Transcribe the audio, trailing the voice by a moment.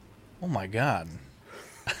Oh my god.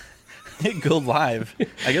 Hit go live.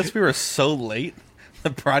 I guess we were so late. The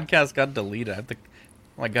broadcast got deleted. I have to,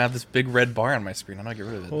 oh my god, this big red bar on my screen. I'm not get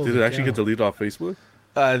rid of it. Did it actually get deleted off Facebook?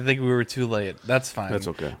 I think we were too late. That's fine. That's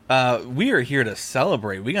okay. We are here to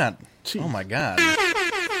celebrate. We got, oh my god.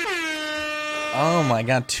 Oh my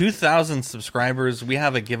god, 2,000 subscribers. We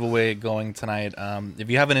have a giveaway going tonight. If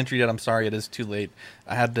you haven't entered yet, I'm sorry, it is too late.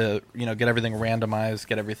 I had to, get everything randomized,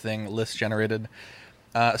 get everything list generated.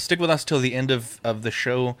 Stick with us till the end of the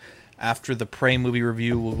show. After the Prey movie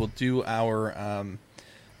review, we'll do our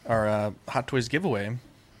Hot Toys giveaway.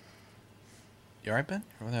 You alright, Ben?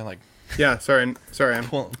 Over there, yeah, sorry, I'm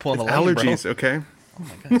pulling the allergies. Bro. Okay. Oh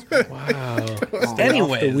my god. Wow.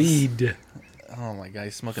 Anyways, the weed. Oh my god,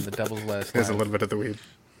 he's smoking the devil's last. There's a little bit of the weed.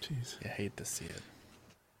 Jeez, I hate to see it.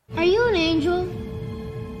 Are you an angel?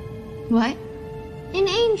 What? An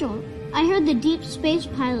angel. I heard the deep space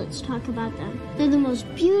pilots talk about them. They're the most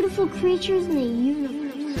beautiful creatures in the universe.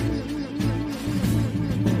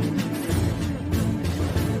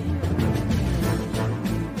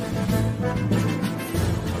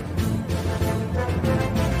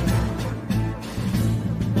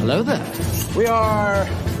 Hello there. We are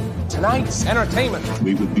tonight's entertainment.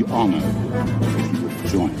 We would be honored if you would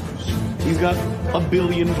join us. He's got a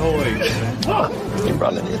billion toys. You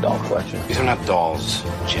brought in the doll collection. These are not dolls,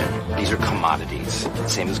 Jim. These are commodities.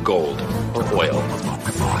 Same as gold or oil.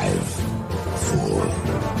 5, 4,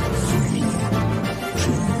 3, 2,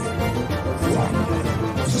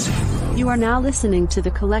 1, 0. You are now listening to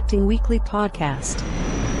the Collecting Weekly podcast.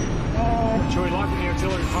 Should we lock in the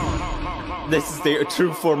artillery power? This is the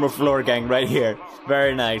true form of floor gang right here.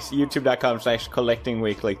 Very nice.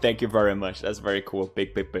 YouTube.com/collectingweekly. Thank you very much. That's very cool.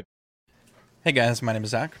 Big. Hey guys, my name is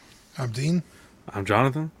Zach. I'm Dean. I'm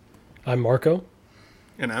Jonathan. I'm Marco.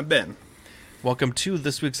 And I'm Ben. Welcome to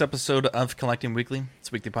this week's episode of Collecting Weekly. It's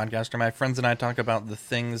a weekly podcast where my friends and I talk about the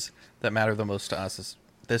things that matter the most to us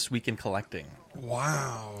this week in collecting.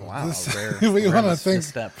 Wow. We want to thank.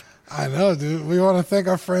 Step. I know, dude. We want to thank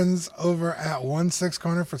our friends over at 1/6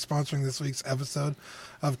 Corner for sponsoring this week's episode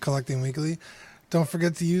of Collecting Weekly. Don't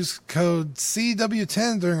forget to use code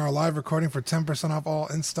CW10 during our live recording for 10% off all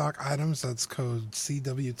in-stock items. That's code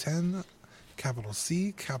CW10, capital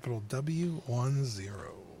C, capital W10.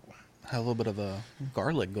 I had a little bit of a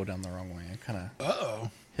garlic go down the wrong way. I kind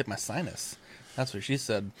of hit my sinus. That's what she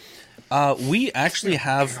said. We actually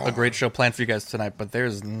have a great show planned for you guys tonight, but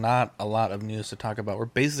there's not a lot of news to talk about. We're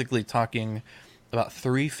basically talking about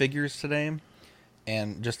 3 figures today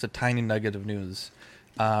and just a tiny nugget of news.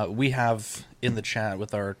 We have in the chat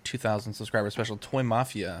with our 2,000 subscriber special, Toy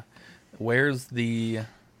Mafia. Where's the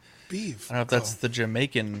beef? I don't know if that's the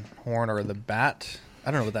Jamaican horn or the bat.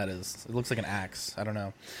 I don't know what that is. It looks like an axe. I don't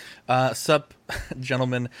know. Sup,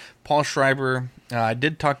 gentlemen. Paul Schreiber. I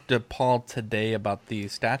did talk to Paul today about the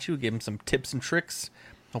statue. Gave him some tips and tricks.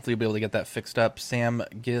 Hopefully you'll be able to get that fixed up. Sam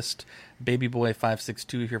Gist,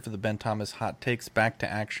 Babyboy562 here for the Ben Thomas Hot Takes. Back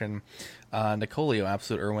to action. Nicolio,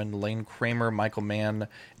 Absolute Irwin, Lane Kramer, Michael Mann,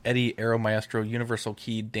 Eddie, Aero Maestro, Universal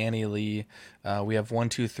Key, Danny Lee. We have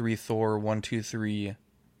 123 Thor, 123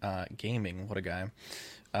 Gaming. What a guy.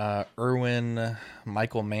 Irwin,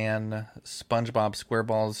 Michael Mann, SpongeBob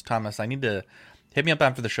SquareBalls, Thomas. I need to hit me up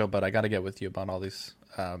after the show, but I got to get with you about all these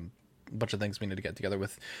bunch of things we need to get together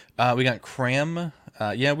with. We got Cram.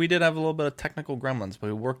 Yeah, we did have a little bit of technical gremlins, but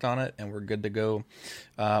we worked on it and we're good to go.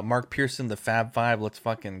 Mark Pearson, the Fab Five. Let's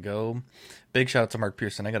fucking go. Big shout out to Mark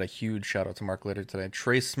Pearson. I got a huge shout out to Mark later today.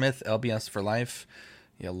 Trey Smith, LBS for life.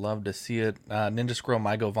 You'll love to see it. Ninja Squirrel,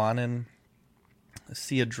 Mygo Vonin.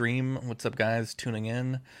 See a Dream. What's up, guys? Tuning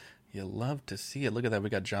in. You love to see it. Look at that. We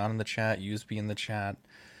got John in the chat. Useby in the chat.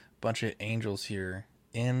 Bunch of angels here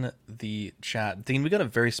in the chat. Dean, we got a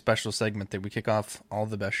very special segment that we kick off all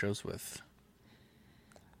the best shows with.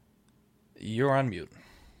 You're on mute.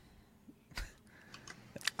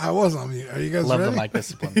 I was on mute. Are you guys love ready? The mic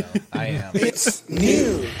discipline, though. I am. It's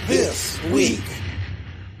new this week.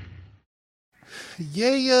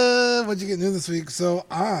 Yeah. What'd you get new this week? So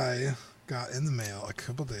I got in the mail a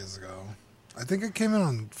couple days ago. I think it came in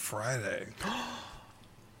on Friday.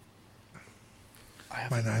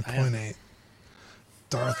 My 9.8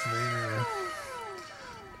 Darth Vader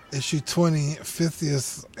issue 20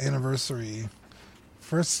 50th anniversary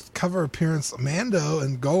first cover appearance, Mando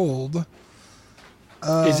in gold.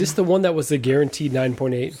 Is this the one that was the guaranteed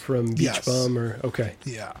 9.8 from Beach Yes. Bum? Or okay,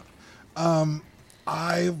 Yeah.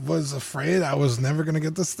 I was afraid I was never going to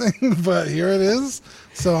get this thing, but here it is.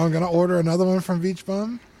 So I'm going to order another one from Beach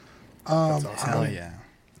Bum. That's awesome. Hell yeah.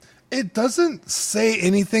 It doesn't say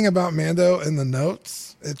anything about Mando in the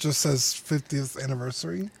notes. It just says 50th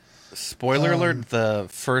anniversary. Spoiler alert: the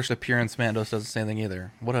first appearance, Mandos doesn't say anything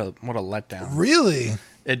either. What a letdown! Really?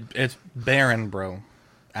 It's barren, bro.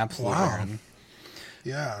 Absolutely barren.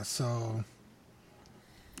 Yeah. So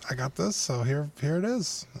I got this. So here it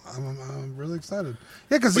is. I'm really excited.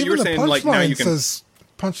 Yeah, because even the punchline says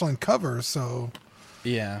punchline cover. So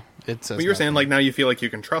yeah, it says. But you were saying like now you feel like you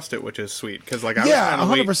can trust it, which is sweet. Because like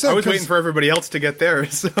I was waiting for everybody else to get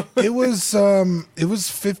theirs. So. It was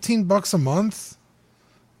 $15 a month.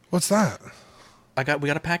 What's that? We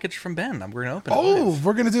got a package from Ben. We're gonna open it. Oh,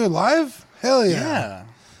 we're gonna do it live? Hell yeah.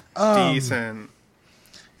 Decent.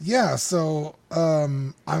 Yeah, so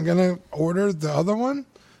I'm gonna order the other one.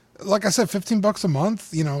 Like I said, $15 a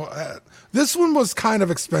month. You know, this one was kind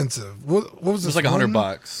of expensive. What was this? It was like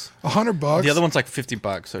 $100. $100. The other one's like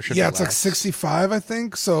 $50, so it should. Yeah, it's like 65, I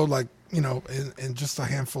think. So like, you know, in just a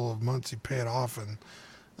handful of months, you pay it off, and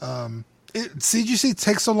CGC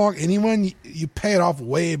takes so long. Anyone you pay it off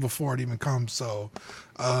way before it even comes. So,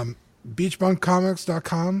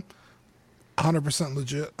 beachbunkcomics.com, 100%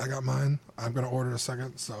 legit. I got mine. I'm gonna order a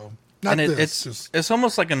second. So, it's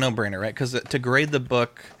almost like a no-brainer, right? Because to grade the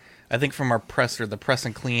book, I think from our presser, the press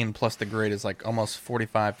and clean plus the grade is like almost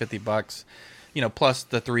 $45-$50. You know, plus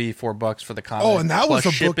the $3-4 for the comic. Oh, and that was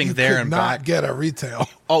a shipping book you there could and not back. get at retail.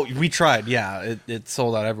 Oh, we tried. Yeah, it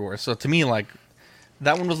sold out everywhere. So to me, like,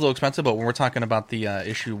 that one was a little expensive, but when we're talking about the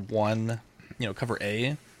issue 1, you know, cover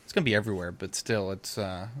A, it's going to be everywhere. But still, it's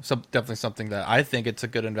definitely something that I think it's a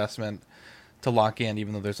good investment to lock in,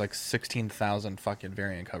 even though there's like 16,000 fucking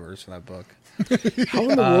variant covers for that book. How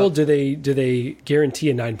in the world do they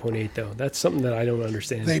guarantee a 9.8 though? That's something that I don't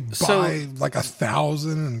understand. They buy like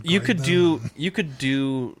 1,000. And you could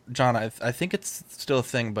do, John. I think it's still a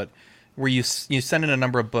thing, but where you send in a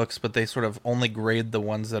number of books, but they sort of only grade the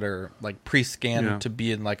ones that are like pre-scanned to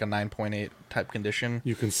be in like a 9.8 type condition.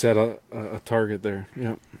 You can set a target there.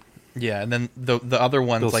 Yeah. Yeah, and then the other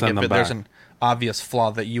ones, like if there's an obvious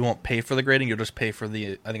flaw that you won't pay for the grading, you'll just pay for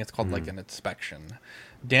the, I think it's called like an inspection.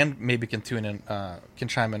 Dan maybe can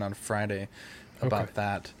chime in on Friday about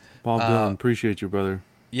that. Bob Dylan, appreciate you, brother.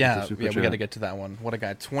 Yeah, we got to get to that one. What a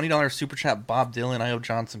guy. $20 super chat, Bob Dylan. I owe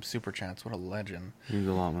John some super chats. What a legend. Means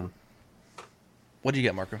a lot, man. What did you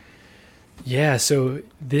get, Marco? Yeah, so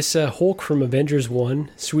this Hulk from Avengers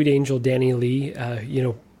 1, Sweet Angel Danny Lee,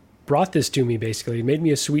 brought this to me basically. It made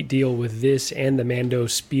me a sweet deal with this and the Mando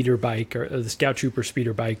speeder bike, or the Scout Trooper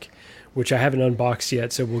speeder bike, which I haven't unboxed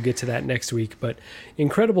yet, so we'll get to that next week. But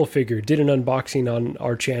incredible figure. Did an unboxing on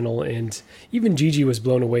our channel, and even Gigi was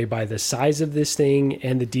blown away by the size of this thing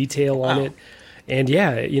and the detail on it. And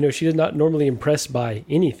yeah, she is not normally impressed by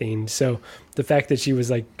anything. So the fact that she was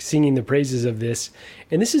like singing the praises of this,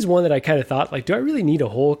 and this is one that I kind of thought, like, do I really need a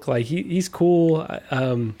Hulk? Like he's cool.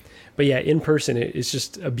 But yeah, in person, it's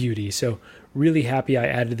just a beauty. So really happy I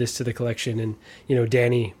added this to the collection. And,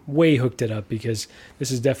 Danny way hooked it up because this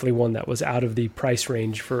is definitely one that was out of the price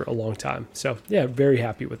range for a long time. So yeah, very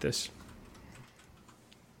happy with this.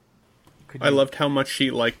 I loved how much she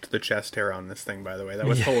liked the chest hair on this thing, by the way. That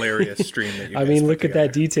was hilarious stream that you guys look together. At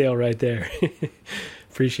that detail right there.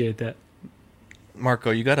 Appreciate that.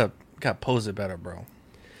 Marco, you gotta pose it better, bro.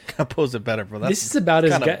 Gotta pose it better, bro. This is about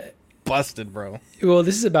as busted, bro. Well,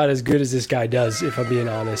 this is about as good as this guy does, if I'm being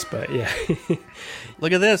honest, but yeah.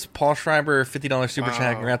 Look at this. Paul Schreiber, $50 super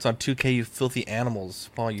chat. Congrats on 2K, you filthy animals.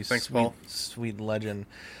 Paul, you sweet legend.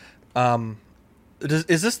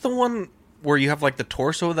 Is this the one where you have like the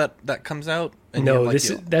torso that comes out? And no,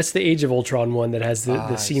 that's the Age of Ultron one that has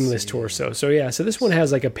the seamless torso. So yeah, so this one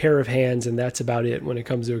has like a pair of hands, and that's about it when it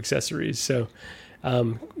comes to accessories. So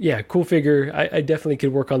yeah, cool figure. I definitely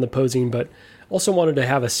could work on the posing, but also wanted to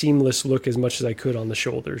have a seamless look as much as I could on the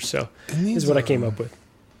shoulders. So this is what I came up with.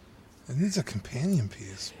 It needs a companion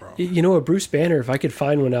piece, bro. A Bruce Banner, if I could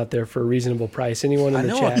find one out there for a reasonable price. Anyone in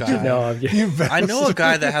the chat? No, I know a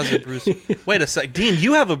guy that has a Bruce. Wait a sec, Dean,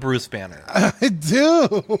 you have a Bruce Banner. I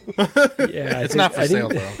do. Yeah, it's not for sale,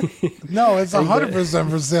 though. No, it's 100%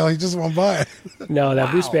 for sale. He just won't buy it. No,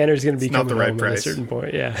 that Bruce Banner is going to be coming home at a certain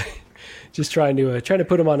point. Yeah. Just trying to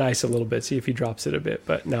put him on ice a little bit, see if he drops it a bit.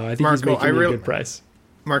 But no, I think he's making a good price.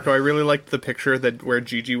 Marco, I really liked the picture where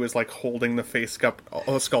Gigi was like holding the face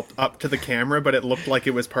sculpt up to the camera, but it looked like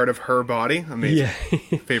it was part of her body. Amazing.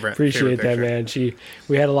 Yeah. Favorite. Appreciate that, man.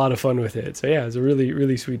 We had a lot of fun with it. So yeah, it's a really,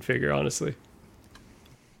 really sweet figure, honestly.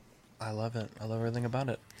 I love it. I love everything about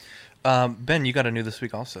it. Ben, you got a new this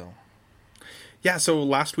week also. Yeah, so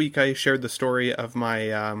last week I shared the story of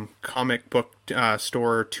my comic book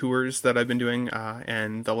store tours that I've been doing,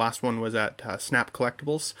 and the last one was at Snap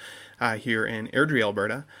Collectibles here in Airdrie,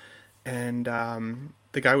 Alberta. And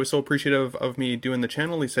the guy was so appreciative of me doing the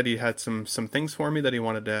channel. He said he had some things for me that he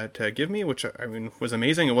wanted to give me, which I mean was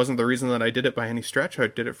amazing. It wasn't the reason that I did it by any stretch. I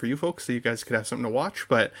did it for you folks so you guys could have something to watch,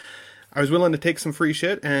 but I was willing to take some free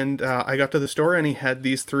shit, and I got to the store and he had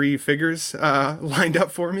these 3 figures lined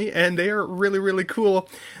up for me, and they are really, really cool.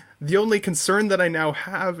 The only concern that I now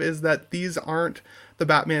have is that these aren't the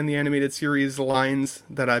Batman the Animated Series lines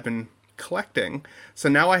that I've been collecting. So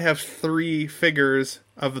now I have 3 figures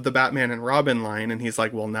of the Batman and Robin line, and he's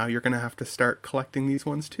like, well, now you're going to have to start collecting these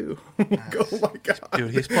ones too. Like, oh my God.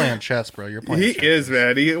 Dude, he's playing chess, bro. You're playing He chess. is,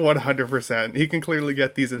 man. He 100%. He can clearly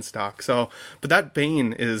get these in stock. So, but that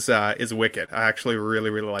Bane is wicked. I actually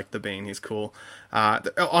really, really like the Bane. He's cool.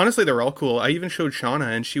 Honestly, they're all cool. I even showed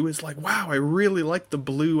Shauna, and she was like, wow, I really like the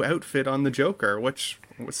blue outfit on the Joker, which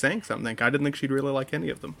was saying something. I didn't think she'd really like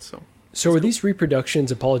any of them, So are these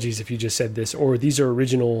reproductions, apologies if you just said this, or these are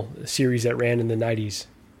original series that ran in the 90s?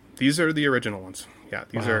 These are the original ones. Yeah,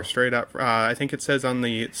 these are straight up. I think it says on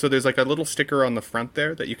the... So there's like a little sticker on the front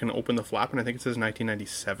there that you can open the flap, and I think it says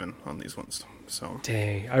 1997 on these ones. So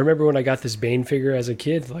dang. I remember when I got this Bane figure as a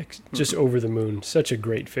kid, like just over the moon. Such a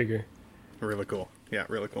great figure. Really cool. Yeah,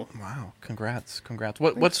 really cool. Wow, congrats.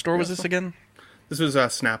 What store was this again? This was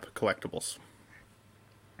Snap Collectibles.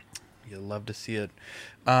 You'll love to see it.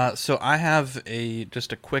 So I have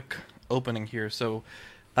just a quick opening here. So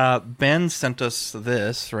Ben sent us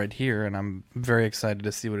this right here, and I'm very excited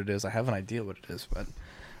to see what it is. I have an idea what it is, but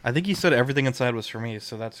I think he said everything inside was for me,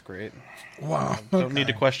 so that's great. Wow. Don't need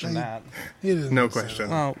to question that. No question.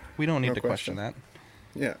 Well, we don't need to question that.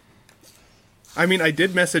 Yeah. I mean, I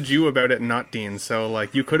did message you about it, not Dean, so,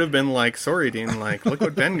 like, you could have been like, sorry, Dean, like, look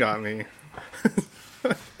what Ben got me.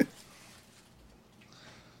 All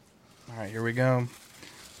right, here we go.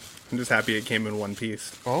 I'm just happy it came in one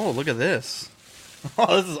piece. Oh, look at this.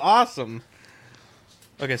 Oh, this is awesome.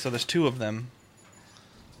 Okay, so there's 2 of them.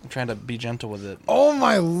 I'm trying to be gentle with it. Oh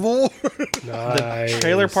my lord! The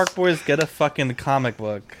Trailer Park Boys get a fucking comic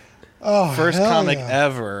book. Oh, First hell comic yeah.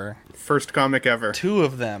 ever. First comic ever. 2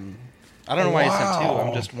 of them. I don't know why you sent 2.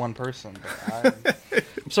 I'm just one person.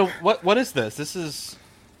 So what is this? This is.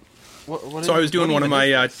 So I was doing one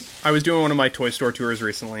of my Toy Store tours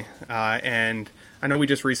recently, and I know we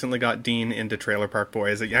just recently got Dean into Trailer Park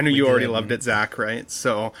Boys. I know you already loved it, Zach, right?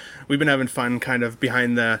 So we've been having fun, kind of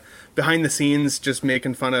behind the scenes, just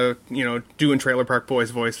making fun of doing Trailer Park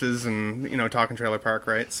Boys voices and talking Trailer Park,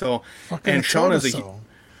 right? So and Shauna's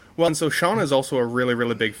so Shauna's also a really,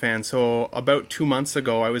 really big fan. So about 2 months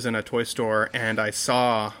ago, I was in a toy store and I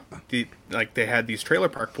saw they had these Trailer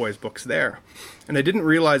Park Boys books there. And I didn't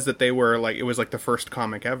realize that it was the first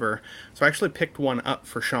comic ever. So I actually picked one up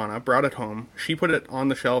for Shauna, brought it home. She put it on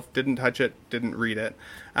the shelf, didn't touch it, didn't read it,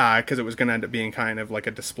 because it was going to end up being kind of like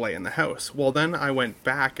a display in the house. Well, then I went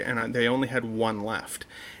back and they only had one left.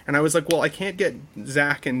 And I was like, well, I can't get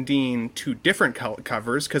Zach and Dean 2 different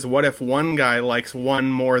covers, because what if one guy likes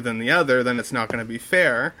one more than the other? Then it's not going to be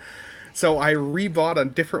fair. So I rebought a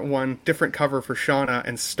different cover for Shauna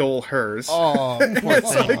and stole hers. Oh,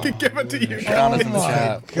 so I could give it to you. Shauna's in the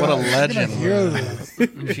chat. God, What a legend.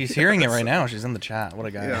 hear She's hearing it right now. She's in the chat. What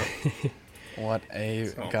a guy. Yeah. What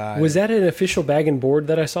a guy. Was that an official bag and board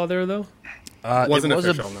that I saw there, though? Wasn't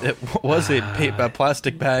official, no. It was a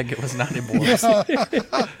plastic bag. It was not a board.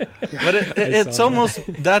 But it's almost,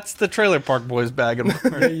 that's the Trailer Park Boys bag and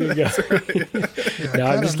board. There you go. No,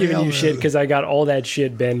 I'm just giving you shit because I got all that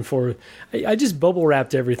shit, Ben, I just bubble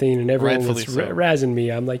wrapped everything and everyone was razzing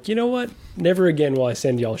me. I'm like, you know what? Never again will I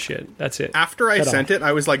send y'all shit. That's it. After I sent it,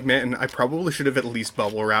 I was like, man, I probably should have at least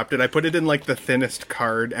bubble wrapped it. I put it in like the thinnest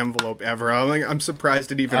card envelope ever. I'm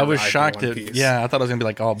surprised it even I was arrived shocked. in one piece. Yeah, I thought it was going to be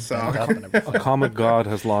like all bent up and everything. A comic god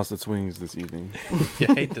has lost its wings this evening. You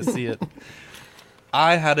hate to see it.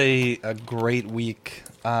 I had a great week.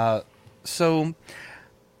 So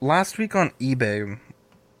last week on eBay,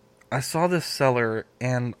 I saw this seller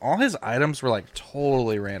and all his items were like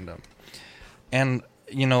totally random. And,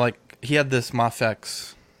 he had this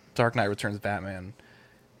Mafex Dark Knight Returns Batman.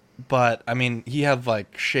 But, I mean, he had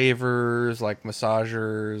like shavers, like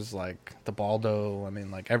massagers, like the Baldo,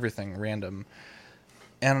 like everything random.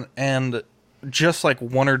 And just like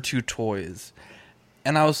 1 or 2 toys.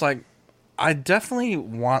 And I was like, I definitely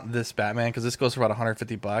want this Batman because this goes for about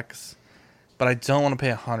 $150, but I don't want to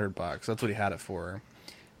pay $100. That's what he had it for.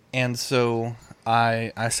 And so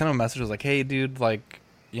I sent him a message. I was like, hey, dude,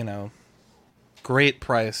 great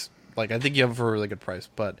price. I think you have it for a really good price.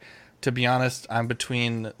 But to be honest, I'm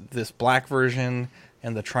between this black version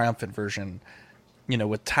and the Triumphant version,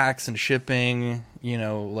 with tax and shipping,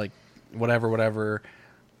 whatever.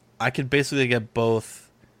 I could basically get both.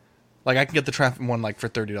 I can get the Triumphant one for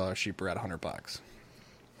 $30 cheaper at $100.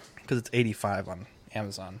 because it's $85 on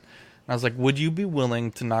Amazon. And I was like, would you be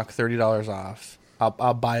willing to knock $30 off?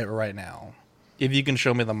 I'll buy it right now if you can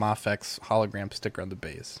show me the Mafex hologram sticker on the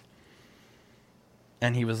base.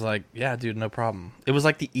 And he was like, yeah, dude, no problem. It was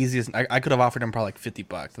like the easiest. I could have offered him probably like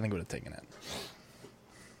 $50. I think I would have taken it.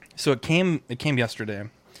 So it came yesterday,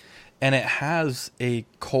 and it has a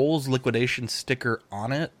Kohl's liquidation sticker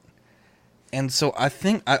on it. And so I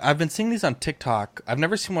think I've been seeing these on TikTok. I've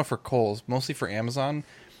never seen one for Kohl's, mostly for Amazon.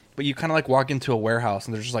 But you kind of like walk into a warehouse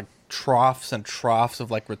and there's just like troughs and troughs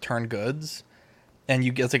of like return goods, and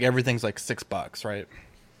you get, it's like everything's like $6, right?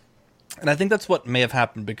 And I think that's what may have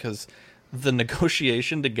happened, because the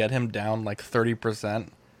negotiation to get him down like 30%,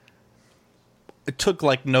 it took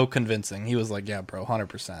like no convincing. He was like, yeah, bro,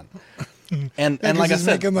 100%. And like I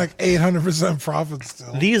said, making like 800% profit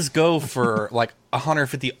still. These go for like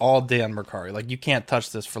 150 all day on Mercari. Like you can't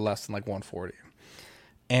touch this for less than like 140.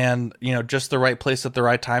 And you know, just the right place at the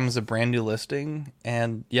right time is a brand new listing.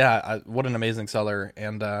 And yeah, what an amazing seller.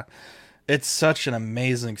 And it's such an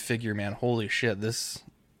amazing figure, man. Holy shit.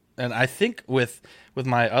 And I think with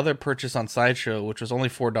my other purchase on Sideshow, which was only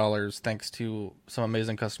 $4, thanks to some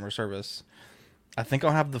amazing customer service, I think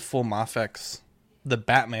I'll have the full Mafex. The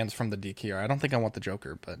Batman's from the DKR. I don't think I want the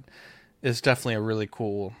Joker, but it's definitely a really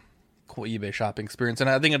cool eBay shopping experience. And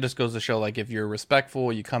I think it just goes to show, like, if you're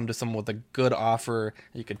respectful, you come to someone with a good offer,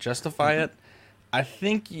 you could justify it. I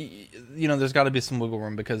think, you know, there's got to be some wiggle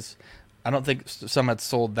room, because I don't think some had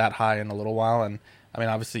sold that high in a little while. And I mean,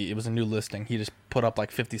 obviously it was a new listing. He just put up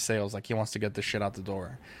like 50 sales. Like, he wants to get this shit out the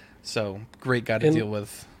door. So great guy to deal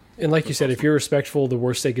with. And like you said, if you're respectful, the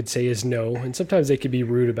worst they could say is no. And sometimes they could be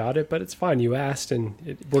rude about it, but it's fine. You asked, and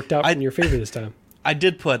it worked out in your favor this time. I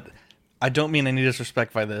did put, I don't mean any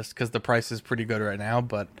disrespect by this, because the price is pretty good right now,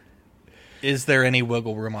 but is there any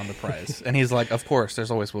wiggle room on the price? And he's like, of course,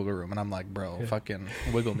 there's always wiggle room. And I'm like, bro, fucking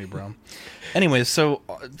wiggle me, bro. Anyways, so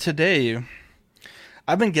today,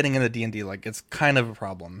 I've been getting into D&D. Like, it's kind of a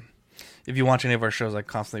problem. If you watch any of our shows, I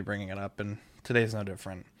constantly bringing it up, and today's no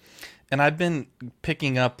different. And I've been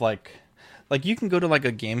picking up like you can go to like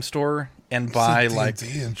a game store and buy like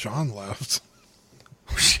D&D and John left.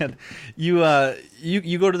 Shit, you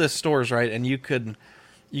go to the stores, right? And you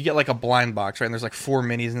get like a blind box, right? And there's like 4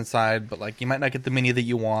 minis inside, but like you might not get the mini that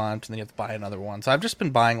you want, and then you have to buy another one. So I've just been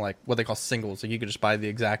buying like what they call singles. Like you could just buy the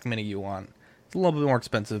exact mini you want. It's a little bit more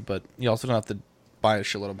expensive, but you also don't have to buy a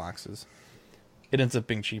shitload of boxes. It ends up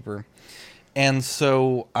being cheaper. And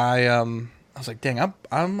so I was like, dang,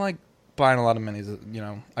 I'm like buying a lot of minis. You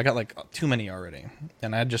know, I got like too many already,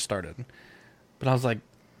 and I had just started. But I was like,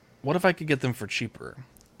 what if I could get them for cheaper?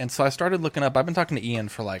 And so I started looking up. I've been talking to Ian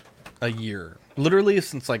for like a year, literally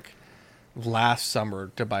since like last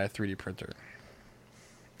summer, to buy a 3D printer.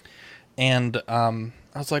 And I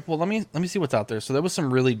was like, well, let me see what's out there. So there was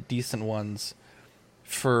some really decent ones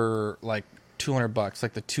for like $200,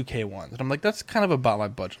 like the 2K ones. And I'm like, that's kind of about my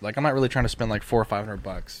budget. Like, I'm not really trying to spend like $400 or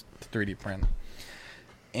 $500 to 3D print.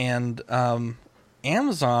 And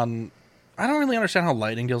Amazon, I don't really understand how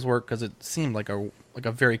lightning deals work, because it seemed like a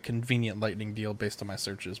very convenient lightning deal based on my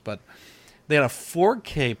searches. But they had a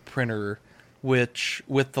 4K printer, which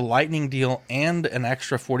with the lightning deal and an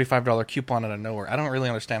extra $45 coupon out of nowhere. I don't really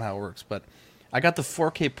understand how it works, but I got the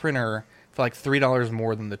 4K printer for like $3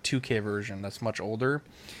 more than the 2K version. That's much older.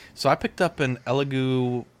 So I picked up an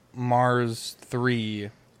Elegoo Mars 3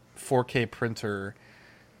 4K printer,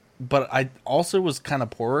 but I also was kind of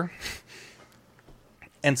poor.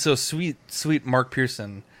 And so sweet Mark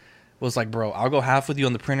Pearson was like, bro, I'll go half with you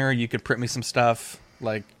on the printer. You could print me some stuff.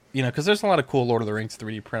 Like, you know, because there's a lot of cool Lord of the Rings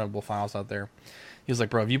 3D printable files out there. He was like,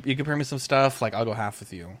 bro, if you can print me some stuff, like, I'll go half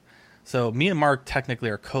with you. So me and Mark technically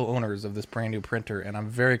are co-owners of this brand new printer, and I'm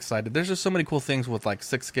very excited. There's just so many cool things with like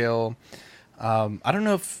 6 scale. I don't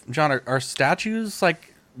know if, John, are statues,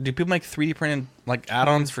 like, do people make 3D printed like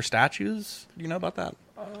add-ons for statues? Do you know about that?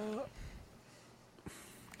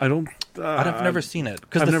 I don't. I've never seen it,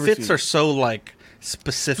 because the fits are so like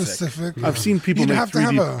specific. Yeah. I've seen people make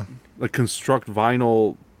 3D like construct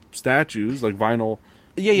vinyl statues, like vinyl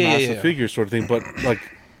massive figures sort of thing, but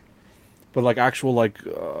like actual like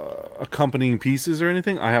accompanying pieces or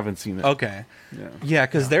anything, I haven't seen it. Okay. Yeah,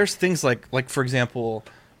 because there's things like for example,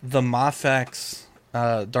 the Mafex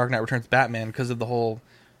Dark Knight Returns Batman, because of the whole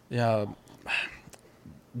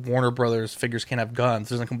Warner Brothers figures can't have guns,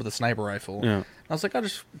 doesn't come with a sniper rifle. Yeah. I was like, I'll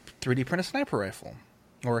just 3D print a sniper rifle.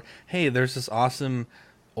 Or, hey, there's this awesome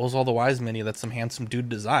Oswald the Wise mini that's some handsome dude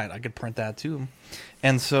design. I could print that too.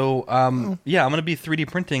 And so, yeah, I'm going to be 3D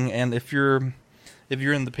printing, and if you're in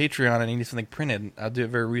the Patreon and you need something printed, I'll do it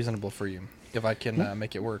very reasonable for you, if I can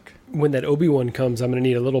make it work. When that Obi-Wan comes, I'm going to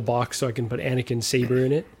need a little box so I can put Anakin's saber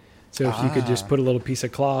in it. So if you could just put a little piece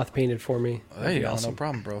of cloth painted for me, there you go, awesome. No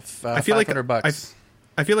problem, bro. I feel $500.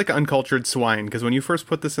 I feel like uncultured swine, because when you first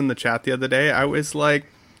put this in the chat the other day, I was like,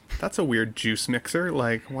 "That's a weird juice mixer."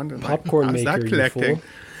 Like, wonder popcorn maker, that collecting?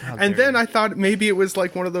 And then I thought maybe it was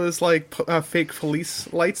like one of those like fake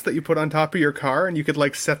police lights that you put on top of your car, and you could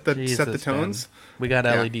like set the tones. Man. We got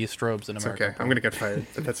LED strobes in America. Okay, I'm gonna get fired,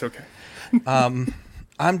 but that's okay.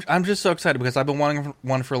 I'm just so excited because I've been wanting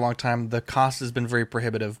one for a long time. The cost has been very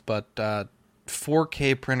prohibitive, but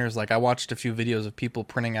 4K printers, like I watched a few videos of people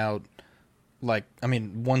printing out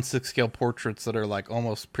 1/6 scale portraits that are like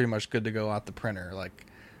almost pretty much good to go out the printer, like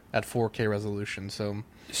at 4K resolution. So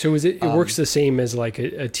is it works the same as like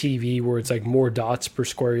a TV where it's like more dots per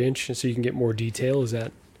square inch, so you can get more detail? Is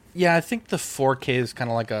that? Yeah, I think the 4K is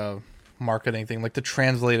kind of like a marketing thing, like to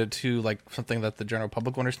translate it to like something that the general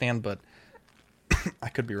public will understand, but I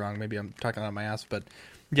could be wrong. Maybe I'm talking out of my ass, but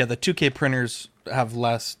yeah, the 2K printers have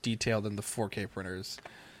less detail than the 4K printers.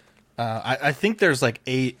 I think there's like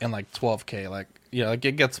 8 and like 12K. Like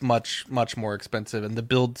it gets much more expensive, and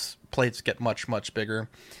the plates get much bigger.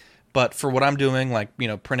 But for what I'm doing, like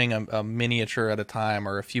printing a miniature at a time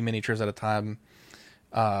or a few miniatures at a time,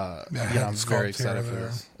 I'm very excited for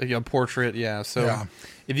this. A portrait, yeah. So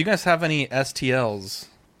if you guys have any STLs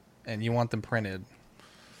and you want them printed,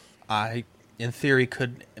 I, in theory,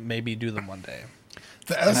 could maybe do them one day.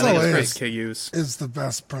 The SLA is the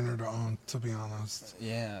best printer to own, to be honest.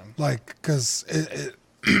 Yeah. Like, because it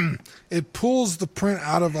pulls the print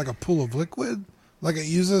out of like a pool of liquid. Like it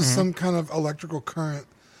uses some kind of electrical current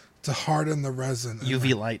to harden the resin.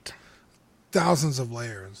 UV light. Thousands of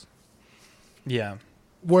layers. Yeah.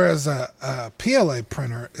 Whereas a PLA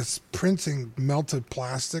printer is printing melted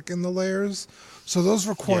plastic in the layers. So those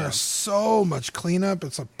require so much cleanup.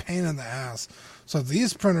 It's a pain in the ass. So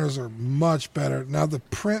these printers are much better. Now the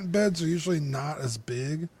print beds are usually not as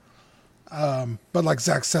big. But like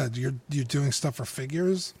Zach said, you're doing stuff for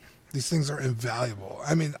figures. These things are invaluable.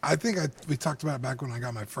 I mean, I think we talked about it back when I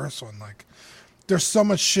got my first one. Like, there's so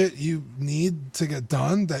much shit you need to get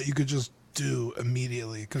done that you could just do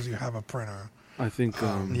immediately because you have a printer. I think,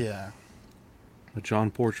 a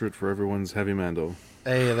John portrait for everyone's Heavy Mando.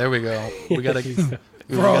 Hey, there we go. We gotta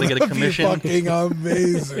get a commission. Fucking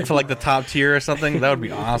amazing. For like the top tier or something. That would be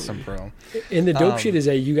awesome, bro. And the dope shit is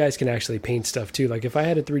that you guys can actually paint stuff too. Like if I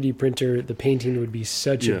had a 3D printer, the painting would be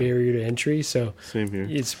such a barrier to entry. So same here.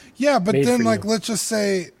 But then like let's just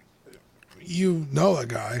say you know a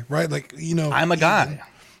guy, right? Like I'm a guy.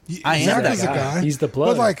 I am that guy. He's the plug.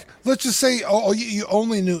 But like let's just say you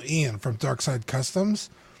only knew Ian from Darkside Customs.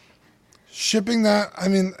 Shipping that, I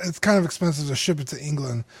mean, it's kind of expensive to ship it to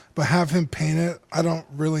England, but have him paint it, I don't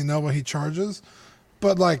really know what he charges.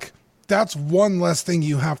 But, like, that's one less thing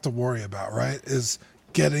you have to worry about, right, is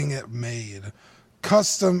getting it made.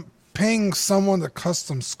 Paying someone to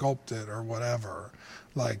custom sculpt it or whatever.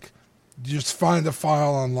 Like, you just find a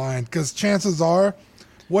file online. Because chances are,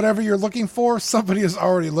 whatever you're looking for, somebody has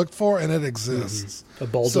already looked for, and it exists.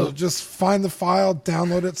 So just find the file,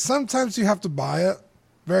 download it. Sometimes you have to buy it.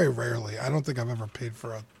 Very rarely. I don't think I've ever paid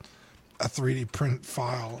for a 3D print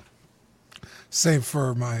file, save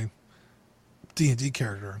for my D&D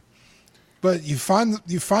character. But you find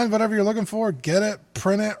whatever you're looking for, get it,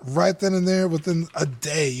 print it right then and there. Within a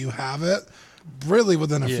day, you have it. Really,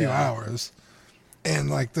 within a few hours,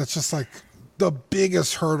 and like that's just like the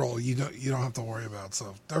biggest hurdle you don't have to worry about.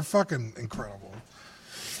 So they're fucking incredible.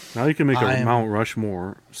 Now you can make a Mount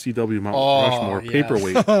Rushmore, CW Mount Rushmore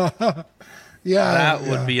paperweight. Yeah, that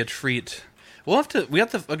would be a treat. We have to.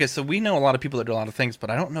 Okay, so we know a lot of people that do a lot of things,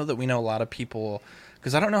 but I don't know that we know a lot of people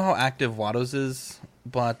because I don't know how active Watto's is.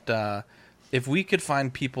 But if we could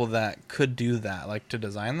find people that could do that, like to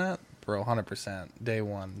design that, bro, 100%, day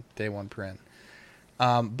one print.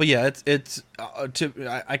 But yeah,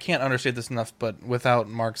 I can't understate this enough. But without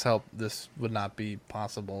Mark's help, this would not be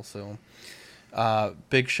possible. So,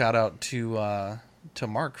 big shout out to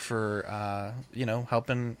Mark for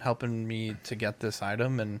helping me to get this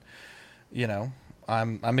item, and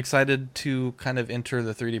I'm excited to kind of enter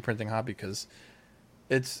the 3D printing hobby because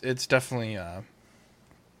it's definitely kind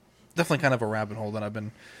of a rabbit hole that I've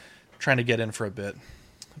been trying to get in for a bit.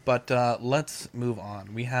 But let's move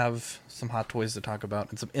on. We have some Hot Toys to talk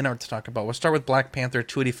about and some in-art to talk about. We'll start with Black Panther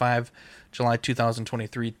 285, July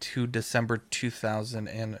 2023 to December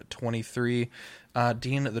 2023.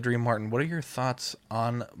 Dean the Dream Martin, what are your thoughts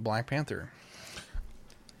on Black Panther?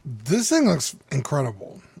 This thing looks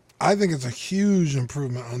incredible. I think it's a huge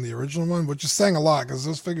improvement on the original one, which is saying a lot because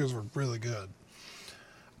those figures were really good.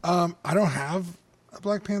 I don't have a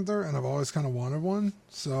Black Panther, and I've always kind of wanted one,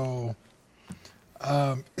 so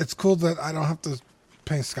it's cool that I don't have to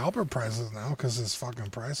pay scalper prices now because his fucking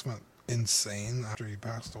price went insane after he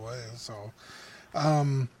passed away. So,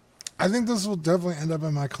 I think this will definitely end up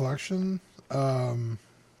in my collection.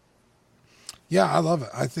 Yeah, I love it.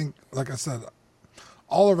 I think, like I said,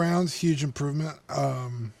 all around huge improvement.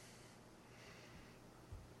 I'm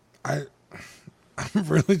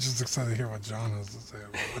really just excited to hear what John has to say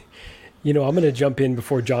about it. I'm going to jump in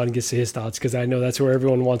before John gets to his thoughts because I know that's where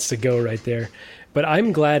everyone wants to go right there. But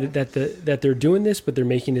I'm glad that they're doing this, but they're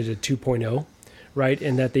making it a 2.0, right?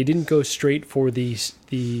 And that they didn't go straight for the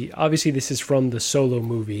obviously this is from the Solo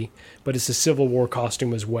movie, but it's a Civil War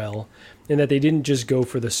costume as well. And that they didn't just go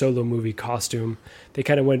for the Solo movie costume. They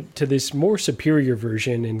kind of went to this more superior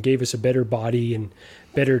version and gave us a better body and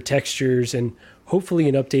better textures and hopefully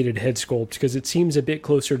an updated head sculpt because it seems a bit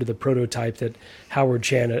closer to the prototype that Howard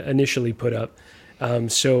Chan initially put up.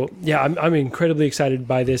 So yeah, I'm incredibly excited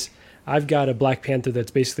by this. I've got a Black Panther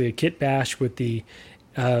that's basically a kit bash with the,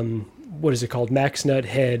 what is it called? Max Nut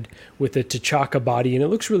head with the T'Chaka body. And it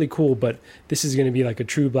looks really cool, but this is going to be like a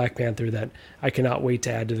true Black Panther that I cannot wait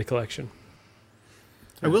to add to the collection.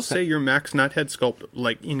 I will say your Max Nut head sculpt,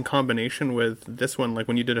 like in combination with this one, like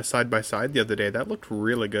when you did a side-by-side the other day, that looked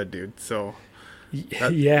really good, dude. So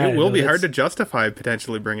it will be hard to justify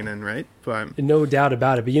potentially bringing in, right? But no doubt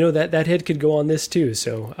about it. But that head could go on this too.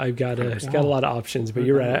 So I've got a lot of options. But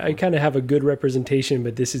you're right. I kind of have a good representation,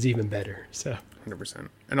 but this is even better. So 100%.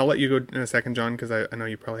 And I'll let you go in a second, John, because I know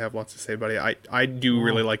you probably have lots to say, buddy. I do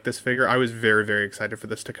really like this figure. I was very, very excited for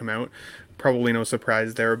this to come out. Probably no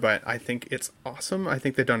surprise there, but I think it's awesome. I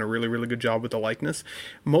think they've done a really, really good job with the likeness.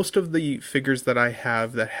 Most of the figures that I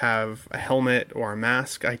have that have a helmet or a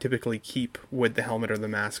mask, I typically keep with the helmet or the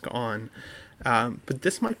mask on. But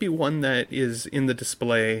this might be one that is in the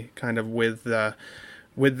display kind of with the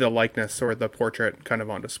likeness or the portrait kind of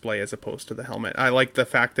on display as opposed to the helmet. I like the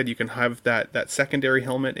fact that you can have that secondary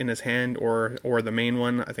helmet in his hand or the main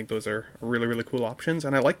one. I think those are really, really cool options.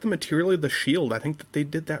 And I like the material of the shield. I think that they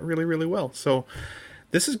did that really, really well. So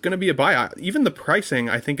this is going to be a buy. Even the pricing,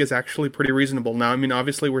 I think, is actually pretty reasonable. Now, I mean,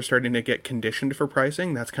 obviously, we're starting to get conditioned for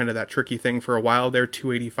pricing. That's kind of that tricky thing for a while there.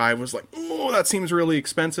 $285 was like, oh, that seems really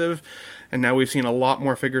expensive. And now we've seen a lot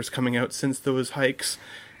more figures coming out since those hikes.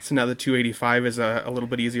 So now the $285 is a little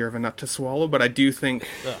bit easier of a nut to swallow, but I do think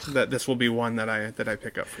that this will be one that I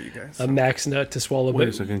pick up for you guys. A max nut to swallow. Wait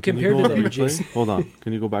a second. Compared to the replay? Hold on.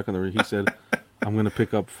 Can you go back on the? He said, "I'm going to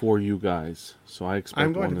pick up for you guys." So I expect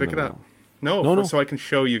I'm going to pick it up. No. So I can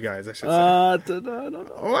show you guys. I should say. No.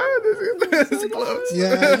 What? This is close.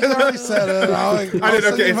 Yeah, you already said it. I did.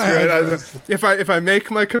 Okay, it's right. If I make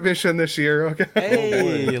my commission this year, okay.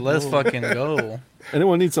 Hey, let's fucking go.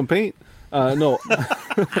 Anyone need some paint? No.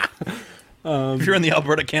 If you're in the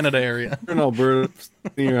Alberta, Canada area. You're in Alberta,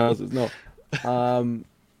 near your houses. No.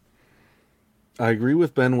 I agree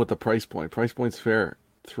with Ben with the price point. Price point's fair.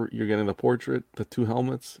 You're getting the portrait, the two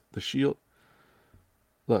helmets, the shield.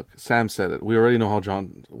 Look, Sam said it. We already know how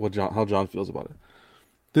John feels about it.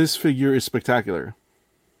 This figure is spectacular.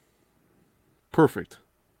 Perfect.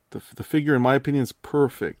 The figure, in my opinion, is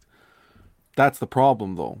perfect. That's the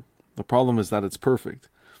problem, though. The problem is that it's perfect.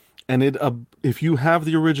 And if you have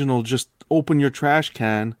the original, just open your trash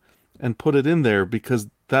can and put it in there because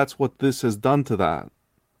that's what this has done to that.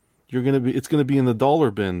 It's gonna be in the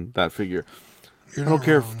dollar bin, that figure. I don't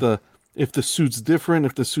care if the suit's different,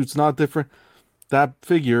 if the suit's not different. That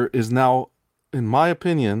figure is now, in my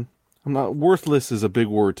opinion, worthless is a big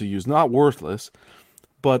word to use. Not worthless,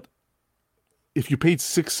 but if you paid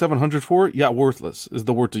 $600-700 for it, yeah, worthless is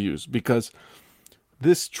the word to use because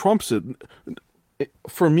this trumps it.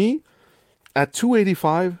 For me, at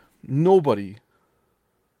 $285, nobody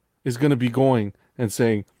is going to be going and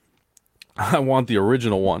saying, I want the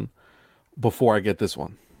original one before I get this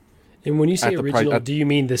one. And when you say original, do you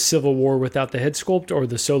mean the Civil War without the head sculpt or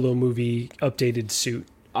the Solo movie updated suit?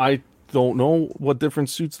 I don't know what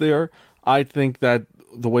different suits they are. I think that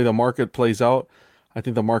the way the market plays out, I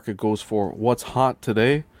think the market goes for what's hot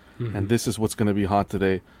today, and this is what's going to be hot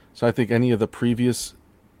today. So I think any of the previous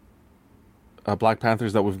Black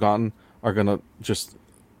Panthers that we've gotten are going to just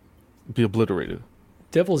be obliterated.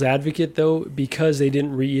 Devil's advocate, though, because they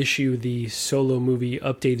didn't reissue the Solo movie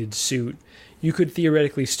updated suit, you could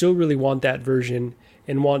theoretically still really want that version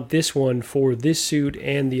and want this one for this suit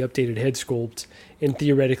and the updated head sculpt, and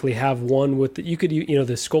theoretically have one with the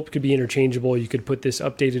sculpt could be interchangeable. You could put this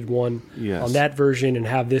updated one on that version and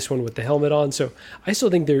have this one with the helmet on. So I still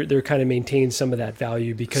think they're kind of maintained some of that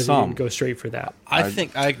value because they didn't go straight for that. I agree.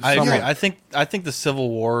 I think the Civil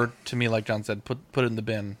War, to me, like John said, put it in the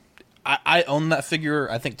bin. I own that figure,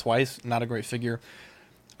 I think twice. Not a great figure.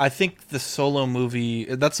 I think the Solo movie,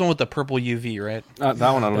 that's the one with the purple UV, right? That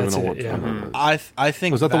one I don't even know what. I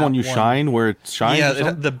think was that the one you shine where it shines? Yeah,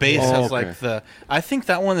 the base has like the. I think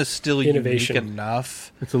that one is still Innovation. unique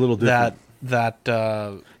enough. It's a little different.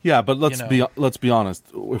 Yeah, but let's be honest.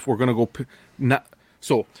 If we're gonna go,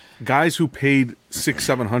 so guys who paid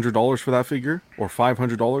 $600-700 for that figure or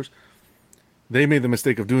 $500, they made the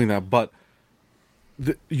mistake of doing that. But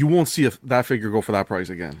you won't see that figure go for that price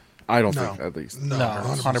again. I don't think, at least. No,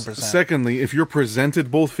 100%. Secondly, if you're presented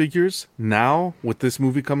both figures now with this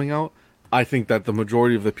movie coming out, I think that the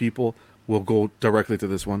majority of the people will go directly to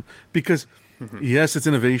this one because, yes, it's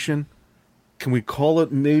innovation. Can we call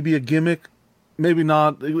it maybe a gimmick? Maybe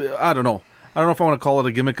not. I don't know. I don't know if I want to call it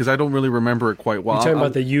a gimmick because I don't really remember it quite well. You talking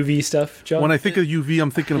about the UV stuff, John? When I think of UV,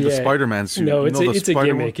 I'm thinking of the Spider-Man suit. No, it's a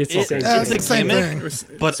gimmick. It's the same thing. It's the same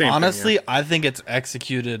thing. But honestly, I think it's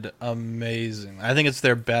executed amazing. I think it's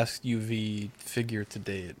their best UV figure to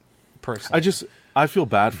date, personally. I feel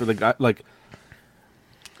bad for the guy. Like,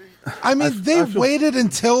 I mean, they waited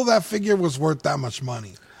until that figure was worth that much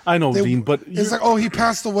money. I know, Dean, but it's like, oh, he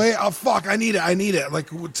passed away. Oh, fuck, I need it. Like,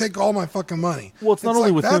 take all my fucking money. Well, it's not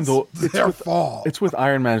only with him though. It's their fault. It's with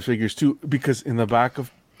Iron Man figures too, because in the back of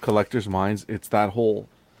collectors' minds, it's that whole.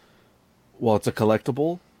 Well, it's a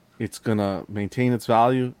collectible. It's gonna maintain its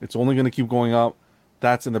value. It's only gonna keep going up.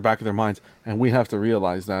 That's in the back of their minds, and we have to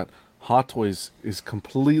realize that Hot Toys is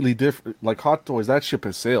completely different. Like Hot Toys, that ship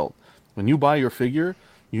has sailed. When you buy your figure,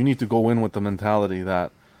 you need to go in with the mentality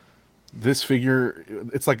that. This figure,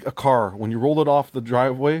 it's like a car. When you roll it off the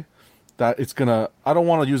driveway, that it's gonna. I don't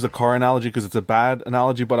want to use the car analogy because it's a bad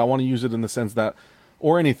analogy, but I want to use it in the sense that,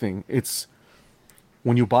 or anything. It's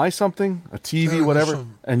when you buy something, a TV, whatever,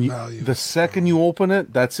 and the second you open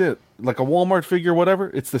it, that's it. Like a Walmart figure, whatever.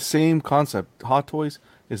 It's the same concept. Hot Toys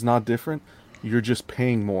is not different. You're just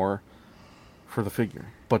paying more for the figure.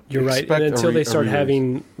 But you're right. And until they start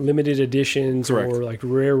having limited editions or like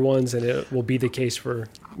rare ones, and it will be the case for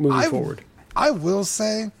moving forward. I will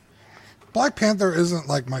say, Black Panther isn't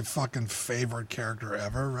like my fucking favorite character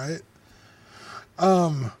ever, right?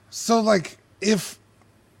 So like if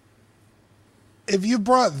you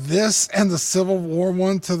brought this and the Civil War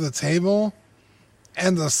one to the table,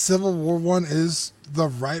 and the Civil War one is the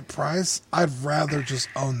right price, I'd rather just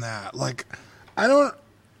own that. Like, I don't.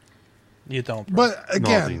 You don't, bro. But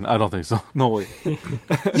again, no, I don't think so. No way.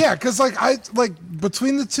 Yeah, because like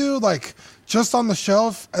between the two, like just on the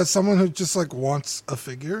shelf, as someone who just like wants a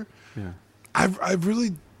figure, I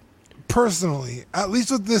really personally, at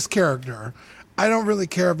least with this character, I don't really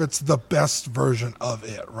care if it's the best version of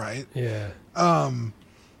it, right? Yeah.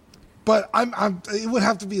 But it would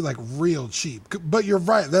have to be like real cheap. But you're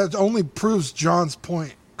right. That only proves John's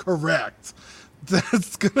point correct.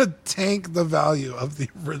 That's gonna tank the value of the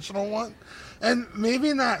original one, and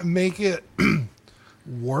maybe not make it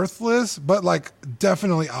worthless, but like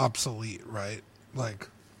definitely obsolete, right? Like,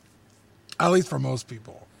 at least for most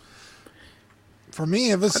people. For me,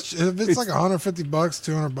 if it's like $150,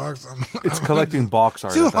 $200, it's collecting box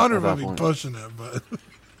art. 200 would be pushing it, but.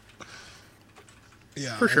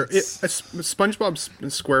 Yeah, for sure. SpongeBob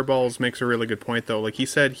SquareBalls makes a really good point, though. Like he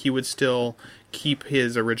said, he would still keep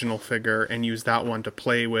his original figure and use that one to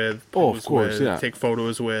play with, pose with, take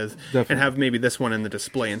photos with, and have maybe this one in the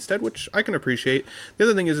display instead, which I can appreciate. The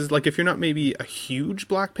other thing is like if you're not maybe a huge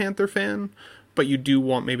Black Panther fan, but you do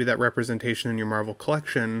want maybe that representation in your Marvel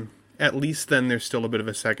collection, at least then there's still a bit of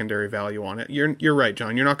a secondary value on it. You're right,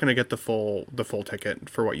 John. You're not going to get the full ticket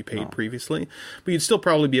for what you paid previously, but you'd still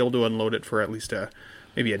probably be able to unload it for at least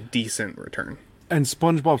maybe a decent return. And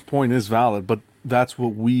SpongeBob's point is valid, but that's what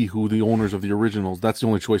who the owners of the originals, that's the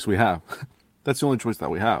only choice we have. That's the only choice that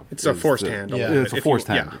we have. It's a forced hand. It's a forced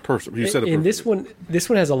hand. You said it and this one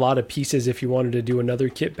has a lot of pieces if you wanted to do another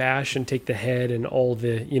kit bash and take the head and all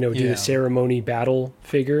the, do the ceremony battle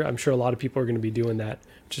figure. I'm sure a lot of people are going to be doing that,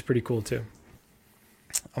 which is pretty cool too.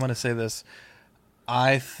 I'm going to say this.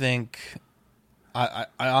 I think I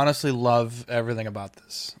honestly love everything about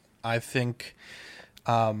this. I think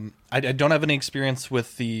I don't have any experience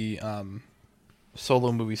with the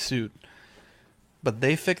Solo movie suit, but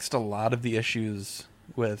they fixed a lot of the issues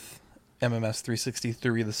with MMS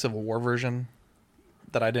 363, the Civil War version,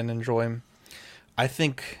 that I didn't enjoy. I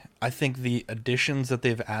think the additions that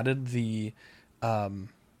they've added, the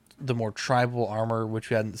more tribal armor, which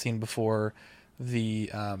we hadn't seen before,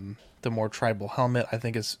 the more tribal helmet, I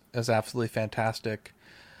think is absolutely fantastic.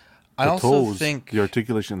 I also think the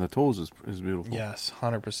articulation of the toes is beautiful. Yes,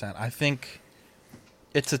 100%. I think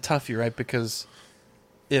it's a toughie, right? Because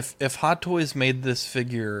if Hot Toys made this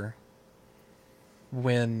figure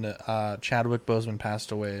when Chadwick Boseman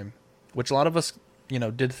passed away, which a lot of us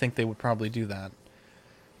did think they would probably do that,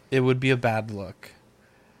 it would be a bad look.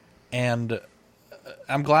 And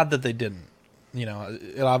I'm glad that they didn't.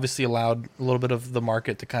 It obviously allowed a little bit of the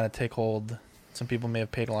market to kind of take hold. Some people may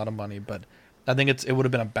have paid a lot of money, but I think it would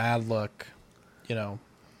have been a bad look,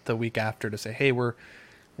 the week after to say, hey, we're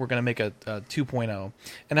going to make a 2.0.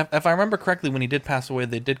 And if I remember correctly, when he did pass away,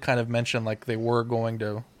 they did kind of mention like they were going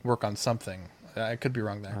to work on something. I could be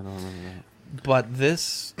wrong there. I don't remember that. But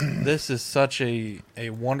this is such a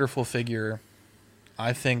wonderful figure.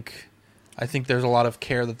 I think there's a lot of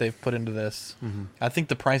care that they've put into this. Mm-hmm. I think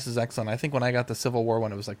the price is excellent. I think when I got the Civil War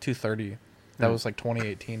one, it was like $230. That was like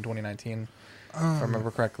 2018, 2019, if I remember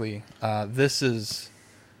correctly. This is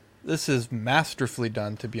masterfully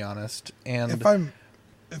done, to be honest. And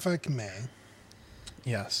if I may,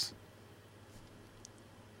 yes,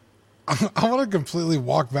 I want to completely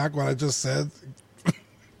walk back what I just said.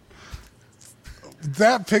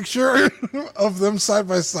 That picture of them side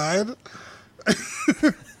by side.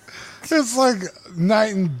 It's like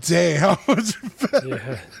night and day. How much better?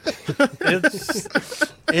 Yeah.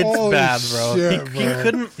 It's bad, bro. Shit, he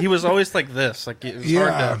couldn't. He was always like this. Like it was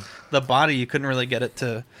hard to. The body, you couldn't really get it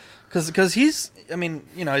to, because he's. I mean,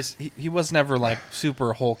 he was never like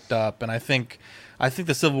super hulked up, and I think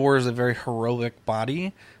the Civil War is a very heroic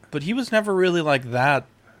body, but he was never really like that,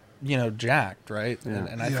 jacked, right? Yeah.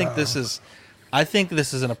 And I think this is. I think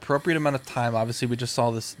this is an appropriate amount of time. Obviously, we just saw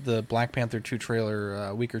the Black Panther 2 trailer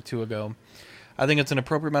a week or two ago. I think it's an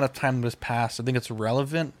appropriate amount of time that's passed. I think it's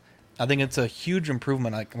relevant. I think it's a huge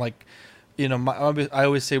improvement. I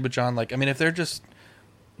always say with John, if they're just,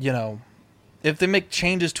 if they make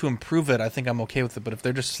changes to improve it, I think I'm okay with it. But if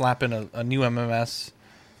they're just slapping a new MMS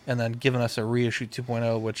and then giving us a reissue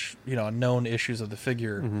 2.0, which, known issues of the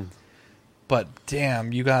figure. Mm-hmm. But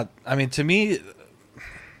damn, to me...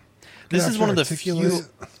 This is one of the few.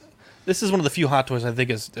 This is one of the few Hot Toys I think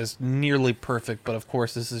is nearly perfect, but of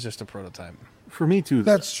course this is just a prototype. For me too.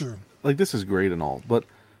 That's true. Like this is great and all, but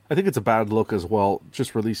I think it's a bad look as well.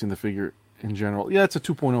 Just releasing the figure in general. Yeah, it's a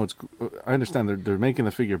 2.0. I understand they're making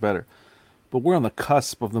the figure better, but we're on the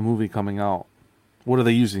cusp of the movie coming out. What are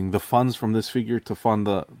they using? The funds from this figure to fund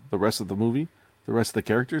the rest of the movie, the rest of the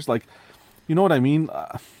characters. Like, you know what I mean?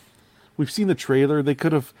 We've seen the trailer. They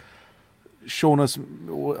could have shown us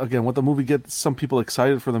again what the movie gets some people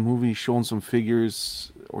excited for the movie, showing some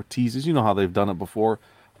figures or teases. You know how they've done it before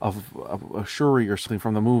of a Shuri or something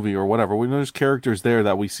from the movie or whatever. We know there's characters there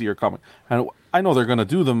that we see are coming, and I know they're going to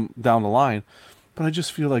do them down the line, but I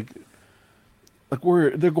just feel like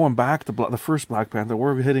they're going back to the first Black Panther.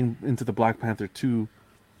 We're heading into the Black Panther 2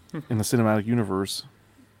 in the cinematic universe.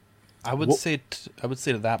 I would say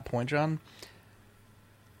to that point, John,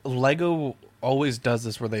 Lego always does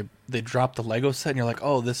this where they drop the Lego set and you're like,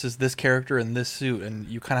 oh, this is this character in this suit, and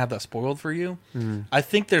you kind of have that spoiled for you. Mm-hmm. I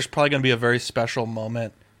think there's probably going to be a very special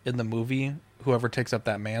moment in the movie, whoever takes up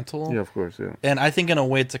that mantle. Yeah, of course, yeah. And I think in a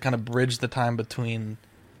way to kind of bridge the time between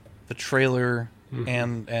the trailer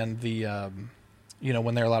and the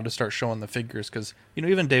when they're allowed to start showing the figures, because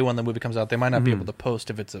even day one the movie comes out, they might not be able to post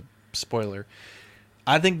if it's a spoiler.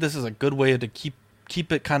 I think this is a good way to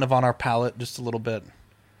keep it kind of on our palate just a little bit.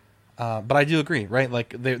 But I do agree, right?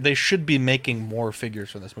 Like they should be making more figures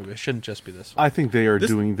for this movie. It shouldn't just be this one. I think they are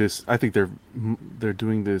doing this. I think they're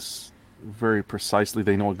doing this very precisely.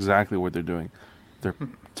 They know exactly what they're doing. They're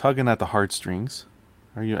tugging at the heartstrings.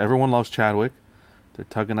 Everyone loves Chadwick. They're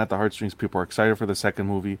tugging at the heartstrings. People are excited for the second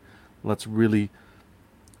movie. Let's really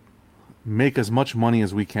make as much money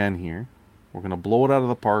as we can here. We're going to blow it out of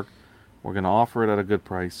the park. We're going to offer it at a good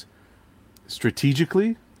price.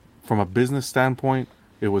 Strategically, from a business standpoint,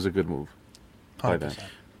 it was a good move by them.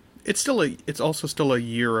 It's also still a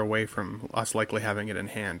year away from us likely having it in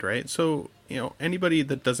hand, right? So, anybody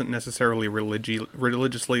that doesn't necessarily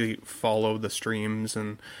religiously follow the streams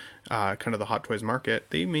and kind of the Hot Toys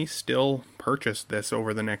market, they may still purchase this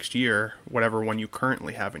over the next year, whatever one you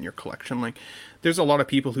currently have in your collection. Like, there's a lot of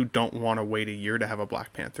people who don't want to wait a year to have a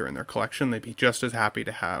Black Panther in their collection. They'd be just as happy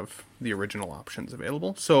to have the original options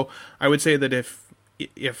available. So I would say that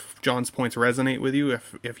if John's points resonate with you,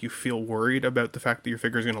 if you feel worried about the fact that your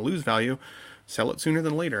figure is going to lose value, sell it sooner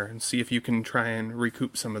than later and see if you can try and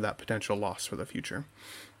recoup some of that potential loss for the future.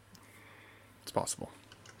 It's possible.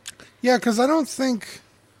 Yeah, because I don't think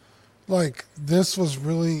this was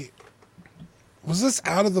really... Was this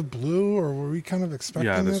out of the blue, or were we kind of expecting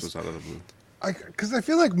this? Yeah, this was out of the blue. Because I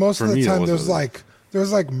feel like most of the time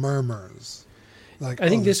there's murmurs. I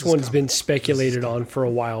think this one's been speculated on for a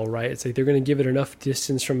while, right? It's like they're going to give it enough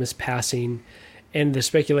distance from his passing, and the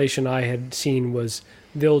speculation I had seen was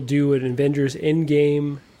they'll do an Avengers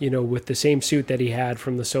Endgame with the same suit that he had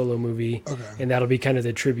from the Solo movie. Okay. And that'll be kind of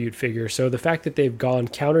the tribute figure. So the fact that they've gone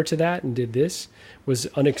counter to that and did this was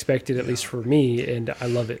unexpected, at least for me, and I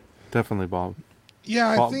love it. Definitely, Bob.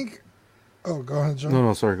 Yeah, Bob. I think... Oh, go ahead, John.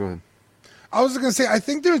 No, sorry, go ahead. I was going to say, I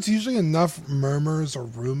think there's usually enough murmurs or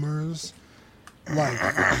rumors, like,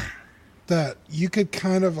 that you could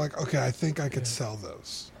kind of like, okay, I think I could sell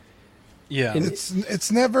those. Yeah.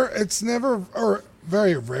 It's never, or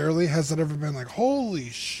very rarely has it ever been like, holy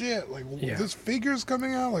shit, like, this figure's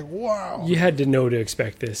coming out, like, wow. You had to know to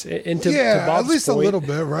expect this. And to at Bob's least point, a little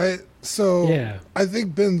bit, right? So, yeah. I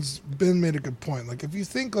think Ben made a good point. Like, if you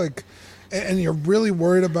think, like, and you're really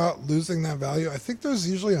worried about losing that value, I think there's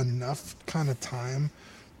usually enough kind of time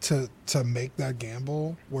to make that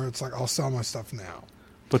gamble where it's like, I'll sell my stuff now.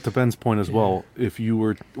 But to Ben's point as well, if you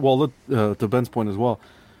were... Well, to Ben's point as well,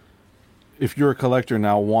 if you're a collector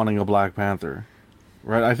now wanting a Black Panther,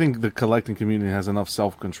 right? I think the collecting community has enough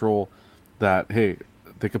self-control that, hey,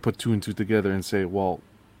 they could put two and two together and say, well,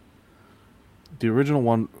 the original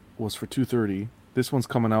one was for $230. This one's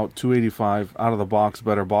coming out $285, out of the box,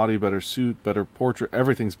 better body, better suit, better portrait,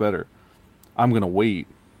 everything's better. I'm going to wait.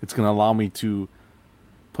 It's going to allow me to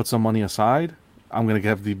put some money aside. I'm going to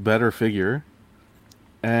have the better figure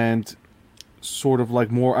and sort of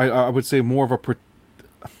like more, I would say more of a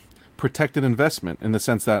protected investment in the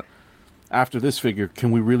sense that after this figure,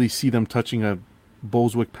 can we really see them touching a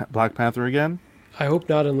Bozwick Black Panther again? I hope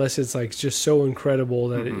not, unless it's like just so incredible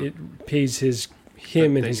that it pays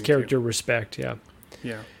him and his character respect.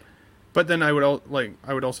 Yeah. But then I would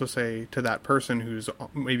also say to that person who's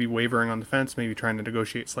maybe wavering on the fence, maybe trying to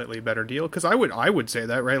negotiate slightly a better deal, because I would say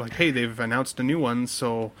that, right? Like, hey, they've announced a new one,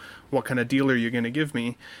 so what kind of deal are you going to give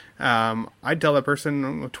me? I'd tell that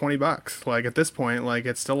person $20. Like, at this point, like,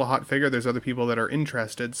 it's still a hot figure. There's other people that are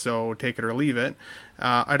interested, so take it or leave it.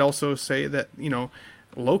 I'd also say that,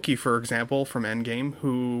 Loki, for example, from Endgame,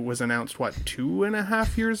 who was announced,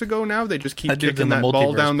 2.5 years ago now? They just keep kicking that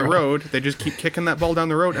ball down the road. They just keep kicking that ball down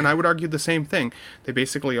the road, and I would argue the same thing. They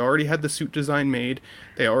basically already had the suit design made.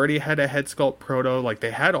 They already had a head sculpt proto. Like,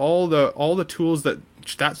 they had all the tools that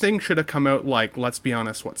thing should have come out, like, let's be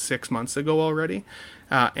honest, 6 months ago already?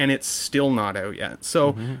 And it's still not out yet.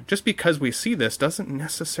 So just because we see this doesn't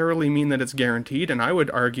necessarily mean that it's guaranteed, and I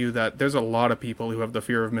would argue that there's a lot of people who have the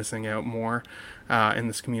fear of missing out more in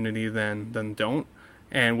this community than don't,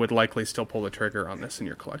 and would likely still pull the trigger on this in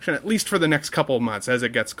your collection, at least for the next couple of months. As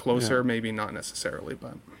it gets closer, maybe not necessarily,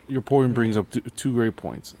 but... Your point brings up two great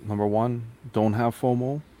points. Number one, don't have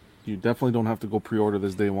FOMO. You definitely don't have to go pre-order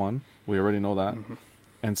this day one. We already know that.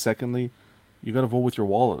 And secondly, you got to vote with your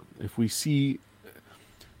wallet. If we see...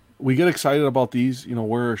 We get excited about these,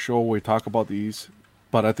 we're a show where we talk about these,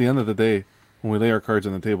 but at the end of the day, when we lay our cards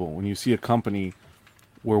on the table, when you see a company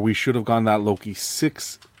where we should have gone that Loki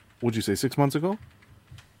 6 months ago?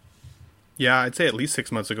 Yeah, I'd say at least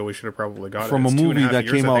 6 months ago we should have probably got from it. From a movie that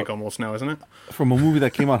came out... I think almost now, isn't it? From a movie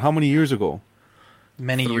that came out how many years ago?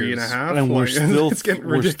 Many 3.5 years.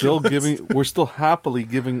 And we're still happily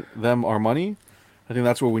giving them our money. I think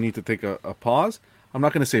that's where we need to take a pause. I'm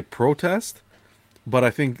not going to say protest, but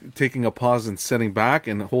I think taking a pause and setting back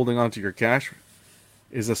and holding on to your cash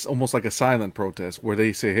is almost like a silent protest where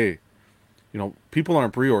they say, hey, people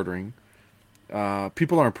aren't pre-ordering.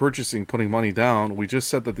 People aren't purchasing, putting money down. We just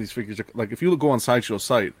said that these figures are... Like, if you go on Sideshow's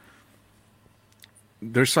site,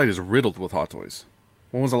 their site is riddled with Hot Toys.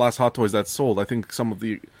 When was the last Hot Toys that sold? I think some of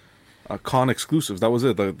the con exclusives. That was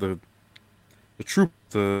it. The Troop,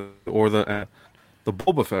 the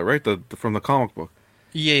Boba Fett, right? From the comic book.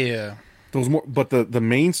 Yeah. Those more, but the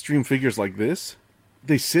mainstream figures like this,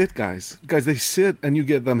 they sit, guys. They sit, and you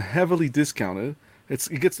get them heavily discounted.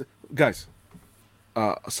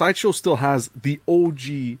 Sideshow still has the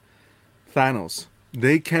OG Thanos.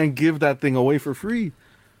 They can't give that thing away for free.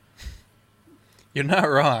 You're not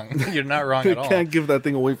wrong. You're not wrong at all. They can't give that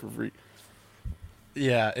thing away for free.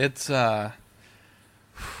 Yeah, it's a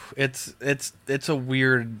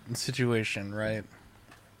weird situation, right?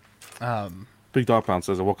 Big Dog Pound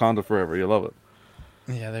says, Wakanda forever. You love it.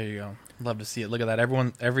 Yeah, there you go. Love to see it. Look at that.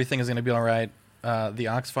 Everything is going to be all right. The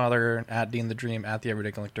Oxfather, at Dean the Dream, at the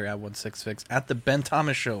Everyday Collector, at 166, at the Ben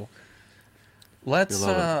Thomas Show. Let's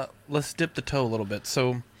dip the toe a little bit.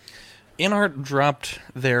 So, InArt dropped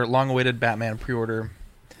their long-awaited Batman pre-order,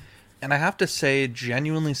 and I have to say,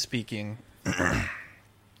 genuinely speaking,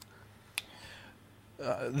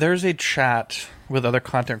 there's a chat with other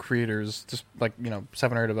content creators, just like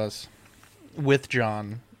 7 or 8 of us, with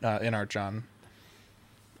John, InArt John,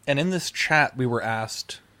 and in this chat we were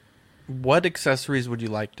asked, what accessories would you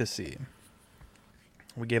like to see?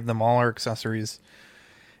 We gave them all our accessories.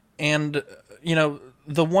 And,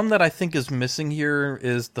 The one that I think is missing here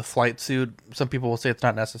is the flight suit. Some people will say it's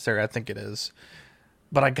not necessary. I think it is.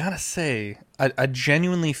 But I gotta say, I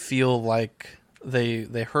genuinely feel like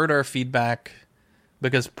they heard our feedback,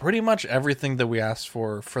 because pretty much everything that we asked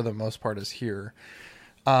for the most part, is here.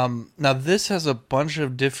 Now, this has a bunch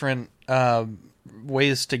of different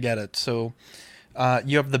ways to get it. So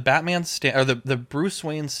you have the Batman or the Bruce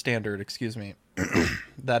Wayne standard, excuse me,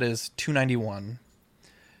 that is $291.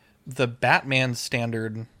 The Batman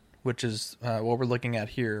standard, which is what we're looking at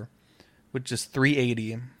here, which is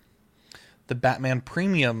 $380. The Batman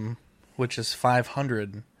Premium, which is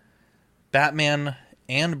 $500. Batman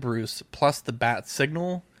and Bruce plus the Bat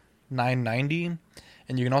Signal, $990.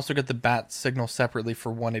 And you can also get the Bat Signal separately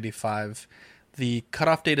for $185. The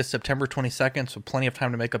cutoff date is September 22nd, so plenty of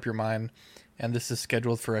time to make up your mind. And this is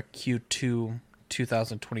scheduled for a Q2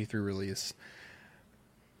 2023 release.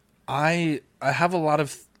 I have a lot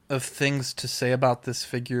of things to say about this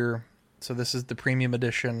figure. So this is the Premium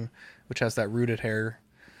Edition, which has that rooted hair.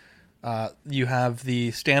 You have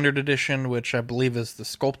the Standard Edition, which I believe is the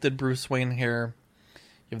sculpted Bruce Wayne hair.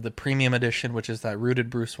 You have the Premium Edition, which is that rooted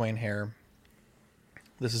Bruce Wayne hair.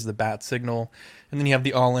 This is the Bat Signal. And then you have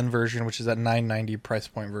the all-in version, which is that $990 price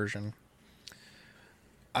point version.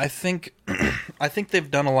 I think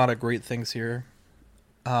they've done a lot of great things here.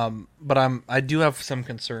 But I do have some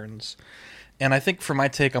concerns. And I think for my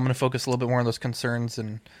take, I'm going to focus a little bit more on those concerns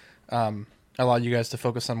and allow you guys to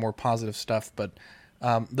focus on more positive stuff. But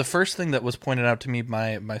the first thing that was pointed out to me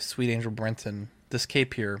by Sweet Angel Brenton, this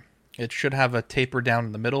cape here, it should have a taper down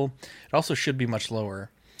in the middle. It also should be much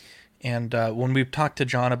lower. And when we talked to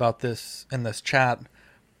John about this in this chat,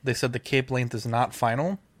 they said the cape length is not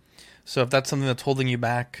final. So if that's something that's holding you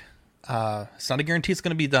back, it's not a guarantee it's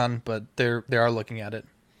going to be done, but they are looking at it.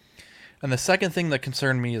 And the second thing that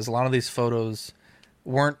concerned me is a lot of these photos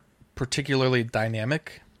weren't particularly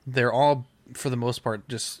dynamic. They're all, for the most part,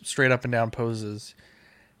 just straight up and down poses.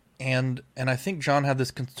 And I think John had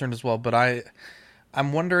this concern as well, but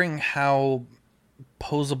I'm wondering how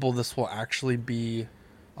posable this will actually be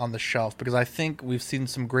on the shelf, because I think we've seen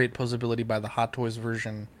some great posability by the Hot Toys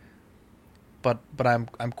version, but I'm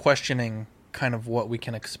questioning kind of what we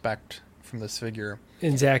can expect from this figure.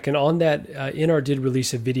 And Zach, and on that, NR did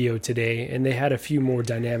release a video today, and they had a few more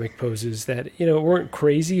dynamic poses that, weren't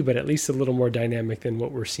crazy, but at least a little more dynamic than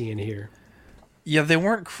what we're seeing here. Yeah, they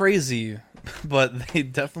weren't crazy, but they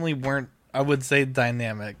definitely weren't, I would say,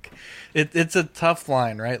 dynamic. It's a tough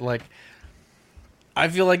line, right? Like, I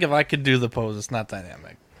feel like if I could do the pose, it's not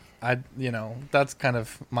dynamic. That's kind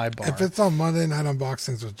of my bar. If it's on Monday Night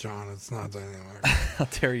Unboxings with John, it's not dynamic. How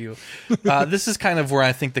dare you? This is kind of where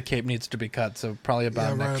I think the cape needs to be cut, so probably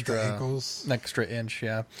about an extra inch,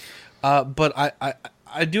 yeah. But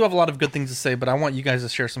I do have a lot of good things to say, but I want you guys to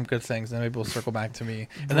share some good things, and maybe we'll circle back to me.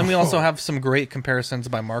 And then we also have some great comparisons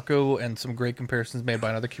by Marco and some great comparisons made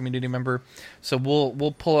by another community member. So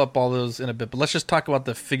we'll pull up all those in a bit, but let's just talk about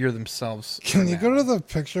the figure themselves. Can you go to the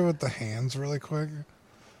picture with the hands really quick?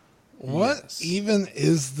 What even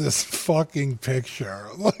is this fucking picture?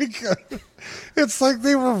 Like, it's like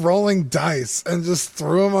they were rolling dice and just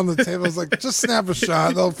threw them on the table. It's like, just snap a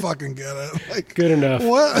shot, they'll fucking get it. Like, good enough.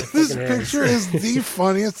 What? This picture is the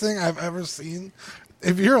funniest thing I've ever seen.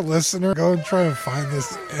 If you're a listener, go and try and find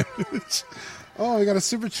this image. Oh, we got a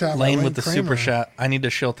super chat. Lane with the super chat. I need to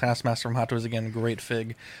shill Taskmaster from Hot Toys again. Great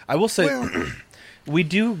fig. I will say, we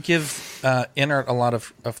do give Inart a lot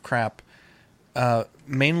of crap.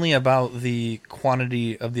 Mainly about the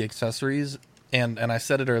quantity of the accessories, and I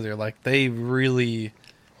said it earlier, like, they really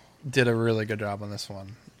did a really good job on this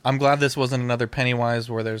one. I'm glad this wasn't another Pennywise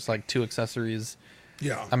where there's like 2 accessories.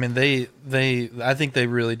 Yeah. I mean, I think they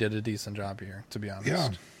really did a decent job here, to be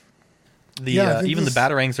honest. Yeah. Even the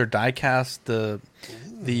Batarangs are die cast. The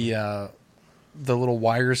little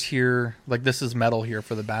wires here, like, this is metal here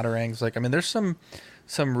for the Batarangs. Like, I mean, there's some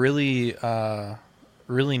really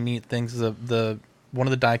really neat things. The one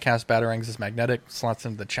of the die-cast Batarangs is magnetic, slots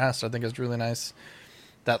into the chest. I think is really nice.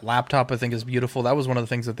 That laptop, I think, is beautiful. That was one of the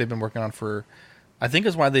things that they've been working on for, I think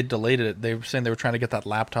is why they delayed it. They were saying they were trying to get that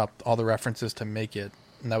laptop, all the references to make it,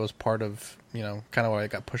 and that was part of, kind of why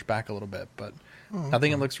it got pushed back a little bit. But I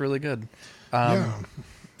think it looks really good.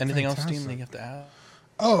 Anything else, Dean, that you have to add?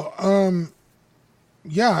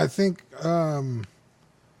 Yeah, I think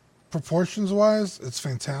proportions-wise, it's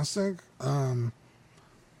fantastic.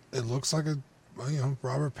 It looks like a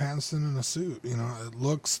Robert Pattinson in a suit. It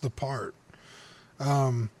looks the part.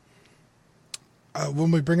 When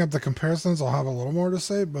we bring up the comparisons, I'll have a little more to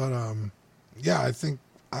say, but I think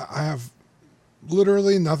I have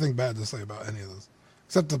literally nothing bad to say about any of this,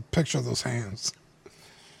 except the picture of those hands.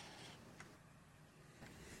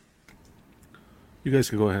 You guys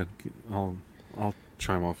can go ahead. I'll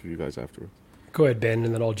chime off of you guys afterwards. Go ahead, Ben,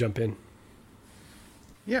 and then I'll jump in.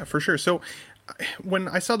 Yeah, for sure. So when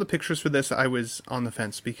I saw the pictures for this, I was on the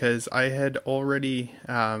fence because I had already,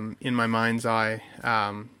 in my mind's eye,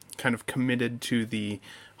 kind of committed to the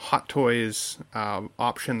Hot Toys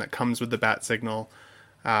option that comes with the bat signal,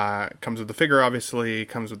 comes with the figure, obviously,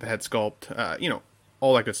 comes with the head sculpt,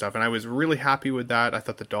 all that good stuff. And I was really happy with that. I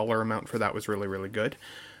thought the dollar amount for that was really, really good.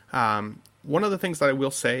 One of the things that I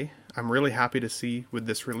will say I'm really happy to see with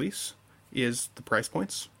this release is the price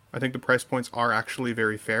points. I think the price points are actually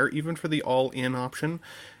very fair, even for the all-in option.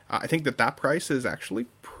 I think that price is actually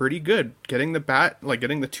pretty good. Getting the bat,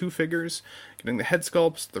 getting the 2 figures, getting the head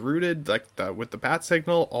sculpts, the rooted, with the bat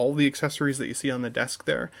signal, all the accessories that you see on the desk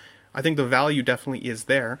there. I think the value definitely is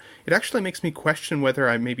there. It actually makes me question whether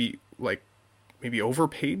I maybe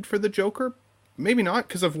overpaid for the Joker. Maybe not,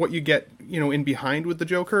 because of what you get, in behind with the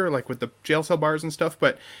Joker, like with the jail cell bars and stuff,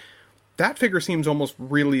 but that figure seems almost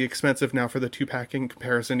really expensive now for the 2-pack in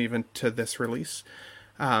comparison even to this release.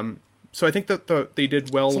 So I think that they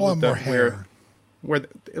did well with the hair. Where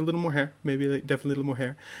a little more hair, definitely a little more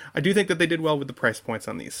hair. I do think that they did well with the price points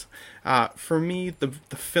on these. For me, the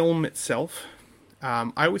film itself,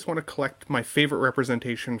 I always want to collect my favorite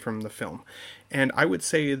representation from the film. And I would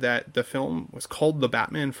say that the film was called The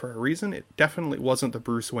Batman for a reason. It definitely wasn't the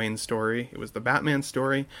Bruce Wayne story. It was the Batman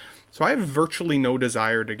story. So I have virtually no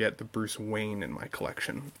desire to get the Bruce Wayne in my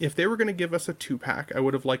collection. If they were going to give us a 2-pack, I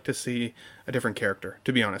would have liked to see a different character,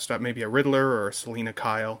 to be honest. Maybe a Riddler or a Selina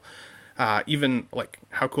Kyle. Even,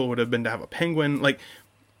 how cool would it have been to have a Penguin?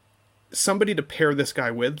 Somebody to pair this guy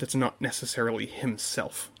with that's not necessarily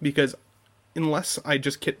himself. Because unless I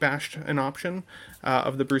just kit bashed an option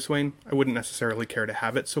of the Bruce Wayne, I wouldn't necessarily care to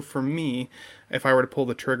have it. So for me, if I were to pull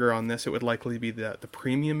the trigger on this, it would likely be the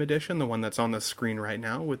premium edition, the one that's on the screen right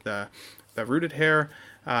now with the rooted hair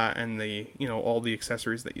and the all the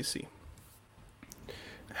accessories that you see.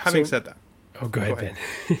 Having said that, go ahead,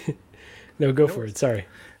 Ben. No, go for it. Sorry.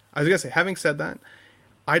 I was gonna say, having said that,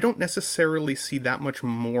 I don't necessarily see that much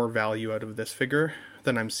more value out of this figure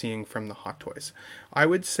than I'm seeing from the Hot Toys. I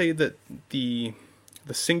would say that the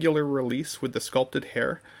singular release with the sculpted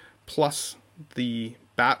hair plus the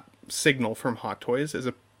bat signal from Hot Toys is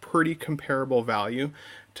a pretty comparable value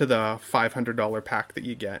to the $500 pack that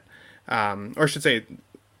you get. Or I should say,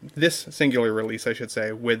 this singular release,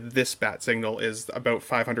 with this bat signal is about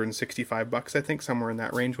 $565, I think, somewhere in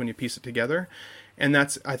that range when you piece it together. And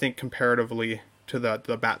that's, I think, comparatively to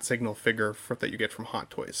the bat signal figure that you get from Hot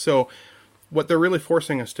Toys. So what they're really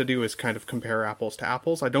forcing us to do is kind of compare apples to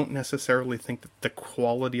apples. I don't necessarily think that the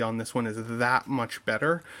quality on this one is that much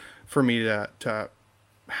better for me to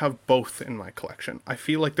have both in my collection. I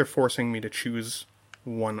feel like they're forcing me to choose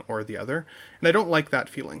one or the other. And I don't like that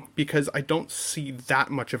feeling because I don't see that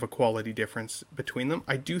much of a quality difference between them.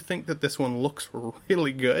 I do think that this one looks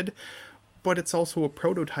really good, but it's also a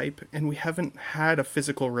prototype and we haven't had a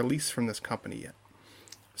physical release from this company yet.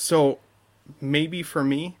 So maybe for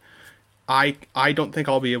me, I don't think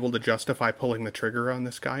I'll be able to justify pulling the trigger on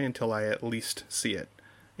this guy until I at least see it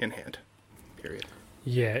in hand. Period.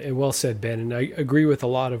 Yeah, and well said, Ben. And I agree with a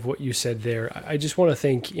lot of what you said there. I just want to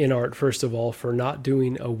thank InArt, first of all, for not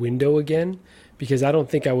doing a window again, because I don't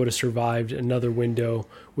think I would have survived another window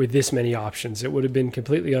with this many options. It would have been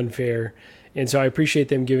completely unfair. And so I appreciate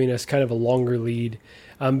them giving us kind of a longer lead,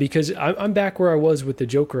 because I'm back where I was with the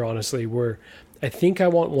Joker, honestly, where I think I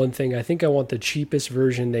want one thing. I think I want the cheapest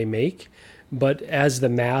version they make. But as the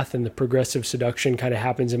math and the progressive seduction kind of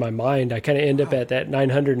happens in my mind, I kind of end up at that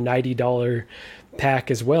 $990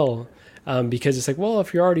 pack as well. Because it's like, well,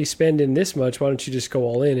 if you're already spending this much, why don't you just go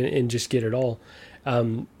all in and just get it all?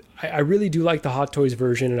 I really do like the Hot Toys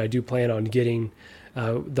version, and I do plan on getting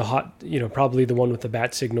probably the one with the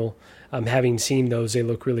bat signal. Having seen those, they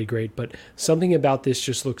look really great, but something about this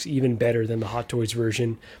just looks even better than the Hot Toys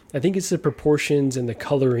version. I think it's the proportions and the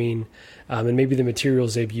coloring, and maybe the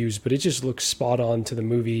materials they've used, but it just looks spot on to the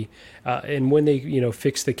movie. And when they,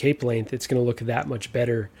 fix the cape length, it's going to look that much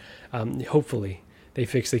better. Hopefully they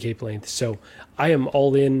fix the cape length. So I am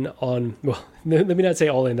all in on, well, let me not say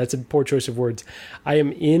all in. That's a poor choice of words. I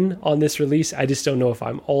am in on this release. I just don't know if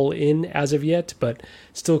I'm all in as of yet, but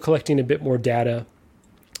still collecting a bit more data.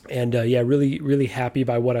 And really, really happy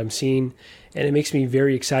by what I'm seeing. And it makes me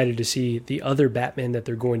very excited to see the other Batman that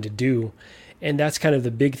they're going to do. And that's kind of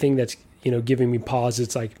the big thing that's, giving me pause.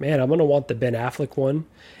 It's like, man, I'm going to want the Ben Affleck one,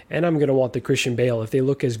 and I'm going to want the Christian Bale if they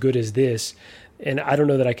look as good as this. And I don't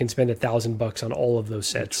know that I can spend $1,000 on all of those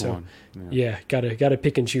sets. So gotta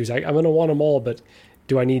pick and choose. I'm going to want them all, but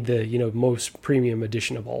do I need the, most premium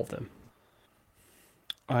edition of all of them?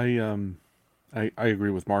 I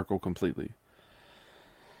agree with Marco completely.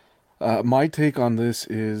 My take on this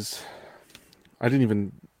is, I didn't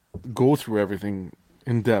even go through everything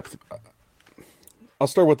in depth. I'll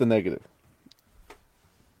start with the negative.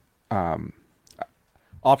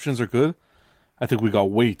 Options are good. I think we got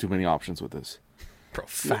way too many options with this. Bro,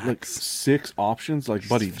 facts. Like 6 options? Like,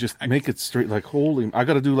 buddy, just make it straight. Like, holy, I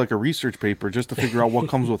got to do like a research paper just to figure out what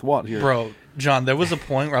comes with what here. Bro, John, there was a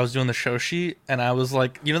point where I was doing the show sheet and I was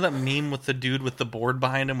like, you know that meme with the dude with the board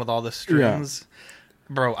behind him with all the strings?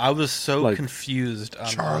 Yeah. Bro, I was so confused.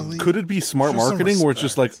 Charlie. Could it be smart marketing where it's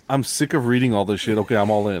just like, I'm sick of reading all this shit. Okay, I'm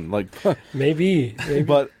all in. Like, maybe.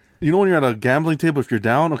 But you know when you're at a gambling table, if you're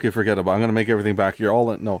down, okay, forget about it. I'm going to make everything back. You're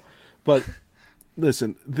all in. No. But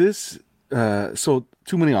listen, this... so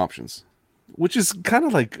too many options, which is kind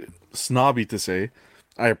of like snobby to say.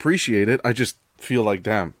 I appreciate it. I just feel like,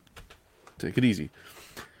 damn, take it easy.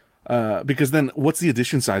 Because then what's the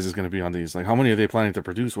edition size is going to be on these? Like, how many are they planning to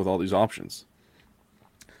produce with all these options?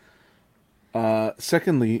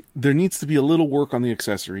 Secondly, there needs to be a little work on the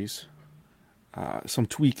accessories, some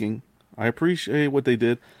tweaking. I appreciate what they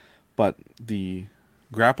did, but the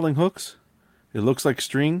grappling hooks, it looks like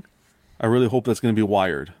string. I really hope that's going to be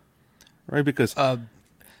wired. Right, because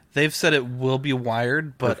they've said it will be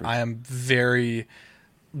wired, but perfect. I am very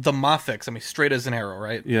the Mafex. I mean, straight as an arrow,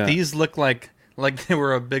 right? Yeah. These look like they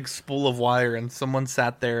were a big spool of wire, and someone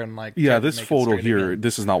sat there and like. Yeah, this photo here,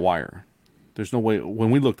 this is not wire. There's no way.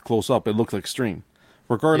 When we looked close up, it looked like string.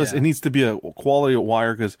 Regardless, it needs to be a quality of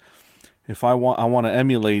wire because if I want to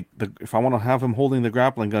emulate if I want to have him holding the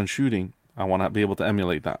grappling gun shooting, I want to be able to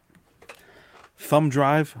emulate that. Thumb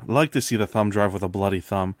drive, like to see the thumb drive with a bloody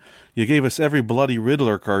thumb. You gave us every bloody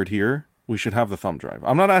Riddler card here. We should have the thumb drive.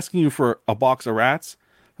 I'm not asking you for a box of rats.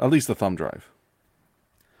 At least the thumb drive.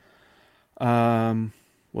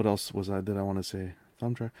 What else did I want to say?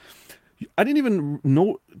 Thumb drive. I didn't even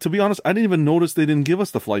know, to be honest, I didn't even notice they didn't give us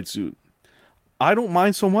the flight suit. I don't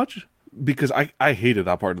mind so much because I hated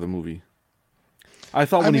that part of the movie. I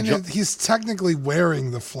thought he's technically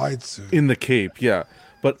wearing the flight suit. In the cape, yeah.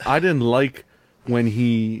 But I didn't like when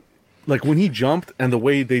he jumped and the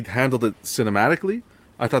way they handled it cinematically.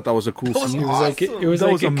 I thought that was a cool scene. It was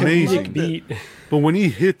like amazing beat. But when he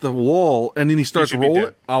hit the wall and then he starts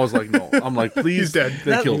rolling, I was like, no. I'm like, please. He's dead.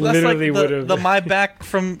 They killed him. That's literally like the My Back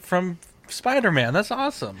from Spider-Man. That's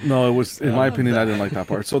awesome. No, it was, in my opinion, I didn't like that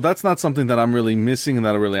part. So that's not something that I'm really missing and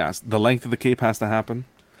that I really asked. The length of the cape has to happen.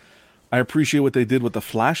 I appreciate what they did with the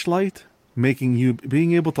flashlight,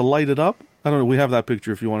 being able to light it up. I don't know. We have that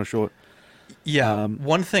picture if you want to show it. Yeah.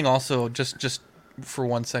 One thing also, just for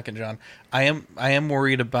 1 second, John, I am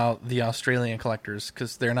worried about the Australian collectors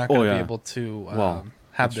because they're not going to be able to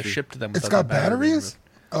have this shipped to them. It's got batteries?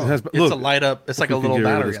 Oh. It's a light up. It's like a little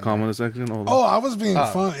battery. Comment section. I was being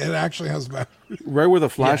fun. It actually has batteries. Right where the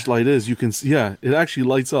flashlight is, you can see. Yeah, it actually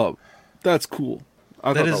lights up. That's cool.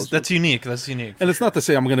 That's unique. That's unique. And it's not to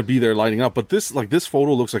say I'm going to be there lighting up, but this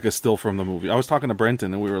photo looks like a still from the movie. I was talking to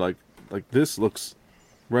Brenton, and we were like this looks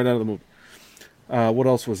right out of the movie. What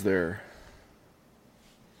else was there?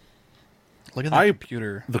 Look at the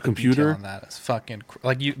computer. The computer on that is fucking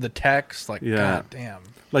the text. God damn.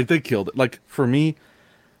 Like they killed it. Like for me,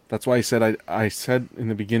 that's why I said in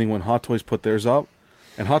the beginning when Hot Toys put theirs up,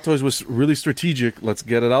 and Hot Toys was really strategic. Let's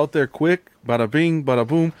get it out there quick. Bada bing, bada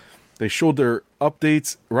boom. They showed their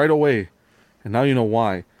updates right away, and now you know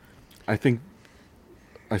why. I think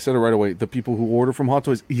I said it right away. The people who order from Hot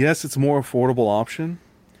Toys, yes, it's a more affordable option.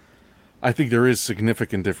 I think there is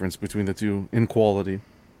significant difference between the two in quality.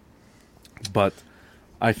 But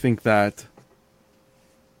I think that's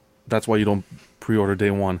why you don't pre-order day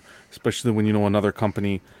one, especially when you know another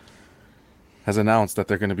company has announced that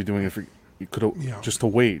they're going to be doing it for you. Just to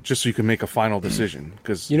wait, just so you can make a final decision.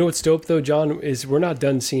 Because you know what's dope though, John, is we're not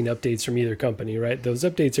done seeing updates from either company, right? Those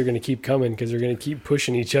updates are going to keep coming because they're going to keep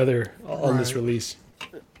pushing each other on this release.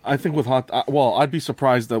 I think with I'd be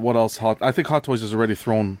surprised at what else I think Hot Toys has already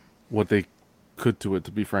thrown what they could to it,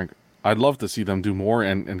 to be frank. I'd love to see them do more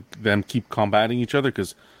and them keep combating each other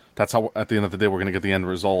because that's how at the end of the day we're going to get the end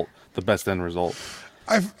result, the best end result.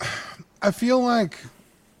 I feel like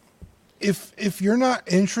if you're not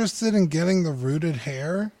interested in getting the rooted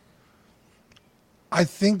hair, I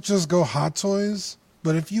think just go Hot Toys.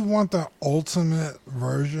 But if you want the ultimate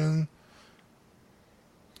version,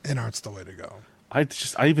 Inart's the way to go. I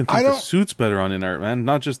even think the suit's better on Inart, man.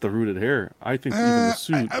 Not just the rooted hair. I think even the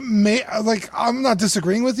suit. I'm not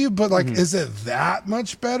disagreeing with you, but is it that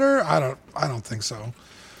much better? I don't think so.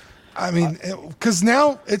 I mean, because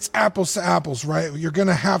now it's apples to apples, right? You're going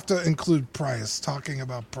to have to include price, talking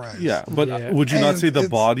about price. Yeah, but would you not say the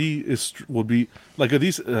body would be like, are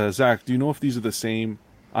these, Zach, do you know if these are the same?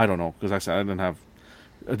 I don't know, because I said I didn't have,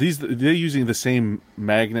 are they using the same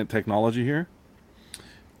magnet technology here?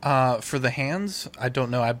 For the hands, I don't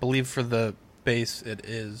know. I believe for the base it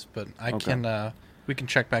is, but we can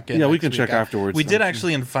check back in. Yeah, we can check afterwards. We did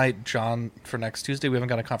actually invite John for next Tuesday. We haven't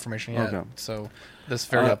got a confirmation yet, so that's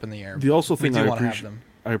very up in the air. The also thing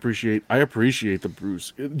I appreciate the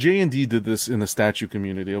Bruce. J&D did this in the statue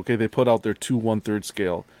community. Okay, they put out their 2 1/3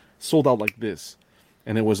 scale, sold out like this,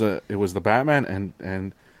 and it was the Batman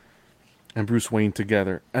and Bruce Wayne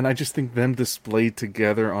together, and I just think them displayed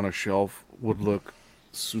together on a shelf would look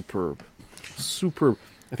superb.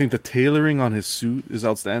 I think the tailoring on his suit is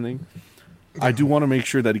outstanding. I do want to make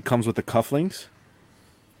sure that he comes with the cufflinks.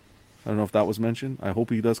 I don't know if that was mentioned. I hope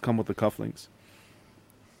he does come with the cufflinks.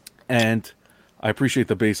 And I appreciate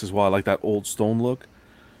the base as well. I like that old stone look.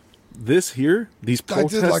 This here, these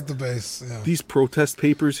protest, I did like the base. Yeah. These protest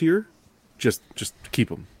papers here, just keep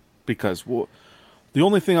them, because the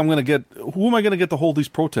only thing I'm going to get, who am I going to get to hold these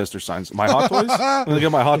protester signs? My Hot Toys? I'm going to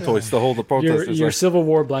get my Hot Toys to hold the protesters. Your Civil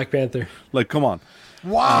War Black Panther. Like, come on.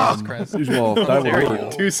 Wow. Well, that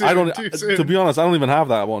would too soon. To be honest, I don't even have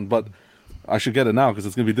that one, but I should get it now because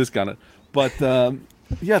it's going to be discounted. But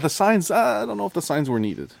yeah, the signs, I don't know if the signs were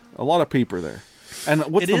needed. A lot of paper there. And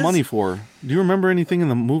what's the money for? Do you remember anything in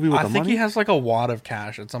the movie with the money? I think he has like a wad of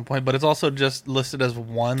cash at some point, but it's also just listed as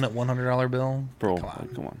one $100 bill. Bro,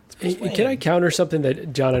 come on. Can I counter something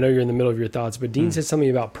that, John, I know you're in the middle of your thoughts, but Dean said something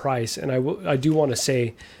about price, and I do want to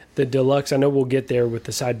say the deluxe, I know we'll get there with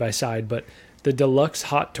the side-by-side, but the deluxe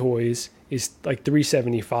Hot Toys is like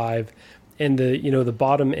 $375, and the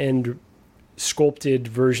bottom end sculpted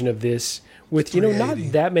version of this with not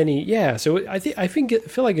that many. Yeah, so I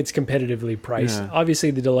feel like it's competitively priced. Yeah.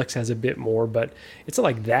 Obviously, the deluxe has a bit more, but it's not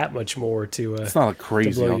like that much more to. It's not a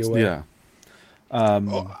crazy. Yeah.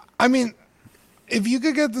 I mean, if you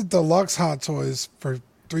could get the deluxe Hot Toys for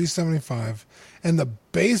 $375, and the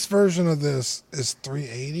base version of this is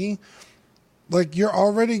 $380. Like, you're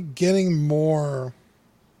already getting more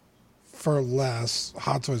for less,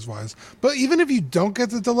 Hot Toys wise. But even if you don't get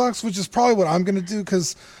the deluxe, which is probably what I'm going to do,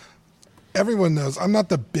 because everyone knows I'm not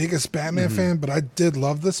the biggest Batman fan, but I did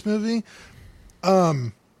love this movie.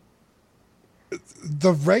 The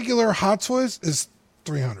regular Hot Toys is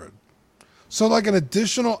 $300. So like an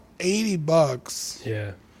additional $80.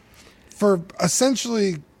 Yeah. For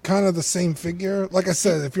essentially kind of the same figure. Like I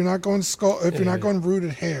said, if you're not going you're not going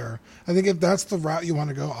rooted hair, I think if that's the route you want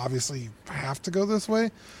to go, obviously you have to go this way.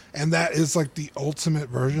 And that is like the ultimate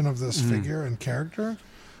version of this figure and character.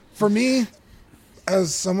 For me,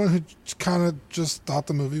 as someone who kind of just thought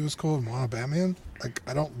the movie was cool and wanted Batman, like,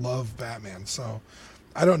 I don't love Batman, so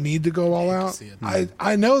I don't need to go all out.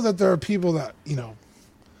 I know that there are people that,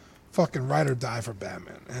 fucking ride or die for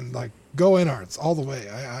Batman and like go in arts all the way.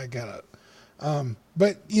 I get it.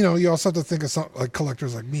 But you also have to think of some like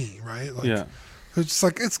collectors like me, right? Like, who's just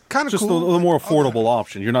like, it's kind of just cool. the more affordable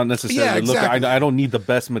option. You're not necessarily looking. I don't need the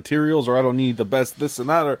best materials, or I don't need the best this and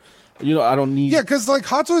that, or I don't need. Yeah, because like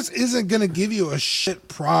Hot Toys isn't going to give you a shit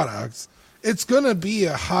product. It's going to be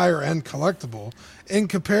a higher end collectible in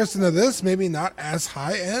comparison to this. Maybe not as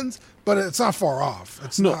high end, but it's not far off.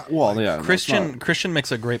 It's not. Well, yeah. Christian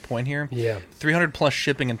makes a great point here. Yeah, $300 plus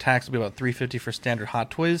shipping and tax will be about $350 for standard Hot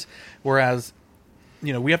Toys, whereas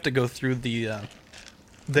we have to go through the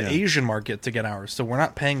Asian market to get ours, so we're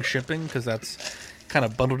not paying shipping because that's kind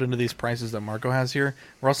of bundled into these prices that Marco has here.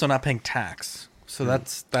 We're also not paying tax, so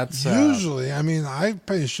that's usually. I mean, I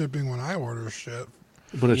pay shipping when I order shit,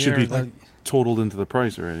 but it should be totaled into the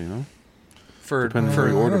price already, Depending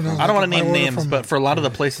for order. I don't want to name names, but for a lot of the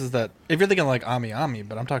places that, if you're thinking like Ami,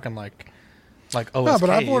 but I'm talking like OSK. No, but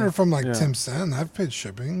I've ordered from like Tim Sen. I've paid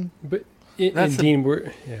shipping. But Dean, that's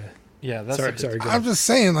sorry. I'm just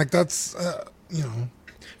saying, like, that's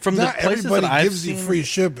from not the places everybody that I've gives seen, you free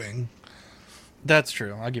shipping. That's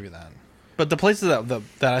true. I'll give you that. But the places that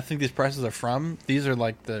I think these prices are from, these are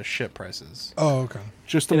like the ship prices. Oh, okay.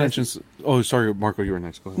 Just to mention. Oh, sorry, Marco, you were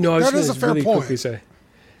next. Go ahead. No, that is a fair point.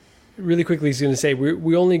 Really quickly, he's going to say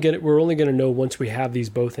we're only going to know once we have these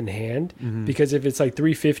both in hand, because if it's like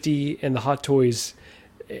 $350 and the Hot Toys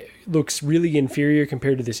looks really inferior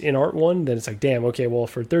compared to this in-art one, then it's like, damn, okay, well,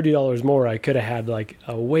 for $30 more, I could have had like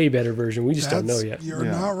a way better version. We just don't know yet. You're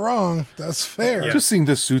not wrong. That's fair. Yeah. Just seeing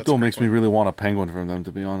this suit, though, makes me really want a Penguin from them,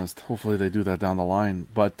 to be honest. Hopefully they do that down the line.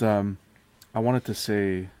 But I wanted to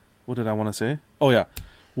say, what did I want to say? Oh, yeah.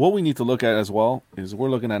 What we need to look at as well is we're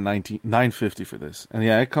looking at $950 for this. And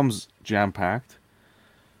yeah, it comes jam-packed.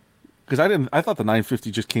 because I thought the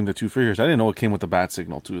 950 just came to 2 figures. I didn't know it came with the bat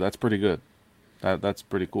signal too. That's pretty good. That's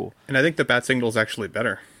pretty cool. And I think the bat signal is actually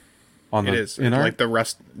better. On the It's inart?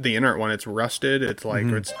 like the inert one. It's rusted. It's like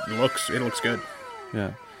it looks good.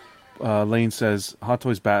 Yeah. Lane says Hot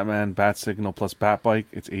Toys Batman bat signal plus bat bike.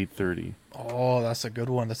 It's $830. Oh, that's a good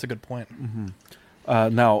one. That's a good point.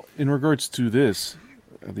 Now, in regards to this,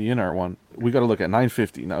 the inart one, we got to look at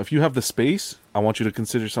 950. Now, if you have the space, I want you to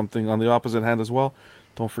consider something on the opposite hand as well.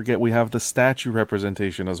 Don't forget we have the statue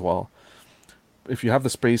representation as well. If you have the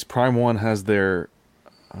space, Prime 1 has their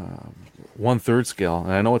 1/3 scale,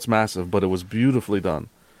 and I know it's massive, but it was beautifully done.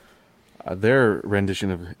 Their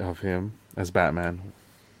rendition of him as Batman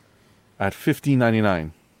at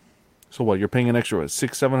 $15.99. So what? You're paying an extra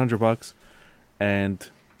 $600-700, and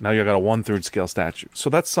now you got a 1/3 scale statue. So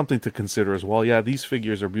that's something to consider as well. Yeah, these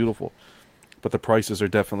figures are beautiful, but the prices are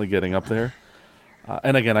definitely getting up there.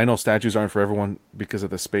 And again, I know statues aren't for everyone because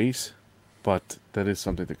of the space, but that is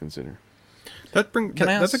something to consider. That's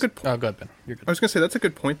a good point. Oh, go ahead, Ben. You're good. I was going to say, that's a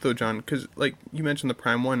good point, though, John, because, like, you mentioned the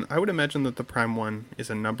Prime 1. I would imagine that the Prime 1 is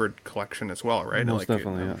a numbered collection as well, right? Most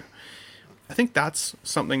definitely, yeah. I think that's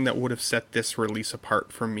something that would have set this release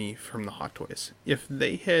apart for me from the Hot Toys. If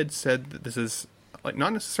they had said that this is, like,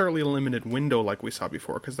 not necessarily a limited window like we saw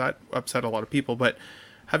before, because that upset a lot of people, but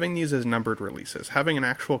having these as numbered releases, having an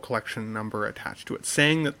actual collection number attached to it,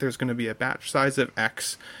 saying that there's going to be a batch size of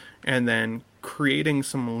X, and then creating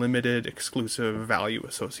some limited exclusive value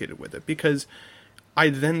associated with it. Because I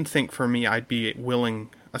then think for me, I'd be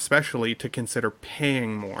willing, especially, to consider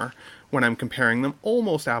paying more when I'm comparing them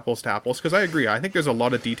almost apples to apples. Because I agree, I think there's a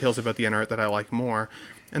lot of details about the inart that I like more,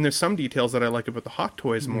 and there's some details that I like about the Hot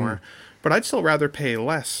Toys more. But I'd still rather pay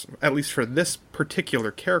less, at least for this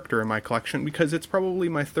particular character in my collection, because it's probably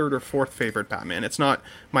my 3rd or 4th favorite Batman. It's not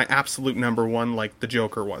my absolute number 1 like the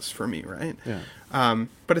Joker was for me, right? Yeah.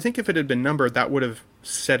 But I think if it had been numbered, that would have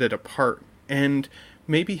set it apart and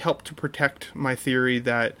maybe helped to protect my theory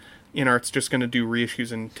that InArt's just going to do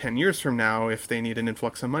reissues in 10 years from now if they need an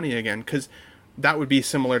influx of money again, because that would be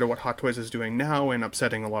similar to what Hot Toys is doing now and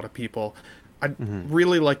upsetting a lot of people. I'd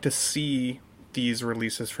really like to see these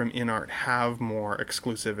releases from InArt have more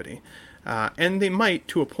exclusivity. And they might,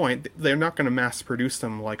 to a point. They're not going to mass produce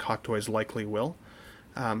them like Hot Toys likely will.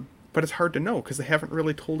 But it's hard to know because they haven't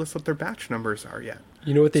really told us what their batch numbers are yet.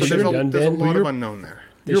 You know what they should have done, Ben? There's a lot of unknown there.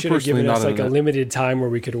 They should have given us like a limited time where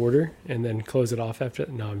we could order and then close it off after.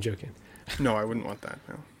 No, I'm joking. No, I wouldn't want that.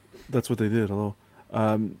 No. That's what they did. Hello.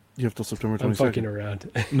 You have till September 22nd. I'm fucking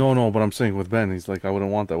around. No, but I'm saying with Ben, he's like, I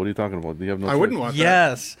wouldn't want that. What are you talking about? You have no I wouldn't want that.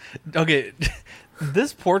 Yes. Okay.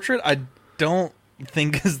 This portrait, I don't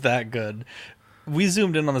think is that good. We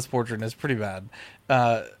zoomed in on this portrait, and it's pretty bad.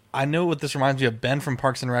 I know what this reminds me of. Ben from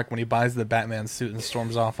Parks and Rec when he buys the Batman suit and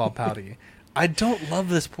storms off all pouty. I don't love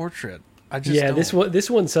this portrait. I just don't. this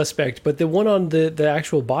one's suspect, but the one on the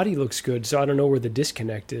actual body looks good, so I don't know where the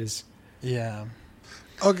disconnect is. Yeah.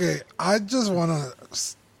 Okay, I just want to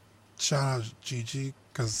shout out Gigi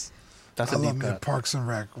because I love me a Parks and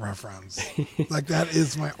Rec reference. Like that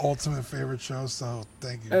is my ultimate favorite show. So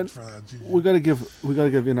thank you for that, Gigi. We gotta give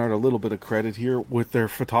InArt a little bit of credit here with their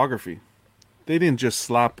photography. They didn't just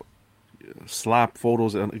slap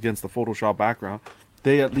photos against the Photoshop background.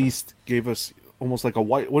 They at least gave us almost like a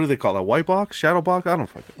white. What do they call it? White box, shadow box? I don't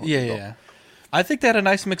fucking know. Yeah. I think they had a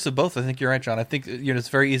nice mix of both. I think you're right, John. I think it's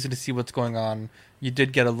very easy to see what's going on. You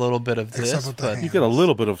did get a little bit of this, but you get a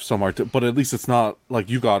little bit of some art, but at least it's not like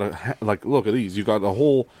you got look at these. You got a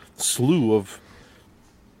whole slew of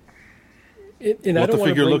what the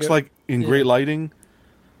figure looks like in great lighting.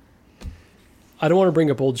 I don't want to bring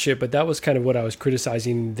up old shit, but that was kind of what I was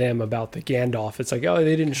criticizing them about the Gandalf. It's like,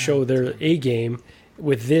 they didn't show their A game.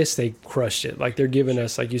 With this, they crushed it. Like they're giving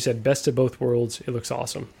us, like you said, best of both worlds. It looks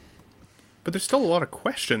awesome. But there's still a lot of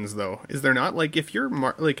questions, though. Is there not? Like if you're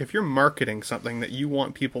marketing something that you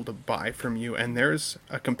want people to buy from you, and there's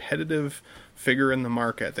a competitive figure in the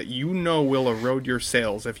market that you know will erode your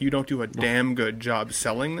sales if you don't do a damn good job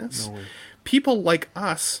selling this. No way. People like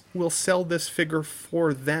us will sell this figure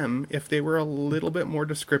for them if they were a little bit more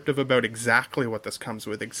descriptive about exactly what this comes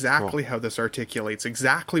with, exactly how this articulates,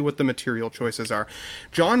 exactly what the material choices are.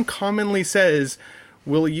 John commonly says,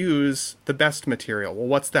 we'll use the best material. Well,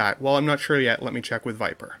 what's that? Well, I'm not sure yet. Let me check with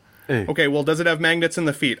Viper. Hey. Okay, well, does it have magnets in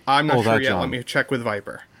the feet? I'm not sure yet. John. Let me check with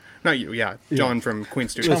Viper. Not you, John from Queen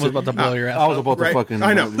Studios. John was about to blow your ass. I was about to fucking.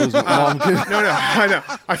 I know. Lose no, I know.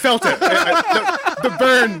 I felt it.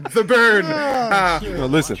 The burn. No,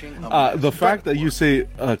 listen, the fact that you say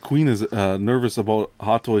Queen is nervous about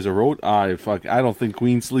Hot Toys erode, I don't think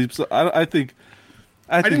Queen sleeps. I think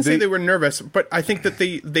I didn't say they were nervous, but I think that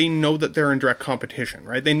they know that they're in direct competition,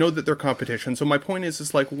 right? They know that they're competition. So my point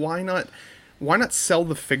is like, why not sell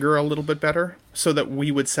the figure a little bit better so that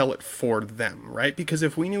we would sell it for them, right? Because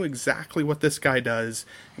if we knew exactly what this guy does,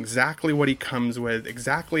 exactly what he comes with,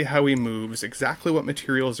 exactly how he moves, exactly what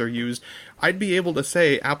materials are used, I'd be able to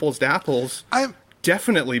say apples to apples.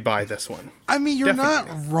 Definitely buy this one. I mean, you're not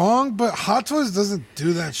wrong, but Hot Toys doesn't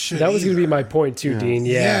do that shit. That was going to be my point too, Dean.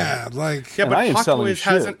 Yeah, but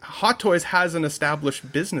Hot Toys has an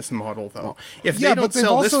established business model, though. If they don't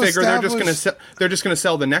sell this figure, they're just going to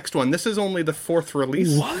sell the next one. This is only the 4th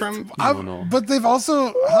release from. But they've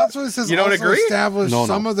also Hot Toys has established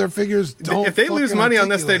some of their figures. If they lose money on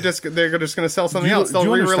this, they're just going to sell something else. They'll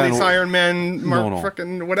re-release Iron Man,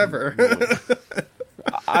 frickin' whatever.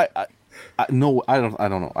 No, I don't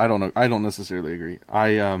know. I don't necessarily agree.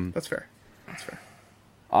 That's fair.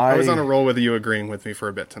 I was on a roll with you agreeing with me for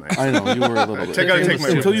a bit tonight. I know you were a little bit.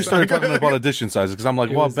 Until you started talking about edition sizes, because I'm like,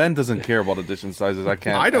 well, Ben doesn't care about edition sizes. I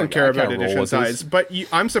can't. I don't care about edition size, but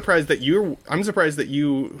I'm surprised that you,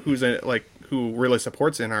 who really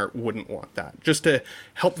supports InArt, wouldn't want that, just to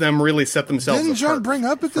help them really set themselves. Didn't John bring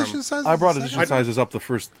up edition sizes? I brought edition sizes up the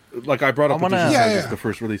first. Like I brought up edition sizes the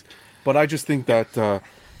first release, but I just think that.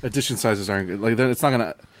 Edition sizes aren't good. Like it's not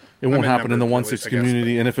gonna. It won't happen in the 1/6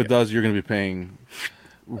 community, and if it does, you're gonna be paying.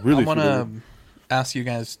 Really, I want to ask you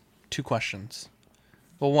guys 2 questions.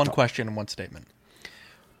 Well, 1 question and 1 statement.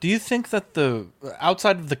 Do you think that the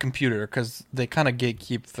outside of the computer, because they kind of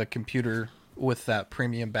gatekeep the computer with that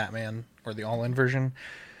premium Batman or the all-in version,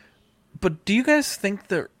 but do you guys think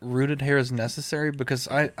that rooted hair is necessary? Because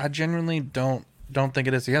I genuinely don't think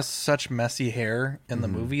it is. He has such messy hair in the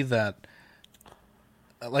movie that.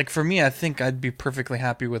 Like, for me, I think I'd be perfectly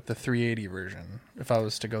happy with the 380 version if I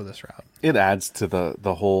was to go this route. It adds to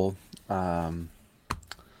the whole... like,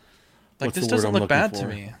 this doesn't look bad to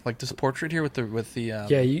me. Like, this portrait here with the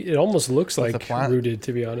it almost looks like rooted,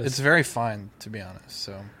 to be honest. It's very fine, to be honest.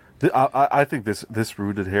 So I think this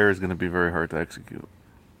rooted hair is going to be very hard to execute.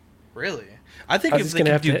 Really? I think if they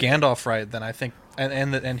can do Gandalf right, then I think...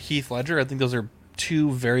 And Heath Ledger, I think those are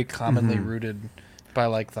 2 very commonly rooted... by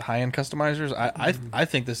like the high-end customizers. I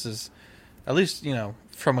think this is, at least,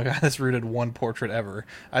 from a guy that's rooted 1 portrait ever,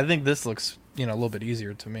 I think this looks, a little bit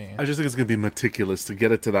easier to me. I just think it's going to be meticulous to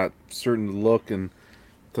get it to that certain look and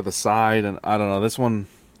to the side, and I don't know, this one...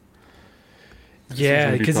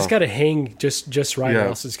 Yeah, because it's got to hang just right, or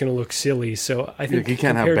else it's going to look silly, so I think... you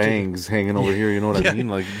can't have bangs hanging over here, you know what I mean?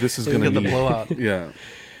 Like, this is going to be... the blowout. Yeah.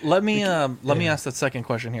 Let me ask that second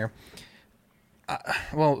question here.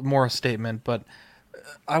 Well, more a statement, but...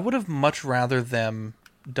 I would have much rather them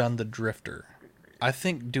done the Drifter. I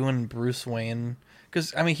think doing Bruce Wayne...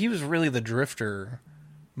 Because, I mean, he was really the Drifter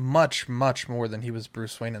much, much more than he was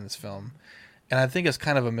Bruce Wayne in this film. And I think it's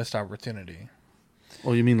kind of a missed opportunity.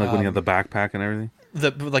 Oh, you mean like when he had the backpack and everything?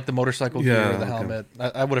 The motorcycle gear, the helmet.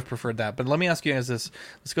 I would have preferred that. But let me ask you guys this.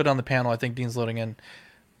 Let's go down the panel. I think Dean's loading in.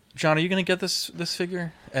 John, are you going to get this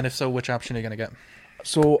figure? And if so, which option are you going to get?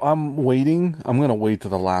 So I'm waiting. I'm going to wait to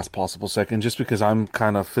the last possible second just because I'm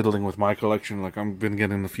kind of fiddling with my collection. Like, I've been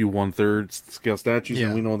getting a few 1/3 scale statues,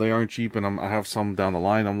 and we know they aren't cheap, and I have some down the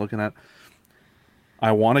line I'm looking at.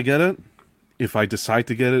 I want to get it. If I decide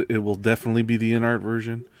to get it, it will definitely be the InArt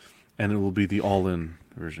version, and it will be the all-in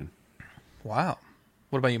version. Wow.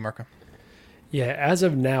 What about you, Marco? Yeah, as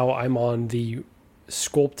of now, I'm on the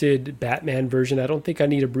sculpted Batman version. I don't think I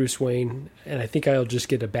need a Bruce Wayne, and I think I'll just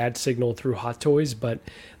get a bad signal through Hot Toys. But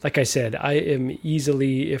like I said, I am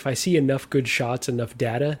easily, if I see enough good shots, enough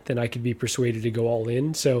data, then I could be persuaded to go all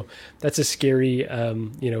in. So that's a scary,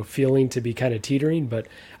 feeling to be kind of teetering. But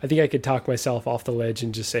I think I could talk myself off the ledge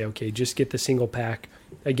and just say, okay, just get the single pack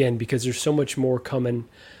again, because there's so much more coming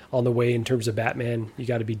on the way in terms of Batman. You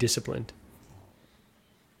got to be disciplined.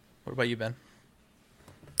 What about you, Ben?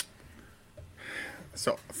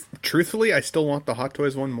 So, truthfully, I still want the Hot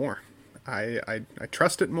Toys one more. I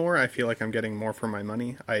trust it more. I feel like I'm getting more for my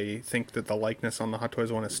money. I think that the likeness on the Hot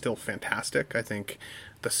Toys one is still fantastic. I think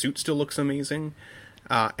the suit still looks amazing.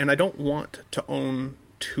 And I don't want to own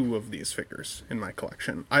 2 of these figures in my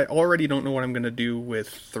collection. I already don't know what I'm going to do with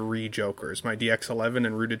 3 Jokers. My DX11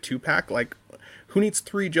 and Rooted 2-pack. Like, who needs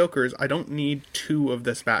 3 Jokers? I don't need 2 of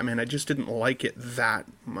this Batman. I just didn't like it that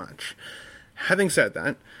much. Having said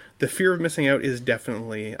that, the fear of missing out is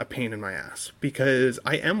definitely a pain in my ass, because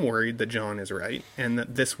I am worried that John is right and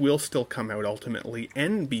that this will still come out ultimately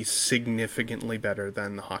and be significantly better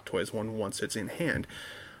than the Hot Toys one once it's in hand.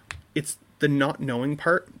 It's the not knowing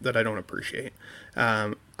part that I don't appreciate.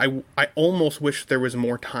 I I almost wish there was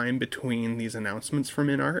more time between these announcements from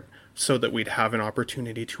InArt so that we'd have an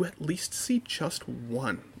opportunity to at least see just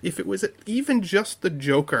one. If it was even just the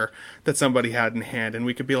Joker that somebody had in hand, and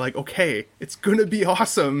we could be like, okay, it's going to be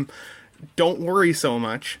awesome. Don't worry so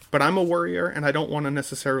much. But I'm a worrier, and I don't want to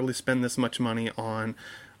necessarily spend this much money on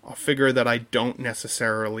a figure that I don't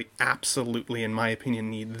necessarily, absolutely, in my opinion,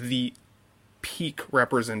 need the peak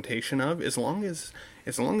representation of. As long as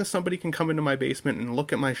somebody can come into my basement and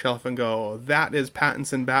look at my shelf and go, that is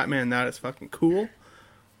Pattinson Batman, that is fucking cool,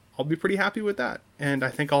 I'll be pretty happy with that. And I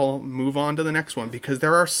think I'll move on to the next one, because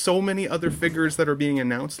there are so many other figures that are being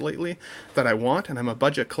announced lately that I want, and I'm a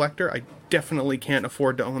budget collector. I definitely can't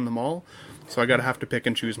afford to own them all, so I gotta have to pick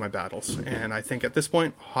and choose my battles. And I think at this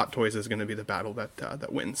point, Hot Toys is going to be the battle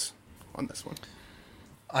that wins on this one.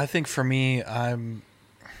 I think for me, I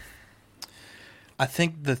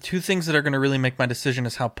think the two things that are going to really make my decision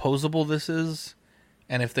is how posable this is,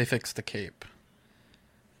 and if they fix the cape.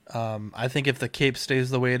 I think if the cape stays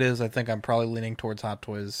the way it is, I think I'm probably leaning towards Hot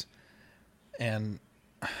Toys. And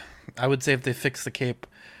I would say if they fix the cape,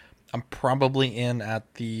 I'm probably in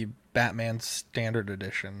at the Batman Standard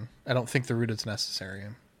Edition. I don't think the Rooted's necessary.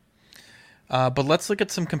 But let's look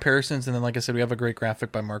at some comparisons, and then, like I said, we have a great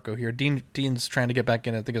graphic by Marco here. Dean's trying to get back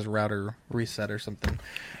in. I think his router reset or something.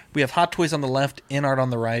 We have Hot Toys on the left, InArt on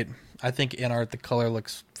the right. I think InArt, the color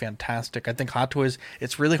looks fantastic. I think Hot Toys,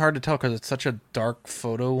 it's really hard to tell because it's such a dark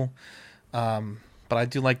photo. But I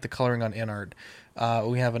do like the coloring on InArt.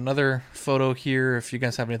 We have another photo here. If you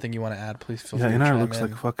guys have anything you want to add, please feel free to chime in. InArt looks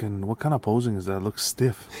like fucking... What kind of posing is that? It looks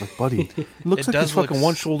stiff. Like, buddy. It looks like he's fucking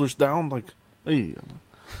one shoulder's down. Like, hey...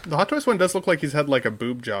 The Hot Toys one does look like he's had like a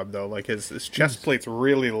boob job, though. Like his chest plate's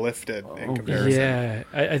really lifted in comparison. Yeah,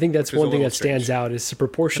 I think that's one thing that stands out is the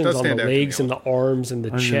proportions on the legs and the arms and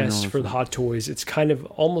the chest for the Hot Toys. It's kind of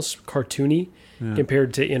almost cartoony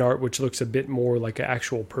compared to InArt, which looks a bit more like an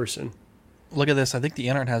actual person. Look at this. I think the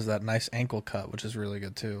InArt has that nice ankle cut, which is really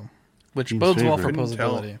good too, which bodes well for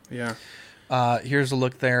posability. Yeah. Here's a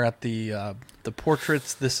look there at the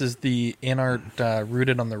portraits. This is the InArt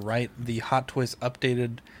Rooted on the right. The Hot Toys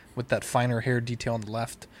updated with that finer hair detail on the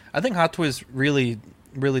left. I think Hot Toys really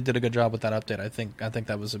did a good job with that update. I think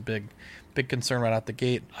that was a big concern right out the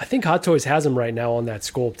gate. I think Hot Toys has him right now on that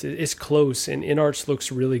sculpt. It's close, and InArt's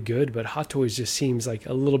looks really good, but Hot Toys just seems like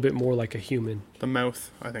a little bit more like a human. The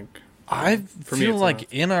mouth, I think. I feel like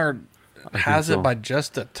InArt has it by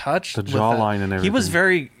just a touch. The jawline and everything. He was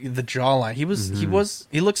the jawline.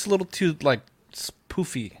 He looks a little too like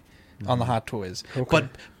poofy on the Hot Toys. Okay.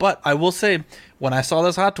 But I will say, when I saw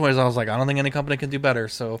those Hot Toys, I was like, I don't think any company can do better.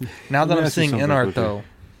 So now that I'm seeing InArt, though,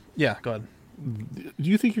 yeah, go ahead. Do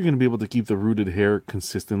you think you're going to be able to keep the rooted hair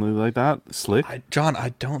consistently like that, slick? John, I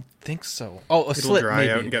don't think so. Oh, a slick dry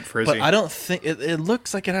maybe, out and get frizzy. But I don't think it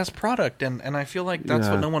looks like it has product, and I feel like that's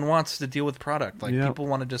what no one wants, to deal with product. Like people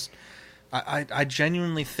want to just. I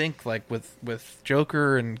genuinely think, like with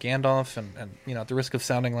Joker and Gandalf, and at the risk of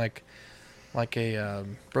sounding like a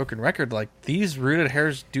broken record, like these rooted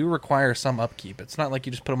hairs do require some upkeep. It's not like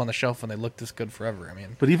you just put them on the shelf and they look this good forever. I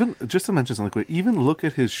mean, but even just to mention something quick, even look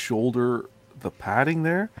at his shoulder, the padding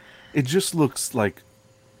there, it just looks like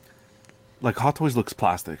Hot Toys looks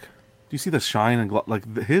plastic. Do you see the shine and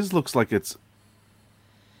like his looks like it's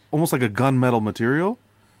almost like a gunmetal material.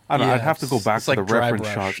 I don't know. I'd have to go back to the reference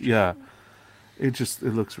shot. Yeah, it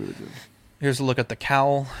looks really good. Here's a look at the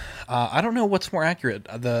cowl. I don't know what's more accurate.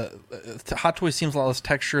 The Hot Toys seems a lot less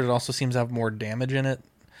textured. It also seems to have more damage in it.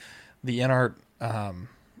 The InArt...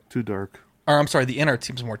 too dark. Or I'm sorry, the InArt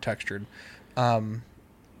seems more textured. I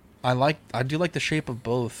do like the shape of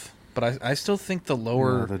both, but I still think the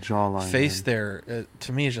lower the jawline face there,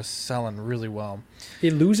 to me, is just selling really well.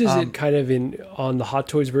 It loses it kind of on the Hot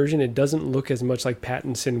Toys version. It doesn't look as much like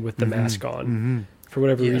Pattinson with the mask on. Mm-hmm. For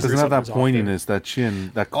whatever reason, it doesn't have that pointiness, that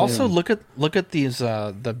chin, that cone. Also, look at these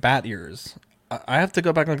the bat ears. I have to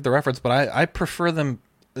go back and look at the reference, but I prefer them.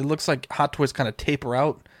 It looks like Hot Toys kind of taper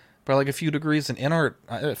out by like a few degrees, and InArt,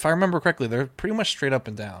 if I remember correctly, they're pretty much straight up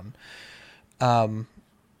and down.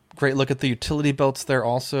 Great look at the utility belts there.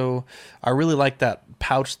 Also, I really like that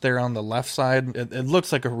pouch there on the left side. It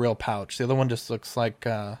looks like a real pouch. The other one just looks like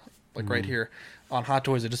right here. On Hot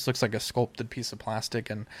Toys, it just looks like a sculpted piece of plastic,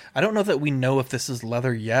 and I don't know that we know if this is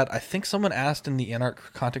leather yet. I think someone asked in the InArt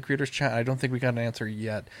content creators chat. I don't think we got an answer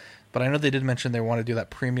yet, but I know they did mention they want to do that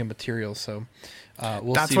premium material, so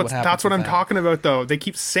we'll see what happens. That's what I'm talking about, though. They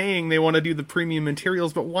keep saying they want to do the premium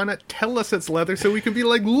materials, but why not tell us it's leather so we can be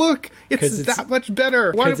like, look, it's that much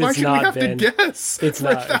better. Why should we have to guess? It's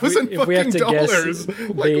not. $1,000 if we have to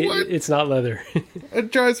 $1,000? guess, it's not leather.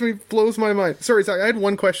 It blows my mind. Sorry, Zach, I had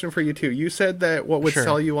one question for you too. You said that what would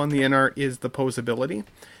sell you on the InArt is the posability.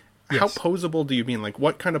 Yes. How posable do you mean? Like,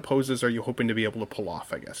 what kind of poses are you hoping to be able to pull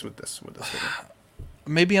off, I guess, with this video?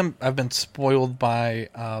 Maybe I've been spoiled by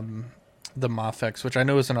the Mafex, which I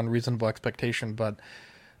know is an unreasonable expectation, but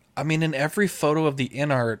I mean, in every photo of the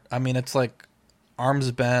InArt, I mean, it's like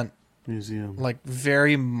arms bent, museum, like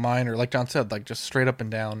very minor, like John said, like just straight up and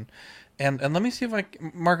down. And let me see if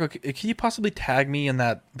Marco, can you possibly tag me in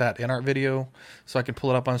that InArt video so I can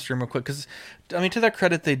pull it up on stream real quick? Because, I mean, to their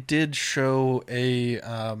credit, they did show a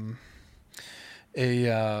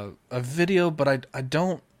video, but I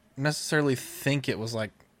don't necessarily think it was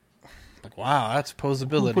like wow, that's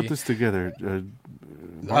posability. Who put this together?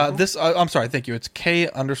 I'm sorry, thank you. It's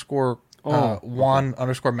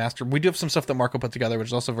K_Juan_master. We do have some stuff that Marco put together, which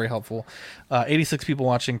is also very helpful. 86 people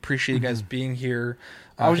watching. Appreciate you guys being here.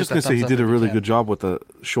 I was just going to say he did a really good job with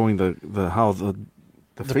showing how the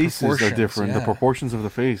faces are different, the proportions of the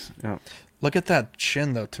face. Yeah. Look at that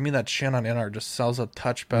chin, though. To me, that chin on InArt just sells a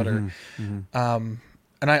touch better.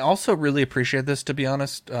 And I also really appreciate this, to be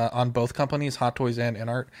honest, on both companies, Hot Toys and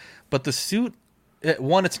InArt. But the suit,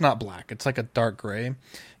 one, it's not black. It's like a dark gray.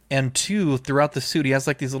 And two, throughout the suit, he has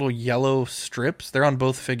like these little yellow strips. They're on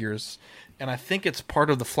both figures. And I think it's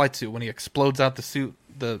part of the flight suit. When he explodes out the suit,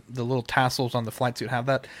 the little tassels on the flight suit have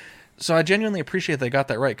that. So I genuinely appreciate they got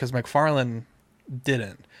that right, because McFarlane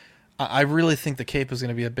didn't. I really think the cape is going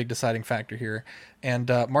to be a big deciding factor here. And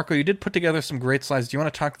Marco, you did put together some great slides. Do you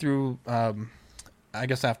want to talk through... I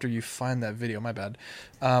guess after you find that video, my bad.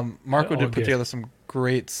 Marco did put together some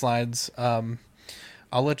great slides. I'll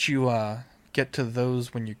let you get to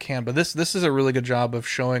those when you can. But this is a really good job of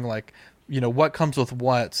showing, like, you know, what comes with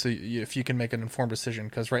what, so if you can make an informed decision.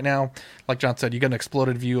 Because right now, like John said, you get an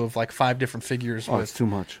exploded view of like 5 different figures. Oh, it's too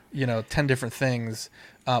much. 10 different things.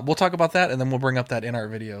 We'll talk about that, and then we'll bring up that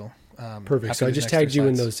InArt video. Perfect. So I just tagged you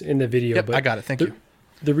in the video. Yep, but I got it. Thank you.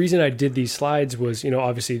 The reason I did these slides was,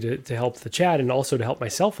 obviously to help the chat and also to help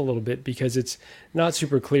myself a little bit, because it's not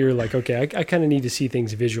super clear. Like, okay, I kind of need to see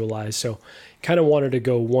things visualized. So kind of wanted to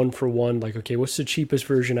go one for one, like, okay, what's the cheapest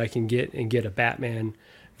version I can get and get a Batman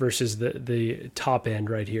versus the top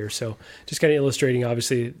end right here. So just kind of illustrating,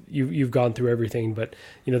 obviously you've gone through everything, but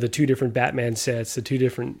the 2 different Batman sets, the 2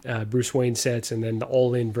 different Bruce Wayne sets, and then the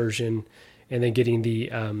all-in version, and then getting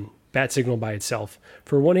the Bat Signal by itself.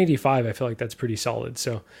 For $185, I feel like that's pretty solid.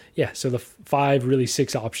 So yeah, so the 5, really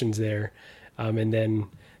 6 options there. And then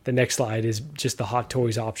the next slide is just the Hot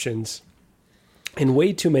Toys options. And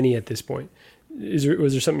way too many at this point. Was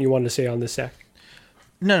there something you wanted to say on this, Zach?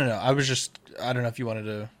 No. I don't know if you wanted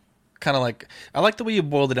to kind of like, I like the way you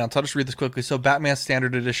boiled it down. So I'll just read this quickly. So Batman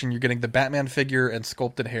Standard Edition, you're getting the Batman figure and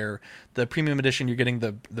sculpted hair. The Premium Edition, you're getting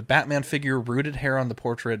the Batman figure, rooted hair on the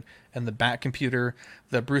portrait, and the Bat computer.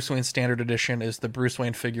 The Bruce Wayne Standard Edition is the Bruce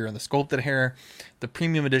Wayne figure and the sculpted hair. The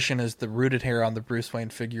Premium Edition is the rooted hair on the Bruce Wayne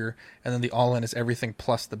figure. And then the all-in is everything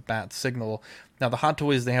plus the Bat Signal. Now the Hot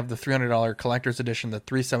Toys, they have the $300 Collector's Edition, the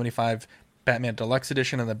 $375 Batman Deluxe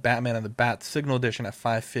Edition, and the Batman and the Bat Signal Edition at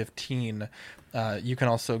 $515. You can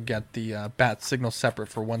also get the Bat Signal separate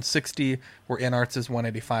for $160, where InArt's is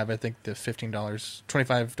 $185. I think the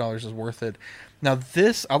 $25 is worth it. Now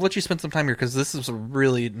this, I'll let you spend some time here, because this is a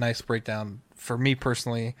really nice breakdown for me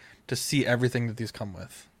personally to see everything that these come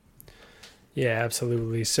with. Yeah,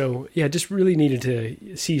 absolutely. So yeah, just really needed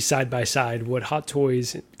to see side by side what Hot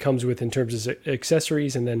Toys comes with in terms of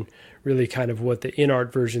accessories, and then really kind of what the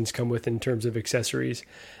InArt versions come with in terms of accessories.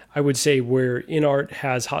 I would say where InArt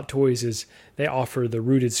has Hot Toys is they offer the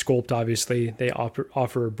rooted sculpt, obviously. They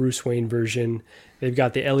offer a Bruce Wayne version. They've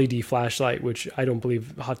got the LED flashlight, which I don't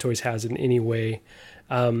believe Hot Toys has in any way.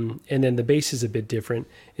 And then the base is a bit different.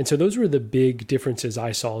 And so those were the big differences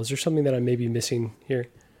I saw. Is there something that I may be missing here?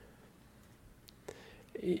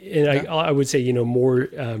 And I would say, more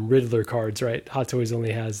Riddler cards, right? Hot Toys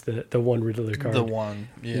only has the one Riddler card. The one,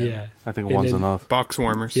 yeah. I think one's enough. Box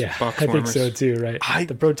warmers. Yeah, box I think so too, right?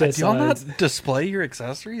 The protest do y'all not display your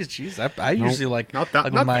accessories? Jeez, I usually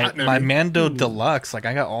my Mando Deluxe. Like,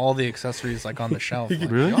 I got all the accessories like on the shelf.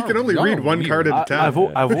 Like, really? You can only read one card at a time.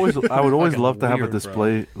 I would always love to have a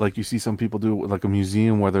display like you see some people do, like a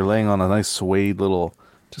museum where they're laying on a nice suede little.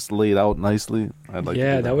 Just laid out nicely. I'd like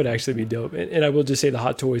to do that would actually be dope. And I will just say the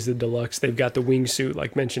Hot Toys, the Deluxe, they've got the wingsuit,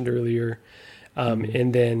 like mentioned earlier.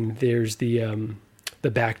 And then there's the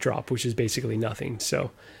backdrop, which is basically nothing.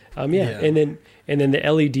 So, And then the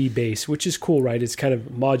LED base, which is cool, right? It's kind of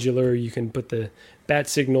modular. You can put the Bat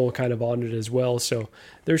Signal kind of on it as well. So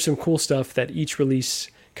there's some cool stuff that each release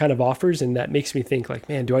kind of offers, and that makes me think like,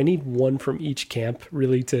 man, do I need one from each camp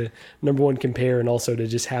really to, number one, compare, and also to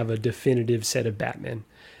just have a definitive set of Batman.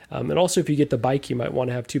 And also, if you get the bike, you might want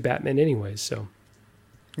to have 2 Batmen anyways. So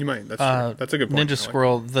you might. That's true. That's a good point. Ninja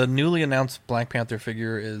Squirrel. The newly announced Black Panther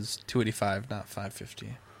figure is $285, not $550.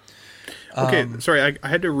 Okay, sorry, I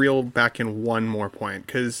had to reel back in one more point,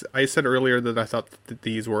 because I said earlier that I thought that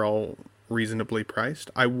these were all reasonably priced.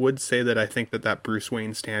 I would say that I think that Bruce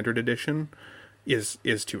Wayne Standard Edition is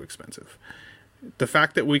too expensive. The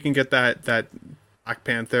fact that we can get that Black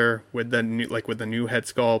Panther with the new head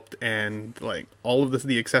sculpt and like all of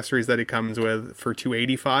the accessories that it comes with for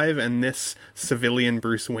 $285, and this civilian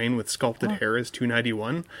Bruce Wayne with sculpted hair is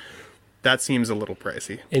 $291. That seems a little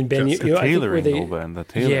pricey. And Ben, the tailoring,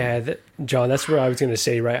 John, that's what I was going to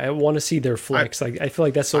say, right? I want to see their flex. I feel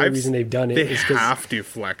like that's the only reason they've done it. They have to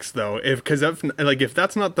flex though, because if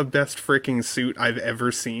that's not the best freaking suit I've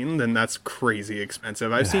ever seen, then that's crazy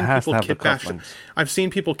expensive. I've seen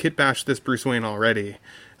people kit bash this Bruce Wayne already.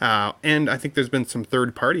 And I think there's been some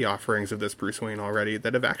third-party offerings of this Bruce Wayne already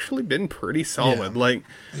that have actually been pretty solid.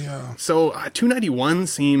 So $291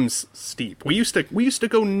 seems steep. We used to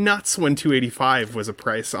go nuts when $285 was a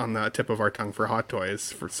price on the tip of our tongue for Hot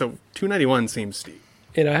Toys. So $291 seems steep.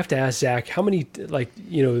 And I have to ask Zach, how many,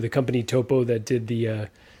 the company Topo that did the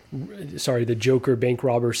Joker bank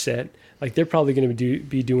robber set, they're probably going to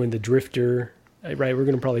be doing the Drifter, right? We're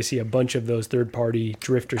going to probably see a bunch of those third-party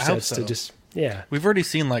Drifter sets to just. Yeah, we've already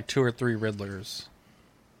seen 2 or 3 Riddlers,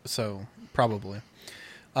 so probably.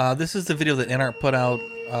 This is the video that InArt put out.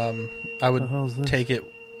 I would take it.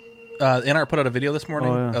 InArt put out a video this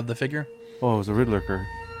morning of the figure. Oh, it was a Riddler card.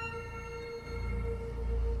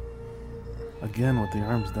 Again with the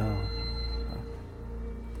arms down.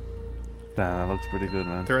 Damn, that looks pretty good,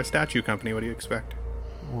 man. They're a statue company. What do you expect?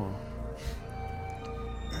 Whoa.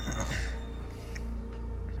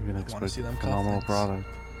 You're gonna expect a phenomenal product.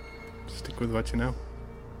 Stick with what you know.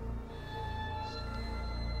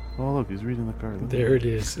 Oh, look, he's reading the card. There it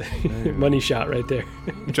is. Money shot right there.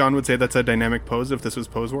 John would say that's a dynamic pose if this was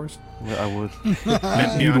Pose Wars. Yeah, I would.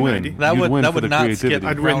 You'd win. That would not skip.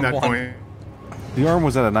 I'd win that point. The arm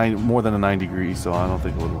was at more than a 9 degrees, so I don't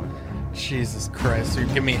think it would win. Jesus Christ, you're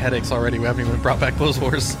giving me headaches already. We haven't even brought back Pose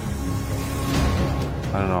Wars.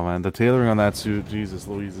 I don't know, man. The tailoring on that suit, Jesus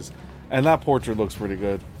Louises. And that portrait looks pretty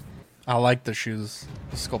good. I like the shoes.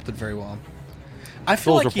 Sculpted very well. I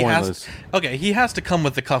feel like he has. Okay, he has to come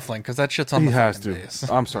with the cufflink because that shit's on the base.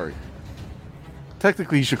 I'm sorry.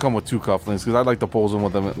 Technically, he should come with 2 cufflinks because I'd like to pose him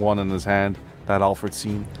with one in his hand. That Alfred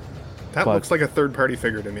scene. That looks like a third-party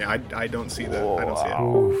figure to me. I don't see that. I don't see it.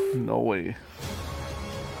 Oof, no way.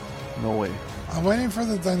 No way. I'm waiting for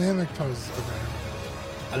the dynamic pose.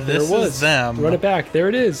 Okay. This is them. Run it back. There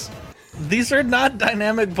it is. These are not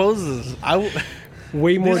dynamic poses.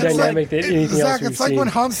 Way more dynamic than anything else we've It's like when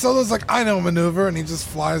Han Solo's like, I know maneuver, and he just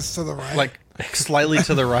flies to the right. Like, slightly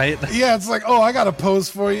to the right? Yeah, it's like, oh, I got a pose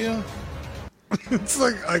for you. It's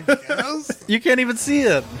like, I guess. You can't even see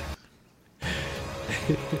it.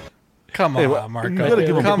 Come on, Marco. You gotta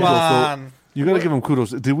give him kudos. You gotta give him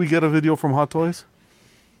kudos. Did we get a video from Hot Toys?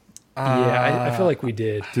 Yeah, I feel like we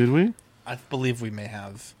did. Did we? I believe we may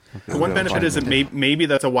have. Okay, one benefit is that maybe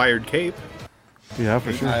that's a wired cape. Yeah,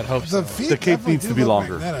 for sure. I'd hope so. The cape needs to be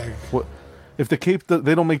longer. What, if the cape,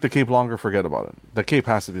 they don't make the cape longer, forget about it. The cape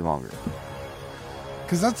has to be longer.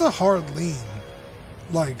 Because that's a hard lean.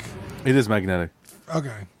 It is magnetic.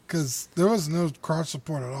 Okay, because there was no crotch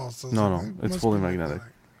support at all. So no, it's fully magnetic.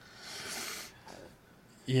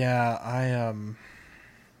 Yeah,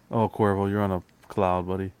 Oh, Cuervo, you're on a cloud,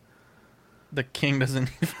 buddy. The king doesn't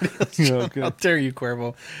need videos. Yeah, okay. How dare you,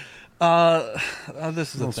 Cuervo?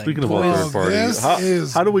 This is speaking of all third parties,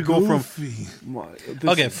 how do we go from?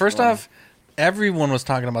 Okay, first off, everyone was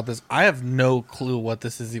talking about this. I have no clue what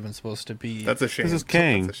this is even supposed to be. That's a shame. This is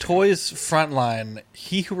Kang. Toys Frontline.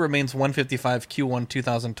 He Who Remains 155 Q1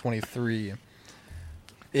 2023.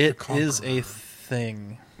 It is a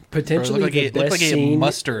thing. Potentially it looked like a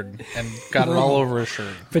mustard and got it all over his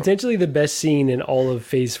shirt. Potentially the best scene in all of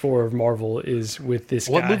Phase 4 of Marvel is with this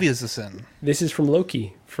guy. What movie is this in? This is from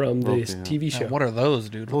Loki, from the TV show. What are those,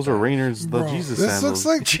 dude? Those are Rainer's Jesus sandals. This looks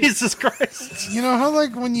like Jesus Christ. You know how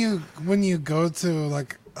when you go to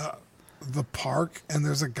the park and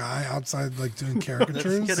there's a guy outside doing caricatures?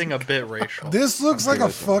 It's getting a bit racial. This looks like a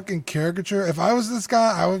fucking caricature. If I was this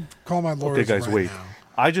guy, I would call my lawyers. Okay, guys, wait. Now.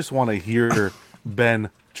 I just want to hear Ben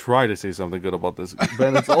try to say something good about this.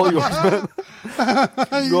 Ben, it's all yours, Ben.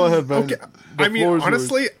 Go ahead, Ben. Okay. I mean,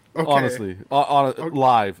 honestly,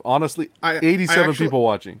 live. Honestly, 87 people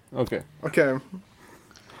watching. Okay. Okay.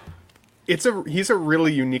 he's a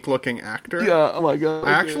really unique looking actor. Yeah, oh my god.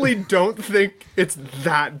 I actually don't think it's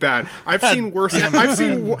that bad. I've seen worse I've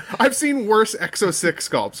seen worse Exo 6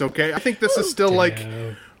 sculpts, okay? I think this is still and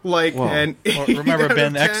remember,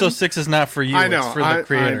 Ben, Exo 6 is not for you, I know, it's for the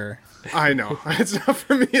creator. I know. It's not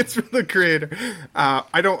for me, it's for the creator.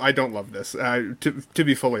 I don't love this. To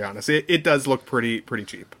be fully honest. It does look pretty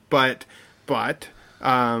cheap. But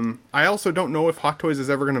I also don't know if Hot Toys is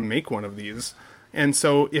ever going to make one of these. And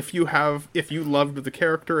so if you loved the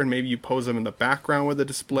character and maybe you pose him in the background with a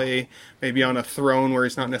display, maybe on a throne where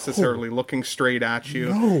he's not necessarily looking straight at you.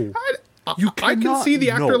 No. I can see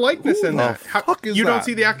the actor likeness in that. You don't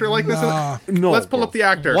see the actor likeness in that? No. Let's pull up the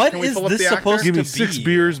actor. What Can we is pull up this the actor? supposed Give me to 6 be?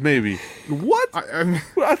 beers, maybe. What?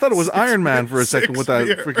 I thought it was Iron Man for a second with that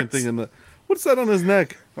freaking thing in the... What's that on his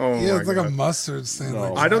neck? Oh yeah, it's my like God. a mustard stain.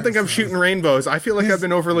 No. I don't think I'm shooting rainbows. I feel like I've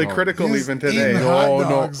been overly critical even today.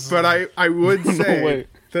 No. But I would say way.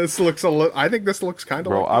 this looks I think this looks kind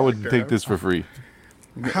of Bro, like I would take this for free.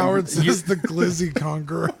 Howard says the Glizzy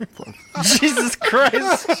Conqueror. Jesus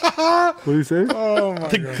Christ! What do you say? Oh my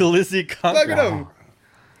The god. Glizzy Conqueror. Look at him.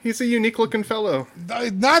 He's a unique looking fellow.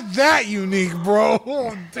 Not that unique, bro.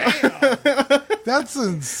 Oh, damn. That's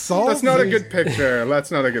insulting. That's not a good picture. That's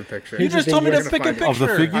not a good picture. You just told me to pick a find it. picture. Of the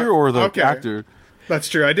figure or the Okay. actor? That's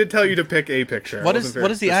true. I did tell you to pick a picture. What is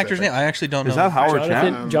the actor's name? I actually don't know. Is that Howard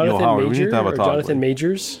Chan? Jonathan Howard, we need Major to have a or talk, Jonathan like.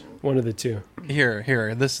 Majors? One of the two.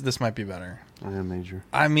 Here. This might be better. I am Major.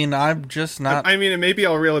 I mean, I'm just not. I mean, and maybe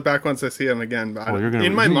I'll reel it back once I see him again. But you're gonna-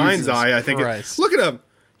 in my Jesus mind's eye, I think Christ. look at him.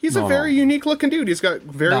 He's a very unique looking dude. He's got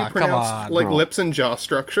very Nah, come pronounced on, like bro. lips and jaw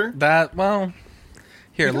structure. That well.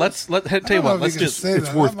 Here, tell you what. Let's just.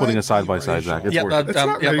 It's worth putting a side by side, Zach. It's Yeah, worth it. It's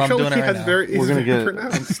not I'm racial. doing He it right has now. very. We're gonna very get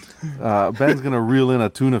pronounced. Ben's gonna reel in a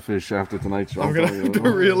tuna fish after tonight's show. I'm gonna have to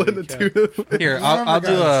reel in a tuna. Here, I'll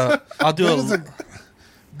do a.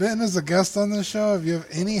 Ben is a guest on this show. If you have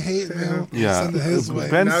any hate mail, Yeah, send it his way.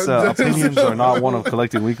 Ben's opinions are not one of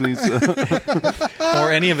Collecting Weekly's.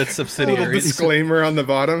 or any of its subsidiaries. Disclaimer on the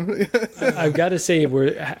bottom. I've got to say,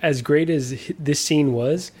 as great as this scene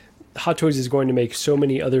was, Hot Toys is going to make so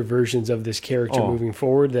many other versions of this character moving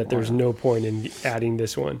forward that there's no point in adding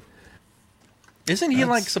this one. Isn't he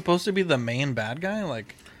supposed to be the main bad guy?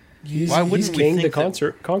 Like, why wouldn't he's King the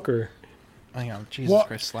Conqueror? Hang on, Jesus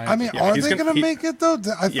Christ! I mean, are they going to make it though?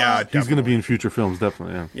 He's going to be in future films,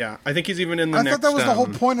 definitely. Yeah. Yeah, I think he's even in the I next. thought that was the whole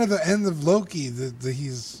point of the end of Loki. That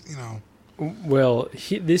he's, Well,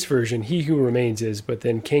 this version, He Who Remains is, but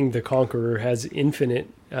then King the Conqueror has infinite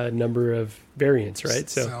number of variants, right?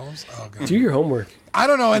 So do your homework. I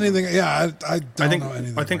don't know anything. Yeah, I don't know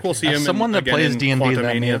anything. I think we'll see him. As someone that plays D&D, that may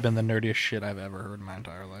Quantumania. have been the nerdiest shit I've ever heard in my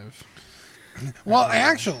entire life. Well,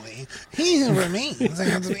 actually, He Who Remains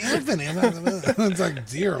has an infinite. It's like,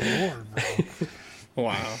 dear Lord, bro.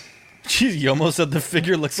 Wow. Jeez, you almost said the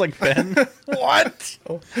figure looks like Ben. What?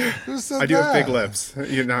 Who said I do have that? big lips.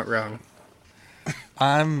 You're not wrong.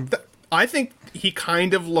 I think he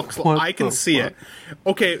kind of looks like I can see it.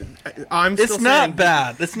 Okay, I'm still It's not saying,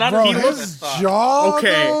 bad. It's not. Bro, He his looks. jaw.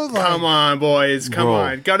 Okay, though, like, come on, boys. Come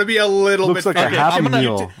on. Got to be a little Looks bit like a funny. Happy I'm gonna-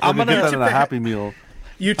 Meal. I'm gonna- get that in a Happy Meal.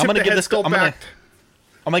 You I'm tip gonna the give head this to- sculpt I'm gonna- back.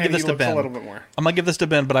 I'm gonna give and this he to looks Ben. a little bit more. I'm gonna give this to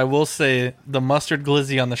Ben, but I will say the mustard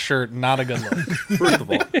glizzy on the shirt, not a good look. First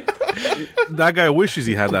of all, that guy wishes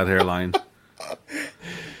he had that hairline. Got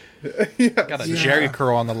a Jerry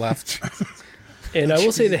curl on the left. And I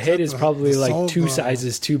will say the head is probably like soul two bone.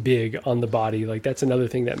 sizes too big on the body. Like that's another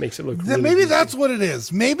thing that makes it look really Maybe goofy. that's what it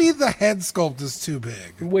is. Maybe the head sculpt is too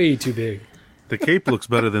big. way too big. The cape looks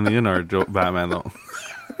better than the Inard Batman, though.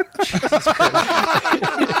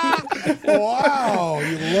 Wow,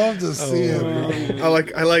 you love to see it.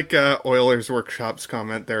 I like Oilers Workshop's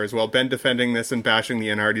comment there as well. Ben defending this and bashing the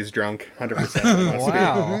Inard. He's drunk. 100%.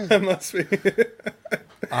 Wow. That must be.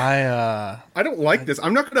 I don't like this.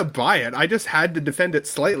 I'm not going to buy it. I just had to defend it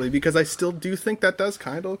slightly because I still do think that does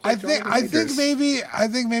kind of look like I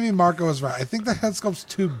think maybe Marco was right. I think the head sculpt's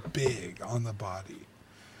too big on the body.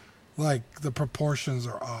 Like the proportions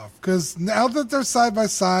are off. Because now that they're side by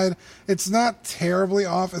side, it's not terribly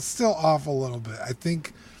off. It's still off a little bit. I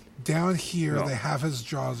think down here they have his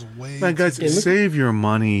jaws way. Man, guys, save your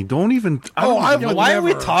money. Don't even. why are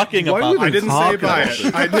we talking about? I didn't say buy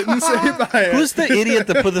it. I didn't say buy it. Who's the idiot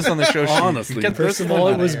that put this on the show sheet? Honestly. Get First this of all,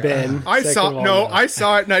 one it out was of here. Ben. I Second saw of all, no, I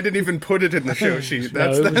saw it and I didn't even put it in the show sheet.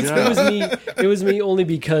 No, That's it was me. It was me only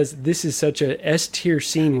because this is such a S tier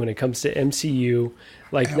scene when it comes to MCU.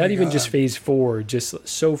 Like not even just Phase 4, just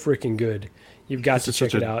so freaking good. You've got to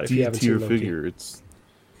check it out if you haven't seen Loki. figure. It's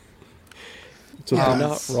You're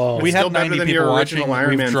not wrong. We Still had better 90 than people your watching. original Iron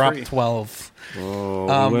We've Man dropped 3. 12.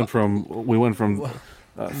 we went from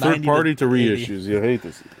Third party to reissues. You hate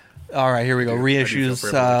this. All right, here we go. Reissues.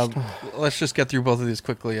 Let's just get through both of these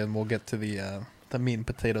quickly, and we'll get to the meat and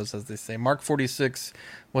potatoes, as they say. Mark 46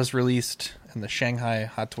 was released in the Shanghai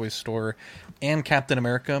Hot Toys store, and Captain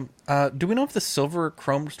America. Do we know if the silver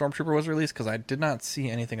chrome Stormtrooper was released? Because I did not see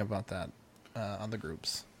anything about that on the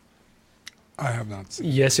groups. I have not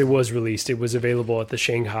seen. Yes, it was released. It was available at the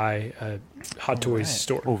Shanghai Hot Toys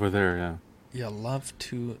store. Over there, yeah. Yeah, love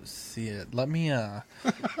to see it. Let me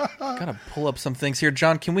gotta pull up some things here.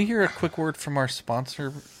 John, can we hear a quick word from our sponsor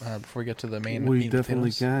before we get to the main? We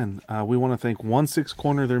definitely can. We want to thank 16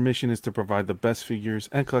 Corner. Their mission is to provide the best figures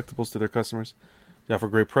and collectibles to their customers. They offer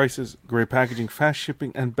great prices, great packaging, fast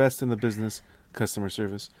shipping, and best in the business customer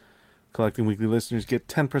service. Collecting Weekly listeners get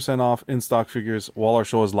 10% off in-stock figures while our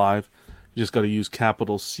show is live. You just got to use code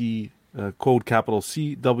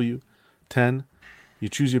CW10. You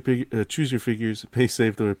choose your figures, pay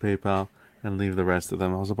safely with PayPal, and leave the rest of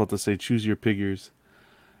them. I was about to say choose your figures,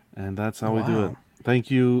 and that's how we do it. Thank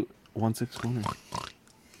you, 16 Corner.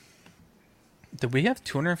 Did we have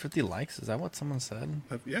 250 likes? Is that what someone said?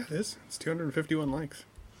 Yeah, it is. It's 251 likes.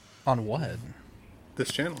 On what?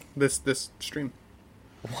 This channel. This stream.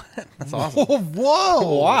 What? That's awesome.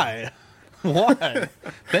 Whoa! Why? Why?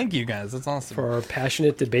 Thank you guys. That's awesome. For our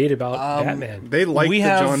passionate debate about Batman. They liked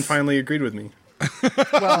that John finally agreed with me.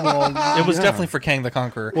 Well, it was definitely for Kang the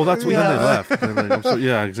Conqueror. Well, that's when they left.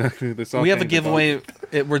 Yeah, exactly. We have a giveaway.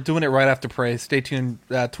 We're doing it right after Prey. Stay tuned.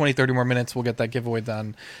 20, 30 more minutes. We'll get that giveaway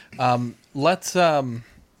done. Let's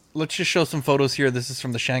just show some photos here. This is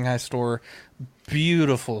from the Shanghai store.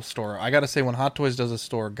 Beautiful store. I got to say, when Hot Toys does a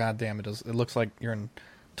store, goddamn, it does. It looks like you're in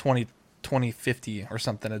 2050 or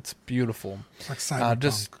something. It's beautiful. It's like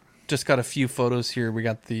Cyberpunk. Just got a few photos here. We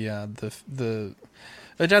got the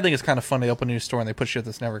which I think is kind of fun. They open a new store and they put shit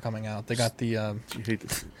that's never coming out. They got the. You hate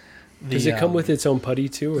this. Does it come with its own putty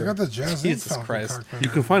too? They got the Jazz Jesus Christ! You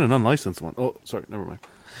can find an unlicensed one. Oh, sorry, never mind.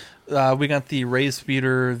 We got the Ray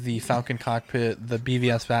Speeder, the Falcon Cockpit, the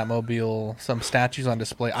BVS Batmobile, some statues on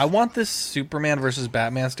display. I want this Superman versus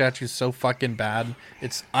Batman statue so fucking bad.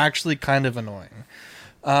 It's actually kind of annoying.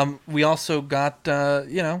 We also got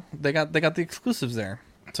they got the exclusives there.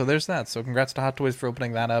 So there's that. So congrats to Hot Toys for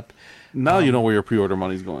opening that up. Now you know where your pre-order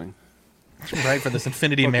money's going. Right, for this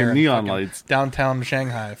Infinity Mare. Neon lights. Downtown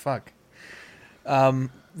Shanghai. Fuck.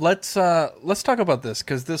 Let's talk about this,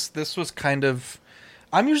 because this was kind of...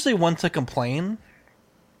 I'm usually one to complain,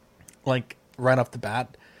 like, right off the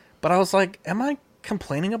bat. But I was like, am I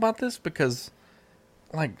complaining about this? Because,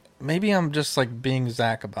 like, maybe I'm just, like, being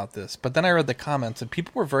Zach about this. But then I read the comments, and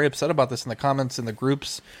people were very upset about this in the comments in the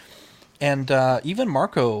groups. And even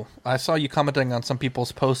Marco, I saw you commenting on some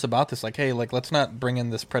people's posts about this, like, hey, like, let's not bring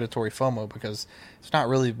in this predatory FOMO, because it's not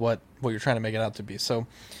really what you're trying to make it out to be. So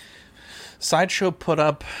Sideshow put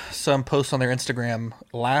up some posts on their Instagram.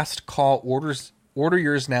 Last call, order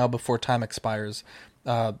yours now before time expires.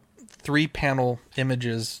 3-panel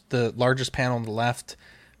images, the largest panel on the left,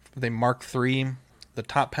 they mark 3, the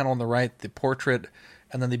top panel on the right, the portrait,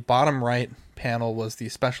 and then the bottom right panel was the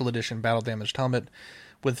special edition battle damaged helmet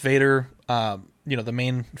with Vader, the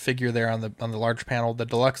main figure there on the large panel, the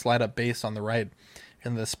deluxe light up base on the right,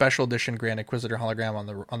 and the special edition Grand Inquisitor hologram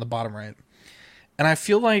on the bottom right. And I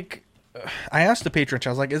feel like I asked the patrons,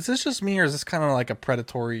 I was like, is this just me, or is this kind of like a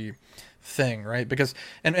predatory thing, right? Because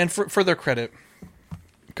and for their credit,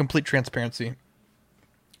 complete transparency,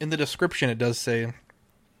 in the description it does say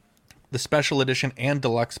the special edition and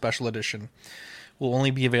deluxe special edition will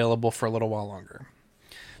only be available for a little while longer.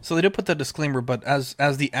 So they did put that disclaimer, but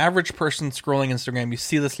as the average person scrolling Instagram, you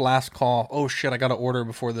see this last call, oh shit, I gotta order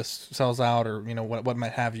before this sells out, or what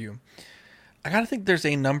might have you. I gotta think there's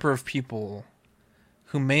a number of people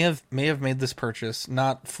who may have made this purchase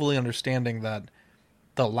not fully understanding that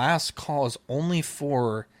the last call is only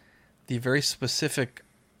for the very specific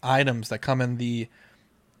items that come in the,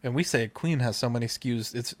 and we say Queen has so many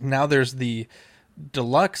SKUs. It's now there's the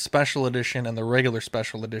deluxe special edition and the regular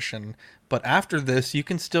special edition, but after this you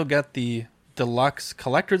can still get the deluxe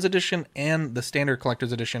collector's edition and the standard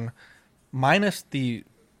collector's edition minus the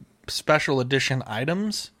special edition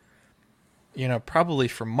items, probably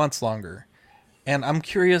for months longer. And I'm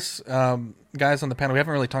curious, guys on the panel, we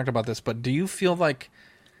haven't really talked about this, but do you feel like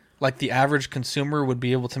the average consumer would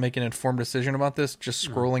be able to make an informed decision about this just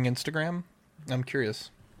scrolling Instagram? I'm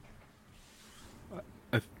curious.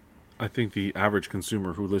 I think the average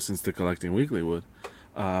consumer who listens to Collecting Weekly would.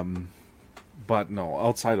 But no,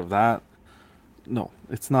 outside of that, no,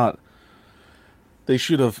 it's not. They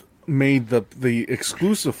should have made the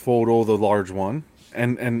exclusive photo the large one,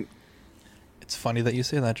 and It's funny that you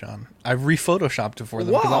say that, John. I've re-photoshopped it for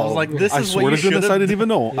them because I was like, "This is what you should have." I didn't even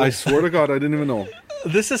know. I swear to God, I didn't even know.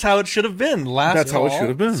 This is how it should have been. That's how it should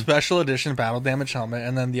have been. Special edition battle damage helmet,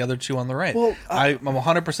 and then the other two on the right. Well, I'm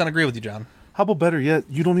 100% agree with you, John. How about better yet?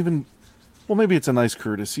 You don't even. Well, maybe it's a nice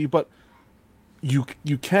courtesy, but you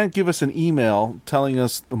can't give us an email telling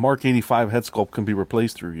us the Mark 85 head sculpt can be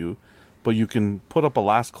replaced through you, but you can put up a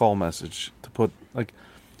last call message to put like,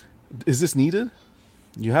 is this needed?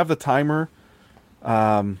 You have the timer.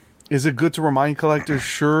 Is it good to remind collectors?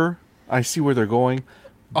 Sure, I see where they're going.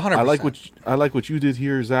 100%. I like what you did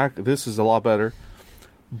here, Zach. This is a lot better,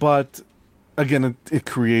 but again, it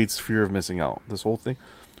creates fear of missing out. This whole thing,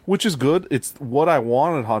 which is good. It's what I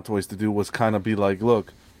wanted Hot Toys to do was kind of be like,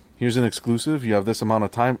 look, here's an exclusive. You have this amount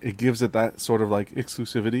of time. It gives it that sort of like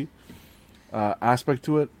exclusivity aspect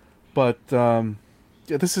to it. But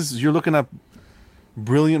you're looking at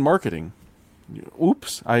brilliant marketing.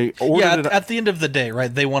 Oops, I ordered it. At the end of the day,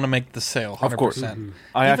 right? They want to make the sale, 100%. Of course. Mm-hmm.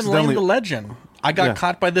 Even Lane the Legend. I got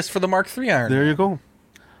caught by this for the Mark III Iron. There you go.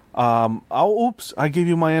 Oops, I gave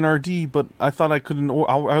you my NRD, but I thought I couldn't.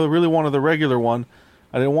 I really wanted the regular one.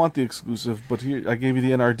 I didn't want the exclusive, but here I gave you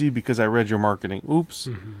the NRD because I read your marketing. Oops,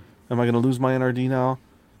 am I going to lose my NRD now?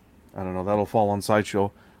 I don't know. That'll fall on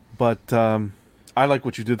Sideshow. But I like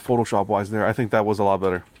what you did Photoshop-wise there. I think that was a lot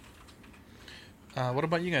better. What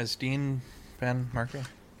about you guys, Dean, Ben, Marco?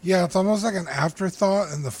 Yeah, it's almost like an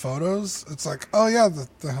afterthought in the photos. It's like, oh yeah,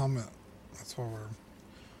 the helmet. That's what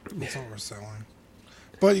we're selling.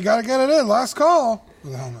 But you got to get it in. Last call for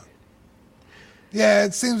the helmet. Yeah,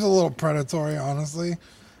 it seems a little predatory, honestly.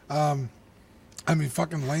 I mean,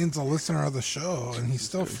 fucking Lane's a listener of the show, and he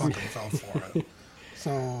still fucking fell for it.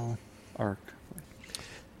 So, Arc.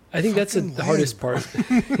 I think that's the hardest part.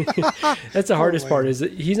 That's the hardest part is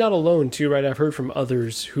that he's not alone too, right? I've heard from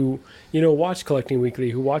others who, watch Collecting Weekly,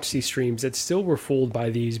 who watch these streams that still were fooled by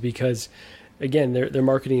these because, again, their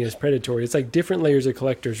marketing is predatory. It's like different layers of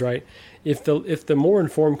collectors, right? If the more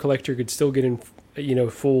informed collector could still get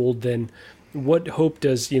fooled, then what hope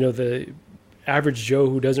does the average Joe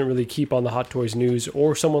who doesn't really keep on the Hot Toys news,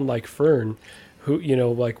 or someone like Fern, who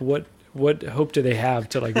what hope do they have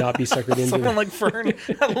to not be suckered into someone like Fern?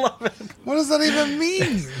 I love it. What does that even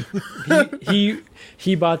mean?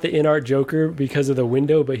 He bought the in-art Joker because of the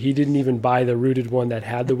window, but he didn't even buy the rooted one that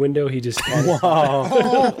had the window. He just what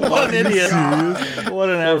an idiot! What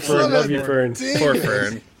an effort! Love you, Fern. Poor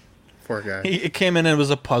Fern. Poor guy. It came in and it was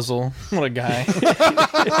a puzzle. What a guy.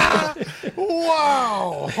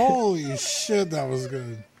 Wow. Holy shit, that was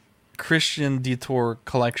good. Christian Detour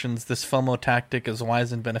Collections. This FOMO tactic is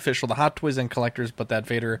wise and beneficial to Hot Toys and collectors, but that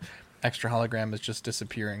Vader extra hologram is just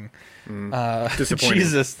disappearing. Disappointing.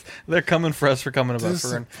 Jesus, they're coming for us for coming about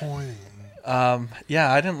Fern. Disappointing.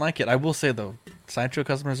 Yeah, I didn't like it. I will say though, Sideshow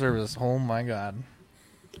customer service. Oh my god,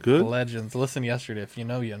 good legends. Listen yesterday. If you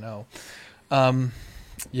know, you know.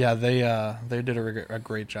 Yeah, they did a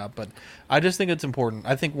great job, but I just think it's important.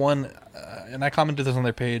 I think and I commented this on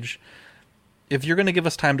their page. If you're going to give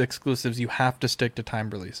us timed exclusives, you have to stick to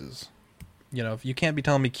timed releases. If you can't be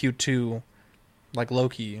telling me Q2, like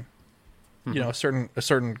Loki, a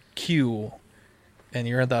certain Q, and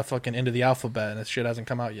you're at the fucking end of the alphabet and this shit hasn't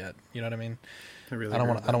come out yet. You know what I mean? I don't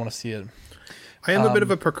want to see it. I am a bit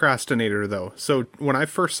of a procrastinator though. So when I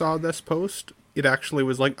first saw this post, it actually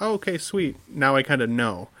was like, oh, okay, sweet. Now I kind of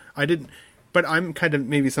know. I didn't. But I'm kind of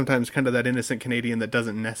maybe sometimes kind of that innocent Canadian that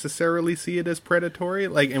doesn't necessarily see it as predatory.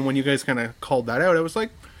 And when you guys kind of called that out, I was like,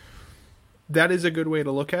 that is a good way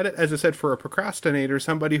to look at it. As I said, for a procrastinator,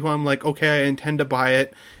 somebody who I'm like, okay, I intend to buy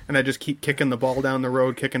it, and I just keep kicking the ball down the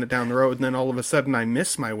road, and then all of a sudden I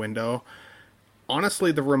miss my window.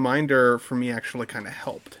 Honestly, the reminder for me actually kind of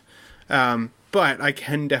helped. But I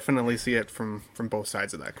can definitely see it from both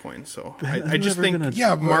sides of that coin. So I just think,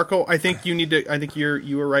 Marco, I think you need to. I think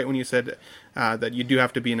you were right when you said that you do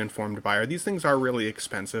have to be an informed buyer. These things are really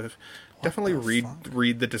expensive. Definitely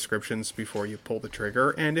read the descriptions before you pull the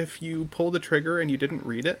trigger. And if you pull the trigger and you didn't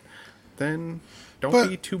read it, then don't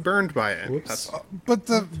be too burned by it. But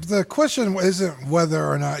the question isn't whether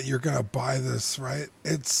or not you're going to buy this, right?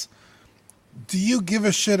 It's, do you give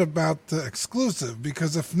a shit about the exclusive?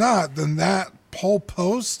 Because if not, then that whole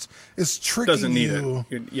post is tricking doesn't need you.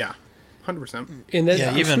 It. Yeah, 100%. And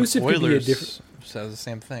that even Oilers says the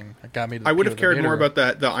same thing. It got me. I would have cared more about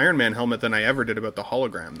the Iron Man helmet than I ever did about the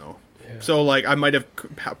hologram, though. Yeah. So I might have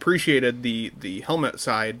appreciated the helmet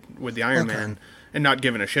side with the Iron Man and not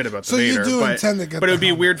given a shit about the Vader. You do intend to get but it would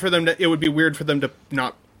be weird for them to. It would be weird for them to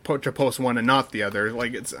not post one and not the other.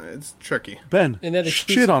 It's tricky. Ben,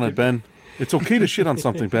 shit on it, Ben. It's okay to shit on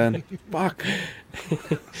something, Ben. Fuck.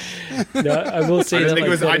 No, I will say I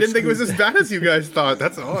didn't that think it was as bad as you guys thought.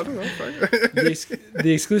 That's all. I don't know.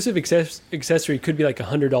 The exclusive accessory could be like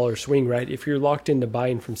 $100 swing, right? If you're locked into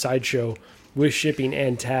buying from Sideshow with shipping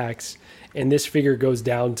and tax, and this figure goes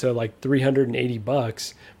down to like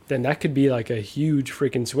 $380, then that could be like a huge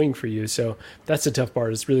freaking swing for you. So that's the tough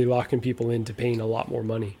part, is really locking people into paying a lot more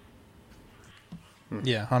money.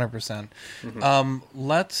 Yeah, 100%.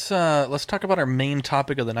 Let's talk about our main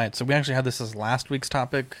topic of the night. So we actually had this as last week's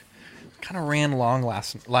topic. Kind of ran long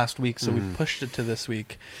last week, so we pushed it to this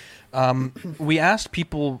week. We asked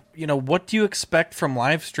people, what do you expect from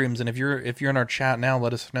live streams? And if you're in our chat now,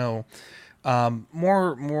 let us know.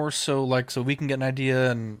 More so, like, so we can get an idea,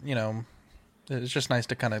 and it's just nice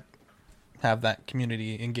to kind of have that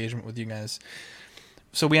community engagement with you guys.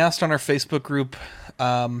 So we asked on our Facebook group,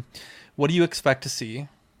 what do you expect to see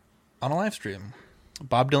on a live stream?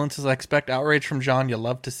 Bob Dylan says, I expect outrage from John. You'll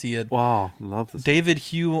love to see it. Wow, love this. David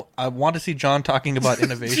Hugh, I want to see John talking about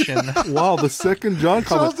innovation. Wow, the second John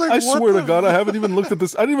comment. I swear to God, I haven't even looked at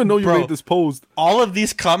this. I didn't even know you made this post. All of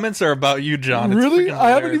these comments are about you, John. Really? I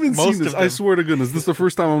haven't even seen this. I swear to goodness. This is the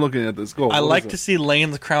first time I'm looking at this. Go. I like to see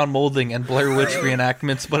Lane's crown molding and Blair Witch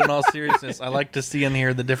reenactments, but in all seriousness, I like to see and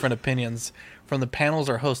hear the different opinions from the panels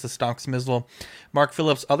or hosts, the Stonks Mizzle. Mark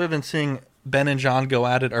Phillips, other than seeing Ben and John go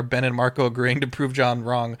at it, are Ben and Marco agreeing to prove John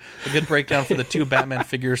wrong? A good breakdown for the two Batman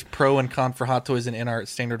figures, pro and con for Hot Toys and InArt,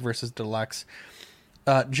 standard versus deluxe.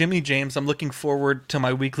 Jimmy James, I'm looking forward to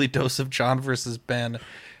my weekly dose of John versus Ben.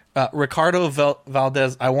 Ricardo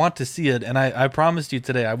Valdez, I want to see it, and I promised you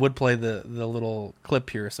today I would play the little clip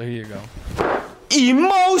here, so here you go.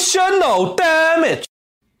 Emotional damage!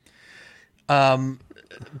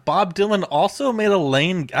 Bob Dylan also made a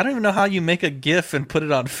Lane. I don't even know how you make a GIF and put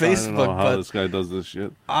it on Facebook. I don't know how this guy does this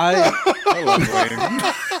shit. I love Lane.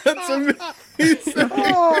 That's amazing.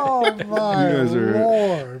 Oh my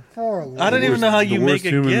Lord! Poor Lord. I don't even know how you make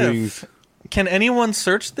a GIF. Beings. Can anyone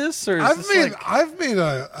search this? Or I've made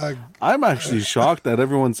a. I'm actually shocked that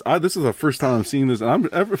everyone's. This is the first time I'm seeing this, and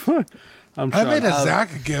I'm shocked. I made a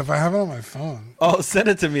Zach GIF. I have it on my phone. Oh, send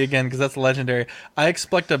it to me again, because that's legendary. I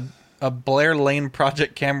expect a Blair Lane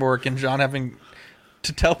project camera work and John having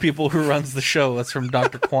to tell people who runs the show. That's from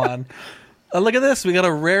Dr. Kwan. Look at this. We got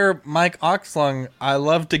a rare Mike Oxlung. I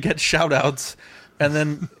love to get shout outs. And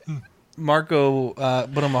then Marco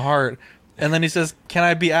put him a heart. And then he says, can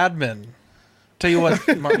I be admin? Tell you what,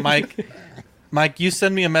 Mike, you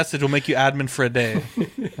send me a message. We'll make you admin for a day.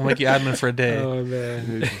 We'll make you admin for a day. Oh,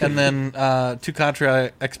 man. And then, to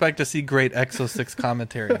contrary, I expect to see great Exo 6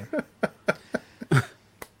 commentary.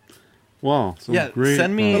 Wow. Great,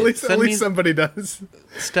 send me. At least somebody does.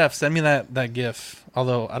 Steph, send me that GIF.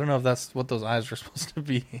 Although I don't know if that's what those eyes are supposed to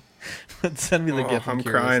be. But send me the GIF. I'm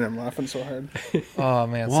crying. I'm laughing so hard. Oh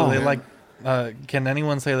man. Wow. So they like. Can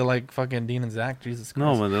anyone say they like fucking Dean and Zach? Jesus Christ.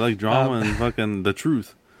 No, man. They like drama and fucking the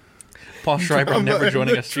truth. Paul Schreiber never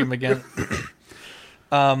joining a stream again.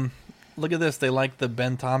 Look at this. They like the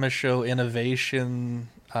Ben Thomas Show innovation.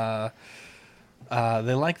 They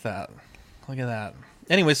like that. Look at that.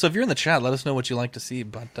 Anyway, so if you're in the chat, let us know what you like to see.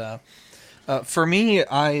 But for me,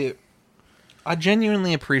 I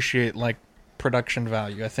genuinely appreciate like production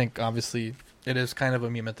value. I think obviously it is kind of a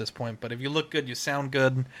meme at this point, but if you look good, you sound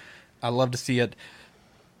good, I love to see it.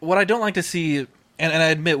 What I don't like to see, and I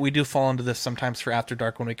admit we do fall into this sometimes for After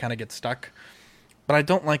Dark when we kind of get stuck, but I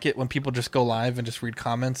don't like it when people just go live and just read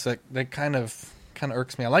comments. That kind of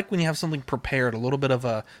irks me. I like when you have something prepared, a little bit of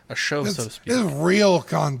a show, so to speak. It's real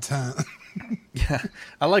content. Yeah,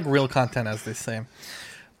 I like real content, as they say.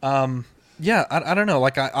 Yeah, I don't know.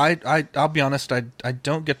 Like I'll be honest. I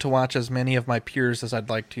don't get to watch as many of my peers as I'd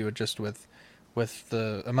like to. Just with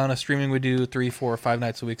the amount of streaming we do, 3, 4, 5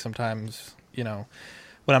 nights a week. Sometimes, when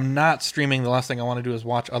I'm not streaming, the last thing I want to do is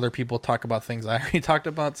watch other people talk about things I already talked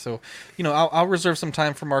about. So, I'll reserve some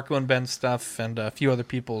time for Marco and Ben's stuff and a few other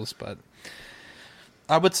people's. But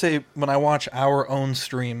I would say when I watch our own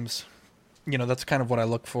streams, that's kind of what I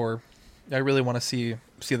look for. I really want to see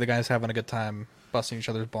the guys having a good time, busting each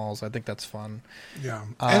other's balls. I think that's fun. Yeah,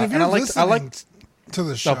 and if you're listening to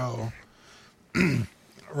the show,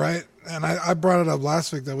 right? And I brought it up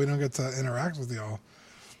last week that we don't get to interact with y'all.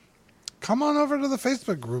 Come on over to the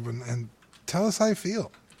Facebook group and tell us how you feel.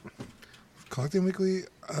 Collecting Weekly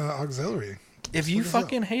Auxiliary. If you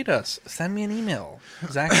fucking hate us, send me an email.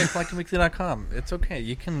 Zach@collectingweekly.com. It's okay.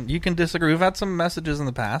 You can disagree. We've had some messages in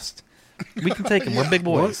the past. We can take them. We're big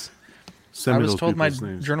boys. I was told my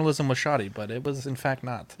journalism was shoddy, but it was in fact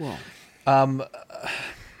not.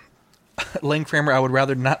 Lane Kramer, I would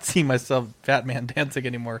rather not see myself Batman dancing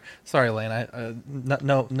anymore. Sorry, Lane.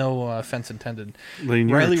 No offense intended. Lane,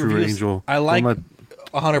 you're a true angel. I like.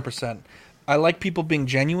 100%. I like people being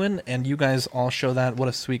genuine, and you guys all show that. What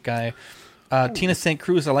a sweet guy. Tina St.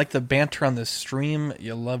 Cruz, I like the banter on this stream.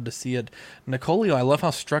 You'll love to see it. Nicolio, I love how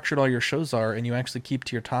structured all your shows are, and you actually keep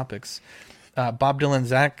to your topics. Bob Dylan,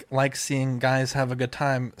 Zach likes seeing guys have a good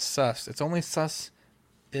time. Sus. It's only sus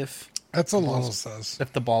if that's a little sus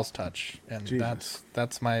if the balls touch, and Jesus.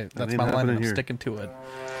 that's my line. And I'm sticking to it.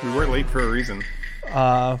 We were late for a reason.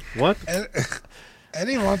 What?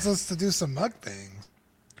 Eddie wants us to do some mukbang.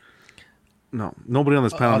 No, nobody on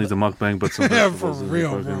this panel needs a mukbang, but some yeah, for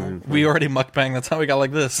real, bro. We already mukbang. That's how we got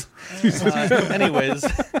like this. Anyways,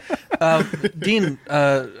 Dean,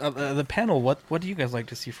 the panel. What do you guys like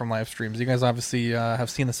to see from live streams? You guys obviously have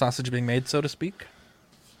seen the sausage being made, so to speak.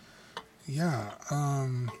 Yeah.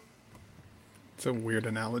 It's a weird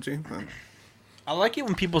analogy. But... I like it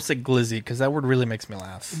when people say glizzy because that word really makes me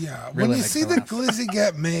laugh. Yeah, really when you see the glizzy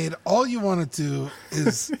get made, all you want to do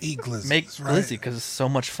is eat glizzy. Make glizzy because it's so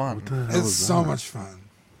much fun. It's so much fun.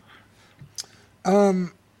 How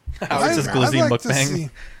is this glizzy mukbang?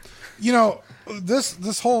 You know,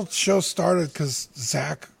 this whole show started because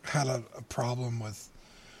Zach had a problem with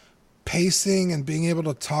pacing and being able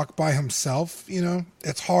to talk by himself. You know,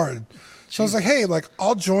 it's hard. So I was like, hey,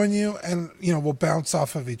 I'll join you, and we'll bounce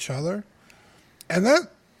off of each other. And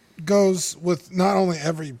that goes with not only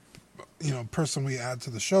every, person we add to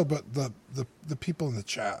the show, but the people in the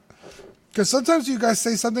chat. Because sometimes you guys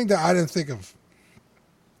say something that I didn't think of.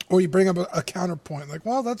 Or you bring up a counterpoint. Like,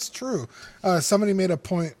 well, that's true. Somebody made a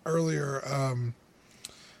point earlier.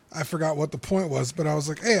 I forgot what the point was, but I was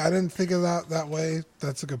like, hey, I didn't think of that way.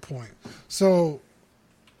 That's a good point. So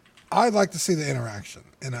I'd like to see the interaction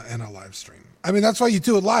in a live stream. I mean, that's why you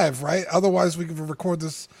do it live, right? Otherwise, we could record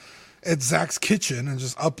this at Zach's kitchen and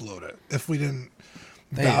just upload it if we didn't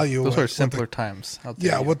value those are simpler times.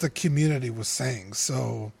 What the community was saying.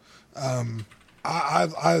 So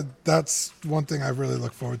I that's one thing I really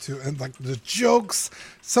look forward to. And the jokes,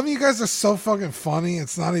 some of you guys are so fucking funny.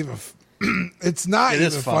 It's not even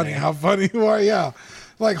funny how funny you are. Yeah.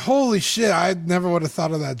 Holy shit, I never would have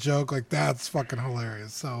thought of that joke. That's fucking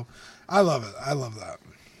hilarious. So I love it. I love that.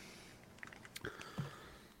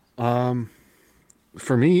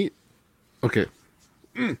 For me, okay.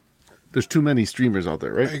 There's too many streamers out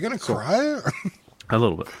there, right? Are you going to cry? A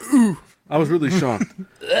little bit. I was really shocked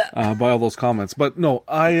by all those comments. But no,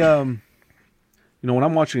 when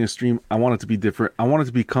I'm watching a stream, I want it to be different. I want it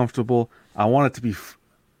to be comfortable. I want it to be,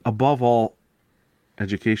 above all,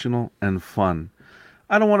 educational and fun.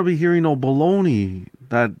 I don't want to be hearing no baloney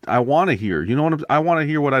that I want to hear. You know what I want to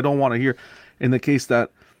hear what I don't want to hear. In the case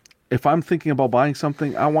that if I'm thinking about buying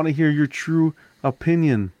something, I want to hear your true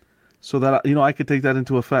opinion, so that I could take that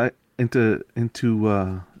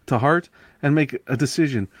to heart and make a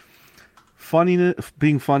decision. Funniness,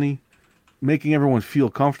 being funny, making everyone feel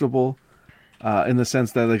comfortable, in the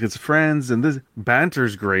sense that it's friends, and this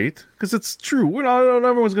banter's great because it's true. Not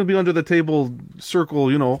everyone's gonna be under the table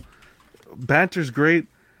circle, Banter's great,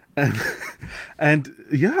 and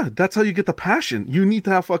yeah, that's how you get the passion. You need to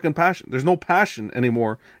have fucking passion. There's no passion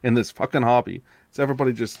anymore in this fucking hobby. It's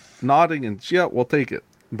everybody just nodding and yeah, we'll take it.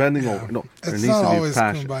 Bending over. No, there needs to be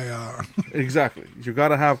passion. Kumbaya. Exactly. You got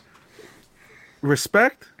to have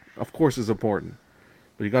respect. Of course, is important,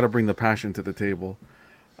 but you got to bring the passion to the table.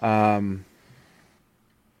 I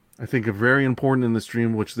think very important in the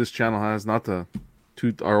stream, which this channel has, not to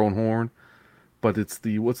toot our own horn, but it's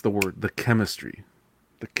what's the word? The chemistry.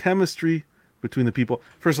 The chemistry between the people.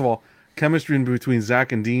 First of all, chemistry between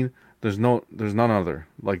Zach and Dean. There's none other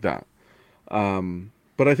like that.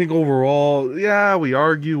 But I think overall, yeah, we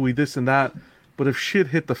argue, we this and that. But if shit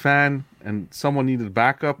hit the fan and someone needed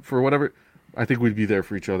backup for whatever, I think we'd be there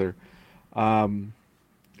for each other.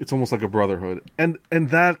 It's almost like a brotherhood, and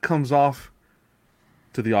that comes off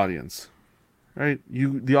to the audience, right?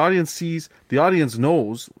 The audience sees, the audience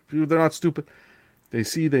knows. They're not stupid. They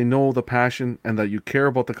see, they know the passion, and that you care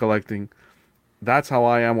about the collecting. That's how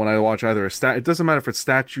I am when I watch either it doesn't matter if it's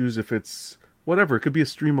statues, if it's whatever. It could be a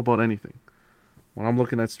stream about anything. When I'm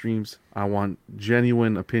looking at streams, I want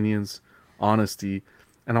genuine opinions, honesty,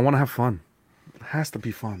 and I want to have fun. It has to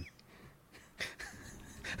be fun.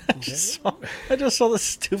 I just saw this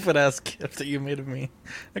stupid ass gift that you made of me.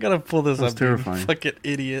 I gotta pull this up. Terrifying. You fucking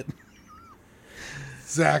idiot.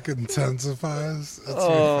 Zach intensifies. That's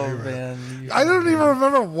my favorite. Man, I don't even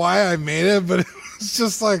remember why I made it, but it was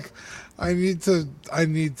just I need to do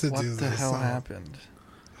this. What the hell happened?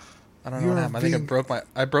 I don't know what happened. I think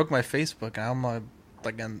I broke my Facebook. I'm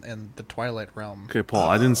in the Twilight realm. Okay, Paul.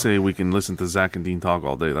 I didn't say we can listen to Zach and Dean talk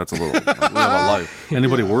all day. That's a little. We have a life.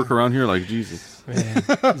 Anybody work around here? Jesus. Man,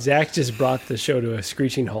 Zach just brought the show to a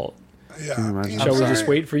screeching halt. Yeah. Shall we just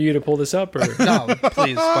wait for you to pull this up? Or? No,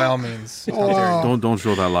 please, by all means. Don't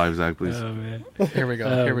show that live, Zach, please. Oh, man. Here we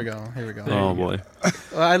go. Here we go. Oh boy.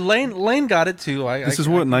 Lane got it too. This is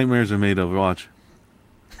what nightmares are made of. Watch.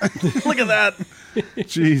 Look at that.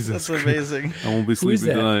 Jesus. That's amazing. I won't be sleeping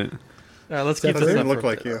tonight. All right, let's keep this up. Look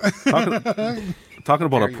like you. Talking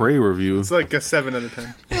about a Prey review. It's like a 7 out of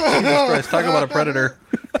 10. Jesus Christ, talk about a predator.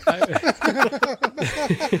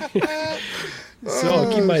 So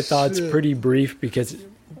I'll keep my thoughts pretty brief because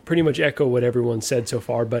pretty much echo what everyone said so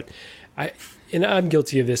far. But I'm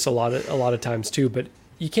guilty of this a lot of times too. But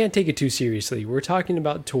you can't take it too seriously. We're talking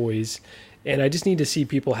about toys, and I just need to see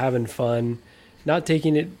people having fun, not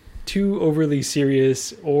taking it too overly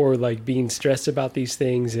serious or like being stressed about these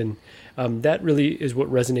things. And that really is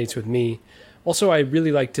what resonates with me. Also, I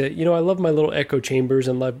really like to, I love my little echo chambers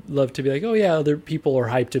and love to be like, oh yeah, other people are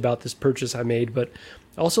hyped about this purchase I made. But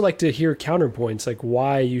I also like to hear counterpoints, like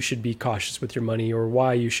why you should be cautious with your money or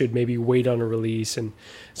why you should maybe wait on a release. And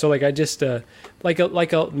so like I just like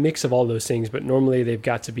a mix of all those things, but normally they've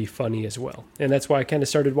got to be funny as well. And that's why I kind of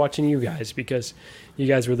started watching you guys, because you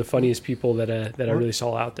guys were the funniest people that I really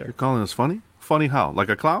saw out there. You're calling us funny? Funny how? Like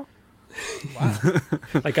a clown? Wow.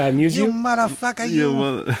 Like I amuse you? You motherfucker,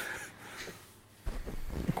 you.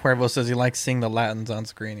 Cuervo says he likes seeing the Latins on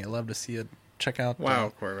screen. He'd love to see it. Check out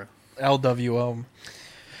Cuervo. LWO.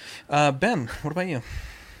 Ben, what about you?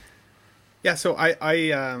 Yeah, so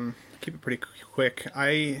I keep it pretty quick.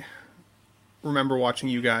 I remember watching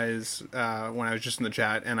you guys when I was just in the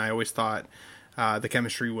chat, and I always thought the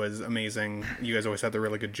chemistry was amazing. You guys always had the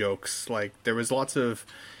really good jokes. Like there was a lot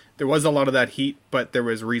of that heat, but there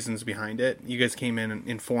was reasons behind it. You guys came in and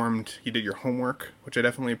informed. You did your homework, which I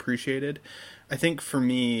definitely appreciated. I think for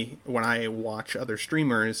me, when I watch other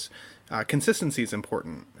streamers, consistency is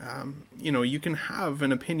important. You can have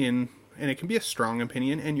an opinion, and it can be a strong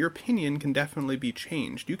opinion, and your opinion can definitely be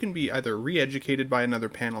changed. You can be either re-educated by another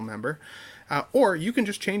panel member, or you can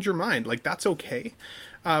just change your mind. Like, that's okay.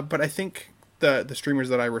 But I think the streamers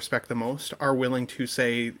that I respect the most are willing to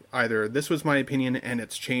say either this was my opinion and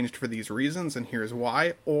it's changed for these reasons and here's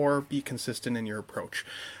why, or be consistent in your approach.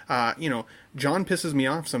 John pisses me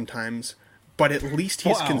off sometimes, but at least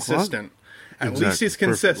he's consistent. At least he's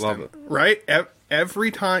consistent, right?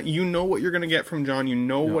 Every time, you know what you're going to get from John. You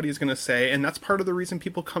know what he's going to say, and that's part of the reason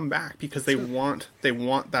people come back, because they want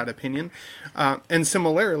that opinion. And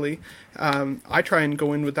similarly, I try and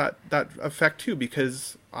go in with that effect too,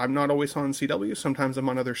 because I'm not always on CW. Sometimes I'm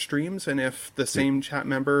on other streams, and if the same chat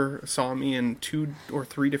member saw me in 2 or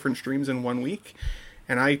 3 different streams in 1 week,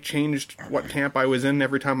 and I changed what camp I was in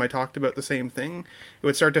every time I talked about the same thing, it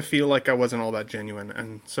would start to feel like I wasn't all that genuine.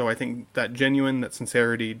 And so I think that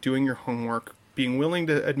sincerity, doing your homework, being willing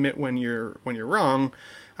to admit when you're wrong,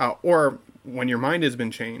 or when your mind has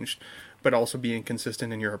been changed, but also being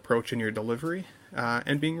consistent in your approach and your delivery,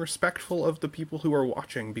 and being respectful of the people who are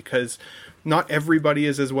watching, because not everybody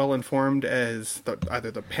is as well informed as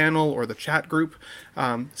either the panel or the chat group.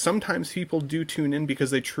 Sometimes people do tune in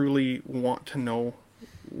because they truly want to know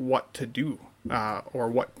what to do, or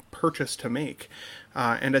what purchase to make.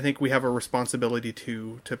 And I think we have a responsibility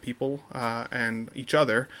to people and each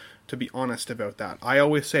other to be honest about that. I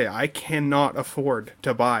always say I cannot afford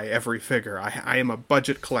to buy every figure. I am a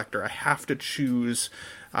budget collector. I have to choose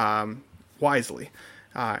wisely,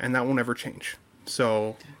 and that will never change.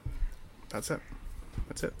 So that's it.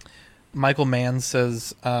 Michael Mann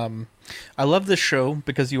says, I love this show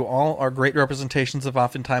because you all are great representations of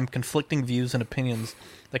oftentimes conflicting views and opinions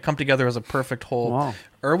that come together as a perfect whole. Wow.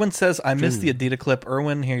 Erwin says, I missed the Adidas clip.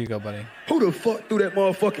 Erwin, here you go, buddy. Who the fuck threw that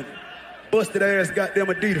motherfucking busted ass goddamn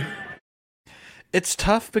Adidas? It's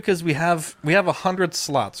tough because we have 100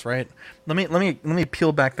 slots, right? Let me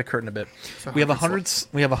peel back the curtain a bit. We have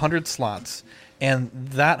 100 slots, and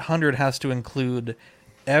that 100 has to include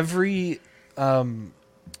every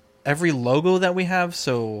logo that we have.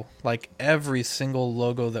 So like every single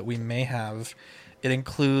logo that we may have, it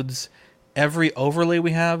includes every overlay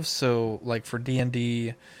we have. So like for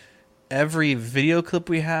D&D, every video clip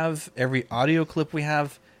we have, every audio clip we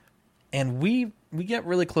have, and we get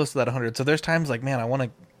really close to that 100. So there's times like, man, I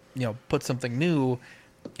want to, put something new,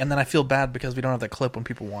 and then I feel bad because we don't have that clip when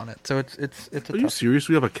people want it. So it's. Are you serious?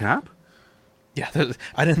 We have a cap? Yeah,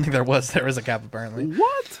 I didn't think there was. There is a cap apparently.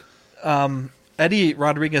 What? Eddie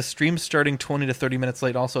Rodriguez, stream starting 20 to 30 minutes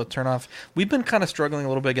late, also a turnoff. We've been kind of struggling a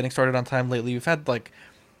little bit getting started on time lately. We've had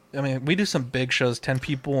we do some big shows, 10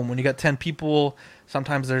 people, and when you got 10 people,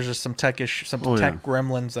 sometimes there's just some tech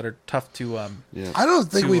gremlins that are tough to. I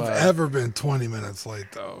don't think we've ever been 20 minutes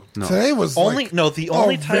late though. No. Today was the only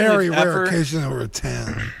time very we've rare ever occasion that we're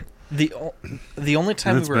 10. The only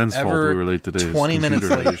time we were ever 20 minutes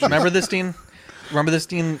late. Remember this, Dean?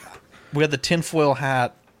 We had the tinfoil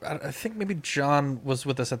hat. I think maybe John was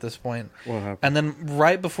with us at this point. What happened? And then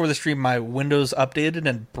right before the stream, my Windows updated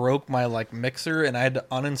and broke my mixer, and I had to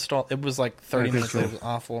uninstall. It was like 30 minutes late. It was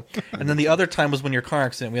awful. And then the other time was when your car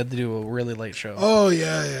accident. We had to do a really late show. Oh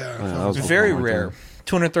yeah. Very rare.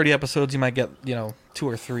 230 episodes, you might get 2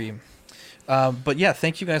 or 3. But yeah,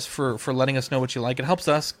 thank you guys for letting us know what you like. It helps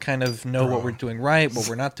us kind of know what we're doing right, what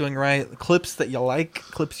we're not doing right, clips that you like,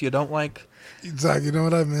 clips you don't like. Zach, you know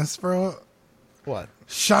what I miss, bro? What?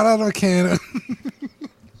 Shot out of a cannon.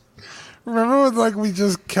 Remember when we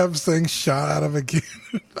just kept saying shot out of a cannon?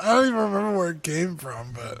 I don't even remember where it came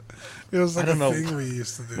from, but it was a thing we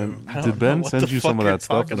used to do. Did Ben send you some of that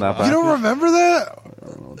stuff in that package? You don't remember that? I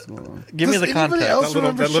don't know what's going on. Give me the context.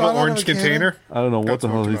 That little orange container? I don't know what the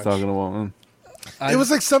hell he's talking about, man. It was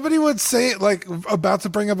like somebody would say, about to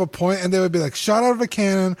bring up a point, and they would be like, shot out of a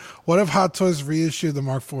cannon, what if Hot Toys reissued the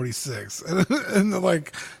Mark 46? And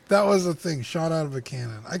that was a thing, shot out of a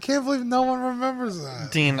cannon. I can't believe no one remembers that.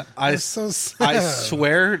 Dean, I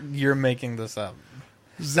swear you're making this up.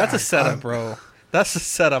 Zach, that's a setup, bro. That's a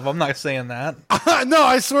setup. I'm not saying that. No,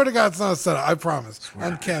 I swear to God, it's not a setup. I promise.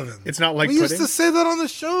 I'm Kevin. It's not like we used to say that on the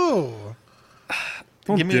show.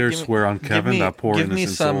 Don't dare swear on Kevin, that poor innocent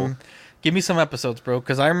soul. Give me some episodes, bro,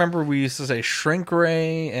 because I remember we used to say Shrink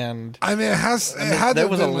Ray, and I mean, it had there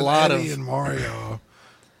was a lot Eddie and Mario.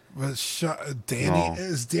 But Danny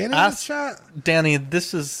is Danny in the chat? Danny,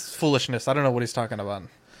 this is foolishness. I don't know what he's talking about.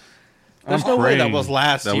 There's no way that was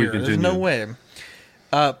last year. There's no way.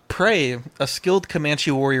 Prey, a skilled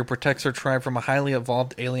Comanche warrior, protects her tribe from a highly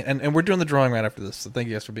evolved alien, and we're doing the drawing right after this. So thank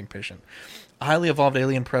you guys for being patient. A highly evolved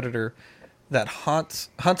alien predator that hunts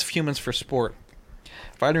humans for sport,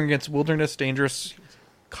 fighting against wilderness dangerous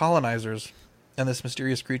colonizers and this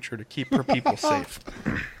mysterious creature to keep her people safe.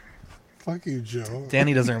 Fuck you, Joe.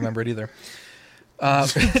 Danny doesn't remember it either.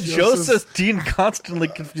 Joe says Dean constantly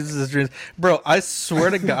confuses his dreams. Bro, I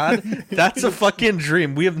swear to God, that's a fucking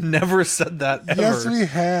dream. We have never said that ever. Yes, we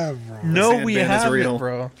have, bro. No, we haven't,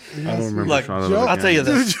 bro. I don't remember. Look, Joe, I'll tell you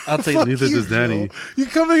this. Neither does Danny. You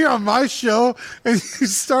come in here on my show and you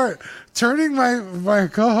start turning my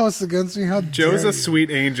co-host against me. How Joe's a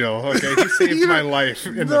sweet angel. Okay, he saved my life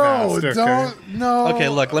in the past. Okay? Okay,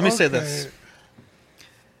 look. Let me say this.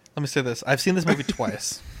 Let me say this. I've seen this movie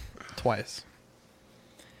twice. Twice.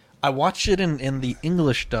 I watched it in the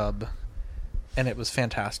English dub, and it was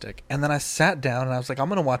fantastic. And then I sat down, and I was like, I'm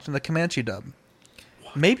going to watch it in the Comanche dub.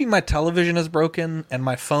 Maybe my television is broken, and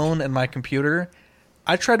my phone and my computer.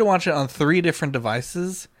 I tried to watch it on 3 different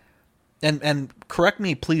devices, and correct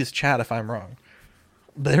me, please, chat, if I'm wrong.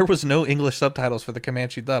 There was no English subtitles for the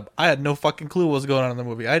Comanche dub. I had no fucking clue what was going on in the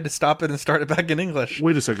movie. I had to stop it and start it back in English.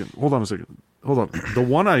 Wait a second. Hold on a second. Hold on. The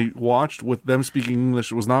one I watched with them speaking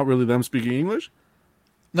English was not really them speaking English?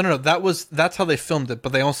 No. That's how they filmed it,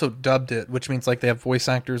 but they also dubbed it, which means they have voice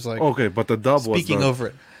actors okay, but the dub was speaking over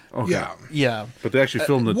it. Okay. Yeah. But they actually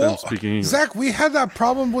filmed it them speaking English. Zach, we had that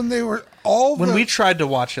problem when they were we tried to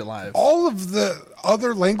watch it live. All of the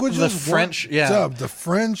other languages, the French, dubbed. The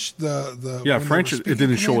French, the French. It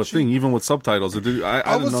didn't show a thing, even with subtitles. It did.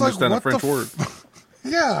 I didn't understand a French word.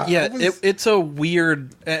 Yeah. It's a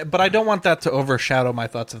weird, but I don't want that to overshadow my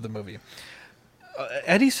thoughts of the movie.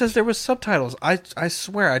 Eddie says there was subtitles. I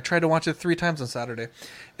swear I tried to watch it 3 times on Saturday.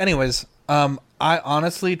 Anyways, I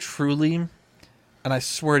honestly, truly, and I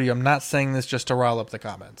swear to you, I'm not saying this just to rile up the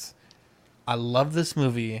comments. I love this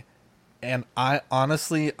movie, and I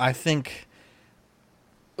think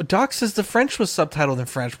Doc says the French was subtitled in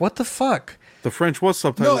French. What the fuck? The French was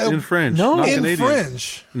subtitled in French. No, not in Canadian.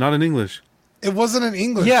 French. Not in English. It wasn't in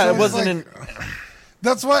English. Yeah, it wasn't in...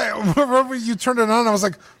 That's why whenever you turned it on, I was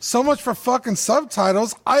like, so much for fucking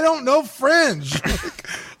subtitles. I don't know French.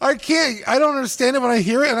 I don't understand it when I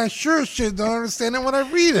hear it, and I sure as shit don't understand it when I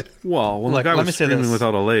read it. Well, when the guy was screaming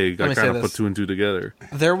without a leg, I kind of put 2 and 2 together.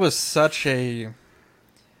 There was such a...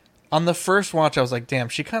 On the first watch, I was like, damn,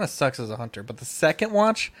 she kind of sucks as a hunter. But the second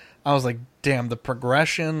watch, I was like, damn, the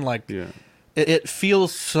progression, it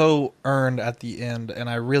feels so earned at the end, and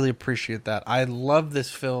I really appreciate that. I love this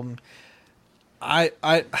film. I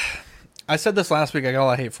said this last week. I got a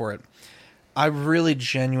lot of hate for it. I really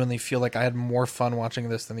genuinely feel like I had more fun watching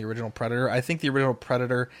this than the original Predator. I think the original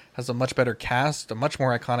Predator has a much better cast, a much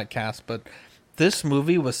more iconic cast, but this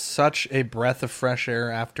movie was such a breath of fresh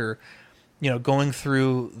air after, going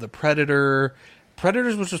through the Predators,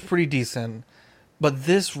 which was pretty decent, but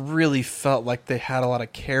this really felt like they had a lot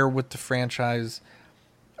of care with the franchise.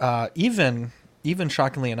 Even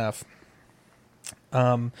shockingly enough,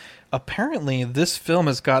 Apparently, this film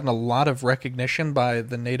has gotten a lot of recognition by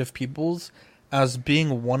the native peoples as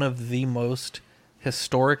being one of the most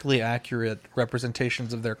historically accurate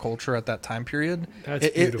representations of their culture at that time period. That's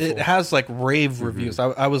beautiful. It has like rave reviews.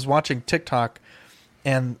 I was watching TikTok,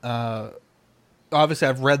 and obviously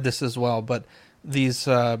I've read this as well, but these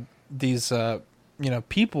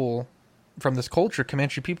people from this culture,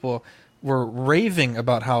 Comanche people, were raving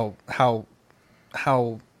about how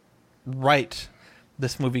right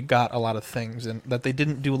this movie got a lot of things, and that they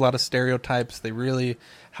didn't do a lot of stereotypes. They really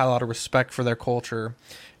had a lot of respect for their culture.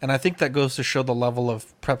 And I think that goes to show the level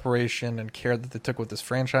of preparation and care that they took with this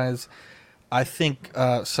franchise. I think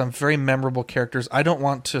some very memorable characters. I don't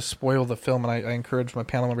want to spoil the film, and I encourage my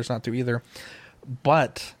panel members not to either.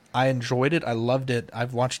 But I enjoyed it. I loved it.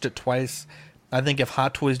 I've watched it twice. I think if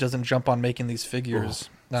Hot Toys doesn't jump on making these figures,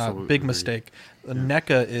 big mistake.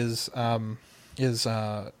 NECA is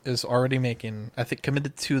already making, I think,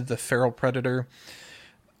 committed to the Feral Predator.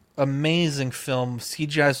 Amazing film.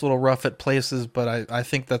 CGI's a little rough at places, but I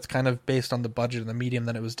think that's kind of based on the budget and the medium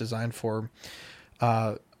that it was designed for.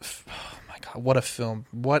 Oh my God, what a film.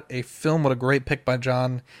 What a film. What a great pick by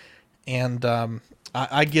John. And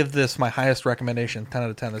I give this my highest recommendation, 10 out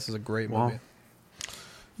of 10. This is a great movie.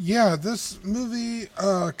 Yeah, this movie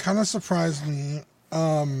kind of surprised me.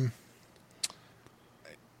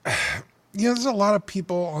 There's a lot of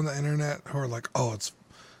people on the internet who are like, oh, it's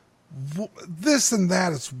this and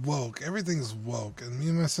that, it's woke. Everything's woke. And me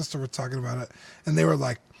and my sister were talking about it, and they were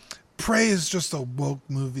like, Prey is just a woke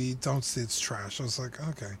movie. Don't say it's trash. I was like,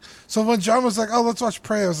 okay. So when John was like, oh, let's watch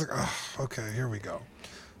Prey, I was like, oh, okay, here we go.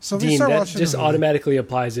 So Dean, that just automatically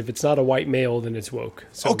applies. If it's not a white male, then it's woke.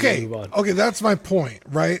 So okay, we'll move on. Okay, that's my point,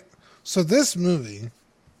 right? So this movie,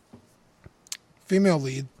 female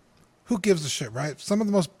lead, who gives a shit, right? Some of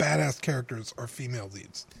the most badass characters are female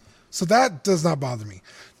leads. So that does not bother me.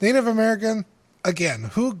 Native American, again,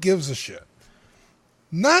 who gives a shit?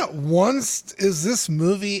 Not once is this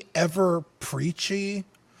movie ever preachy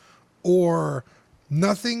or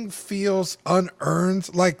nothing feels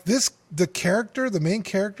unearned. Like this, the main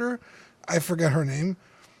character, I forget her name.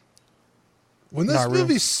 When this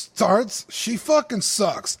movie starts, she fucking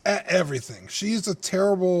sucks at everything. She's a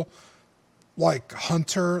terrible,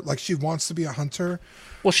 hunter. Like, she wants to be a hunter.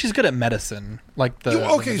 Well, she's good at medicine.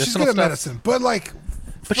 She's good at medicine. But,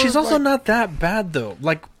 But she's also not that bad, though.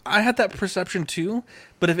 Like, I had that perception, too.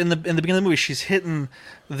 But if in the beginning of the movie, she's hitting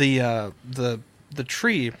the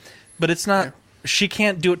tree, but it's not... Yeah. She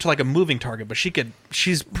can't do it to a moving target, but she could.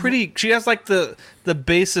 She's pretty. She has the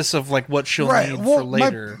basis of what she'll need for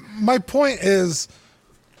later. My point is,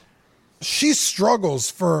 she struggles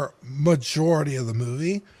for majority of the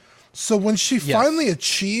movie. So when she finally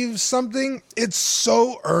achieves something, it's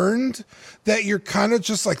so earned that you're kind of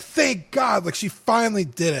just thank God, she finally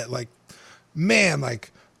did it.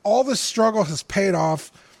 All the struggle has paid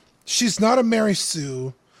off. She's not a Mary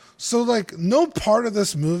Sue, so no part of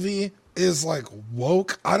this movie is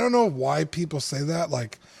woke. I don't know why people say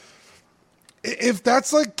that. If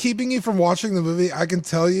that's keeping you from watching the movie, I can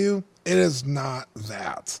tell you it is not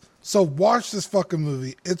that. So watch this fucking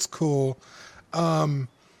movie. It's cool. I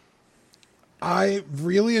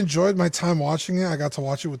really enjoyed my time watching it. I got to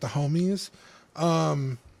watch it with the homies.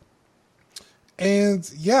 And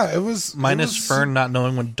yeah, it was... Minus Fern not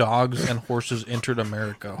knowing when dogs and horses entered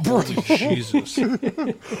America. Holy Jesus.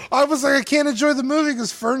 I was like, I can't enjoy the movie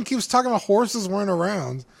because Fern keeps talking about horses weren't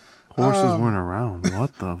around. Horses weren't around?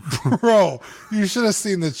 What the... Bro, you should have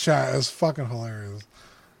seen the chat. It was fucking hilarious.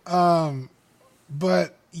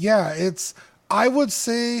 But yeah, I would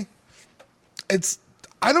say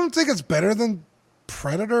I don't think it's better than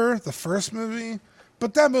Predator, the first movie.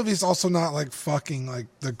 But that movie's also not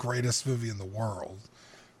the greatest movie in the world.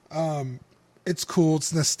 It's cool.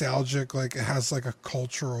 It's nostalgic. It has a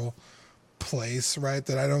cultural place, right?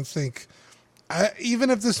 That I don't think, even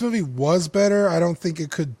if this movie was better, I don't think it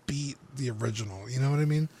could beat the original. You know what I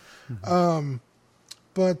mean? Mm-hmm.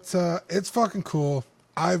 But it's fucking cool.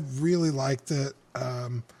 I really liked it.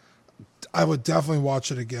 I would definitely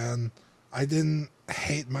watch it again. I didn't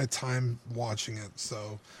hate my time watching it,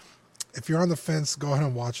 so... If you're on the fence, go ahead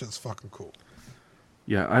and watch it. It's fucking cool.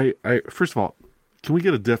 Yeah, I first of all, can we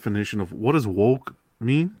get a definition of what does woke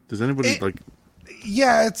mean? Does anybody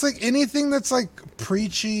Yeah, it's anything that's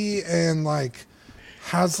preachy and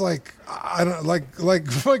has I don't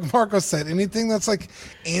like Marco said, anything that's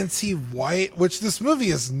anti-white, which this movie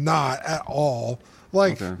is not at all.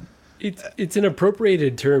 Yeah, It's an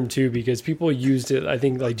appropriated term too, because people used it, I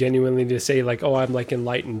think, like genuinely to say like, oh, I'm like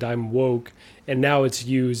enlightened, I'm woke, and now it's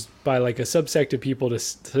used by like a subsect of people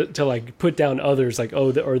to like put down others, like,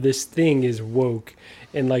 oh, or this thing is woke,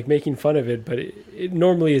 and like making fun of it, but it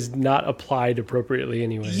normally is not applied appropriately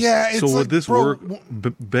anyway. Yeah. It's so like, would this work?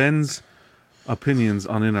 Ben's opinions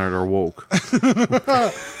on Inart are woke.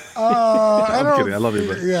 I'm kidding. I love you,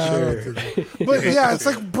 but yeah, sure. But yeah, it's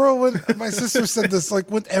like, bro, when my sister said this,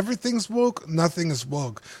 like, when everything's woke, nothing is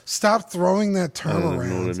woke. Stop throwing that term around.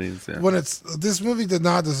 Know what it means, yeah. When this movie did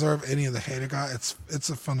not deserve any of the hate it got. It's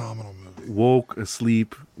a phenomenal movie. Woke,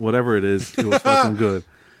 asleep, whatever it is, it was fucking good.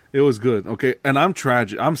 It was good, okay? And I'm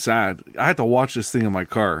tragic. I'm sad. I had to watch this thing in my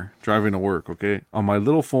car driving to work, okay? On my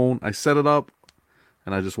little phone, I set it up,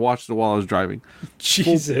 and I just watched it while I was driving.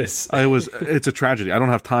 Jesus. It's a tragedy. I don't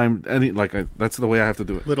have time. That's the way I have to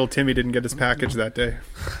do it. Little Timmy didn't get his package that day.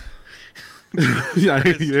 Yeah,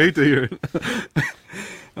 you hate to hear it.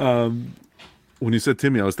 When you said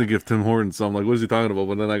Timmy, I was thinking of Tim Hortons, so I'm like, what is he talking about?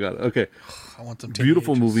 But then I got it. Okay. I want some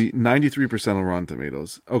beautiful movie, 93% on Rotten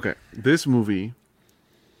Tomatoes. Okay. This movie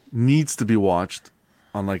needs to be watched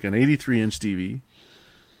on like an 83-inch TV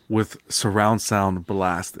with surround sound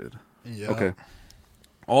blasted. Yeah. Okay.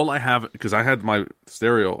 All I have, because I had my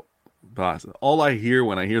stereo blasted, all I hear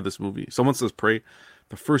when I hear this movie, someone says pray,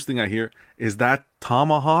 the first thing I hear is that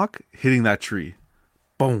tomahawk hitting that tree.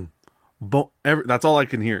 Boom. Boom. That's all I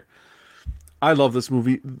can hear. I love this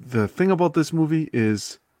movie. The thing about this movie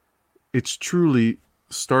is it's truly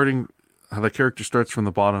starting, how the character starts from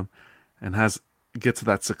the bottom and gets to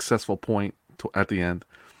that successful point at the end.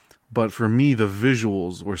 But for me, the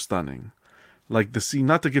visuals were stunning. Like the scene,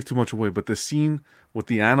 not to give too much away, but the scene with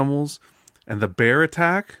the animals and the bear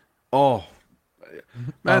attack. Oh,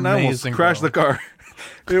 man, I almost crashed the car.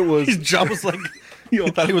 It was. His job was like, he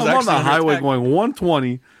thought he was I'm on the highway going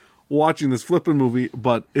 120 watching this flipping movie,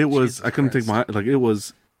 but it was, Jesus I couldn't Christ. Take my, like, it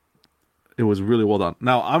was really well done.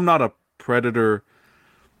 Now, I'm not a Predator,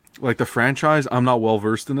 like the franchise, I'm not well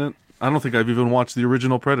versed in it. I don't think I've even watched the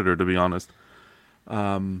original Predator, to be honest.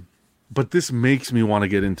 But this makes me want to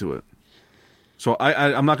get into it. So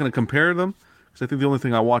I'm not going to compare them, because I think the only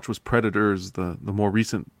thing I watched was Predators, the more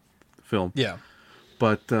recent film. Yeah.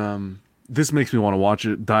 But this makes me want to watch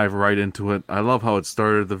it, dive right into it. I love how it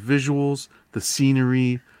started, the visuals, the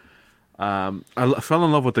scenery. I fell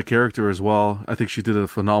in love with the character as well. I think she did a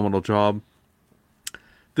phenomenal job.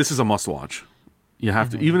 This is a must-watch. You have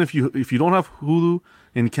to, even if you don't have Hulu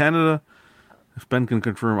in Canada, if Ben can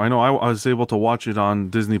confirm, I know I was able to watch it on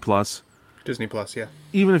Disney Plus. Disney Plus, yeah.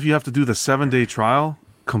 Even if you have to do the 7-day trial,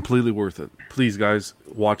 completely worth it. Please, guys,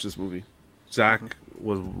 watch this movie. Zach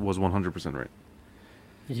was 100% right.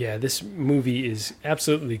 Yeah, this movie is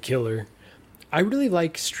absolutely killer. I really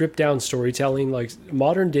like stripped down storytelling, like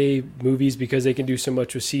modern day movies, because they can do so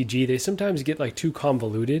much with CG. They sometimes get like too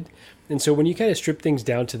convoluted. And so when you kind of strip things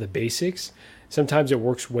down to the basics, sometimes it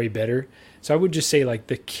works way better. So I would just say like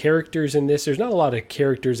the characters in this, there's not a lot of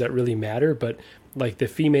characters that really matter, but like the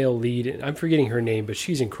female lead, I'm forgetting her name, but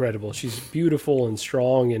she's incredible. She's beautiful and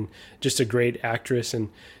strong and just a great actress and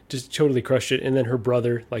just totally crushed it. And then her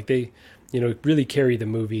brother, like they, really carry the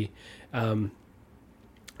movie.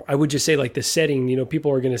 I would just say like the setting,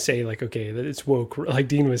 people are going to say like, okay, that it's woke, like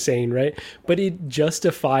Dean was saying, right? But it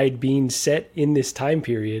justified being set in this time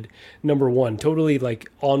period. Number one, totally like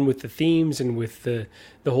on with the themes and with the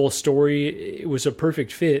whole story. It was a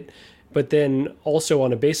perfect fit. But then also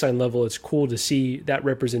on a baseline level, it's cool to see that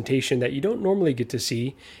representation that you don't normally get to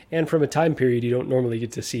see, and from a time period you don't normally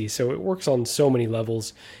get to see. So it works on so many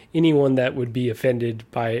levels. Anyone that would be offended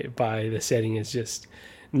by the setting is just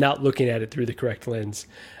not looking at it through the correct lens.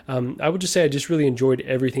 I would just say I just really enjoyed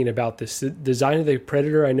everything about this. The design of the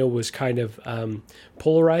Predator I know was kind of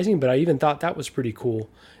polarizing, but I even thought that was pretty cool.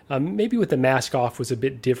 Maybe with the mask off was a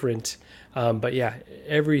bit different. But yeah,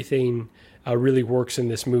 everything really works in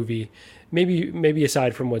this movie. Maybe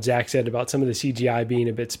aside from what Zach said about some of the CGI being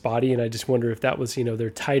a bit spotty, and I just wonder if that was, their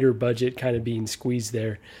tighter budget kind of being squeezed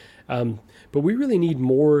there. But we really need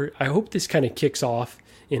more. I hope this kind of kicks off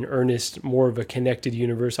in earnest, more of a connected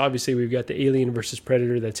universe. Obviously, we've got the Alien versus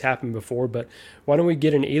Predator that's happened before, but why don't we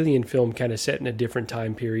get an Alien film kind of set in a different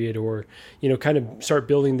time period, or, kind of start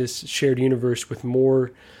building this shared universe with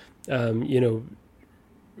more,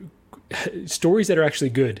 stories that are actually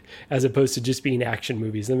good, as opposed to just being action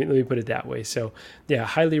movies. Let me put it that way. So yeah,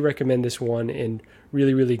 highly recommend this one, and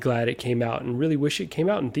really, really glad it came out, and really wish it came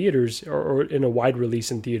out in theaters or in a wide release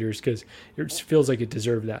in theaters, because it feels like it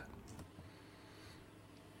deserved that.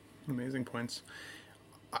 Amazing points.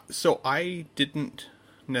 So I didn't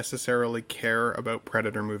necessarily care about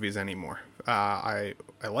Predator movies anymore. I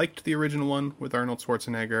liked the original one with Arnold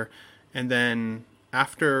Schwarzenegger, and then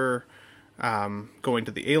after going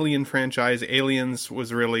to the Alien franchise, Aliens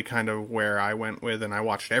was really kind of where I went with, and I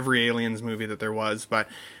watched every Aliens movie that there was, but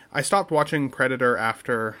I stopped watching Predator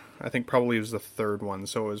after, I think probably it was the third one,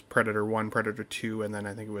 so it was Predator 1, Predator 2, and then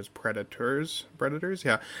I think it was Predators,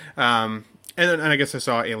 yeah. And I guess I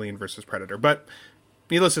saw Alien versus Predator, but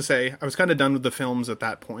needless to say, I was kind of done with the films at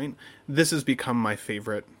that point. This has become my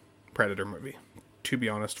favorite Predator movie, to be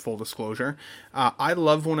honest, full disclosure. I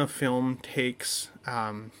love when a film takes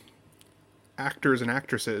actors and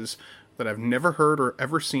actresses that I've never heard or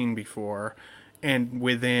ever seen before, and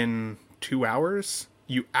within 2 hours,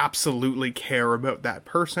 you absolutely care about that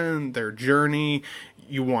person, their journey.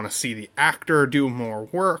 You want to see the actor do more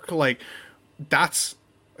work. Like, that's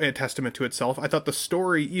a testament to itself. I thought the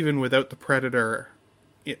story, even without the Predator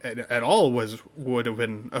at all, would have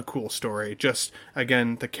been a cool story. Just,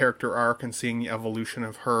 again, the character arc and seeing the evolution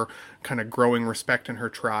of her kind of growing respect in her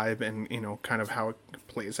tribe, and, you know, kind of how it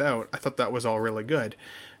plays out. I thought that was all really good.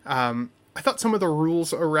 I thought some of the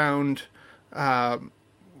rules around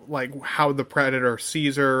like how the Predator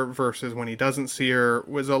sees her versus when he doesn't see her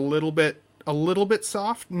was a little bit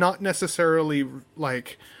soft. Not necessarily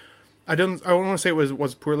like, I don't want to say it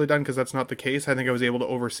was poorly done, because that's not the case. I think I was able to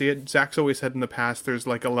oversee it. Zach's always said in the past there's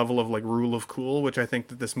like a level of like rule of cool, which I think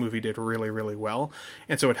that this movie did really, really well.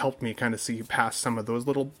 And so it helped me kind of see past some of those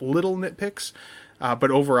little nitpicks.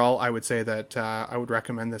 But overall, I would say that I would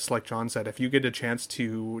recommend this. Like John said, if you get a chance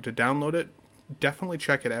to download it, definitely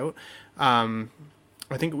check it out.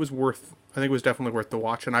 I think it was definitely worth the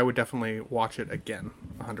watch, and I would definitely watch it again,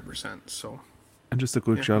 100%. So, and just a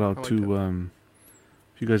quick shout out to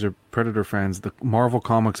if you guys are Predator fans, the Marvel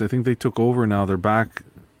Comics, I think they took over now. They're back.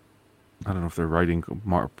 I don't know if they're writing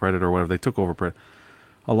Predator or whatever. They took over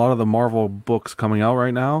a lot of the Marvel books coming out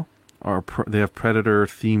right now they have Predator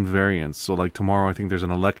themed variants. So like tomorrow, I think there's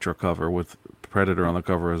an Elektra cover with Predator on the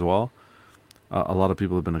cover as well. A lot of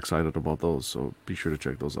people have been excited about those, so be sure to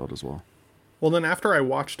check those out as well. Well, then after I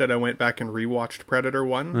watched it, I went back and rewatched Predator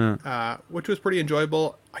 1, which was pretty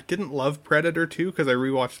enjoyable. I didn't love Predator 2 because I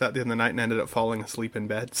rewatched that the other night and ended up falling asleep in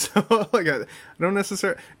bed. So, like, I don't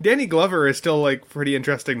necessarily... Danny Glover is still, like, pretty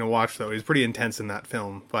interesting to watch, though. He's pretty intense in that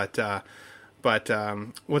film. But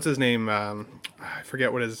what's his name? I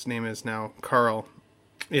forget what his name is now. Carl,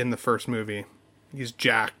 in the first movie. He's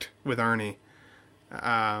jacked with Arnie.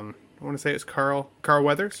 I want to say it's Carl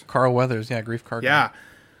Weathers? Carl Weathers, yeah, Grief Cargo. Yeah.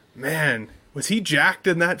 Man... Was he jacked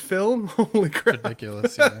in that film? Holy crap.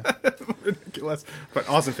 Ridiculous, yeah. Ridiculous. But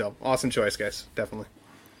awesome film. Awesome choice, guys. Definitely.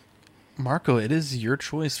 Marco, it is your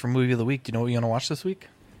choice for Movie of the Week. Do you know what you want to watch this week?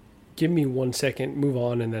 Give me 1 second, move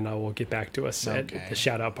on, and then I will get back to us at the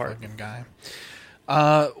shout-out part. Fucking guy.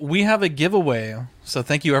 We have a giveaway, so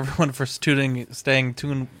thank you everyone for staying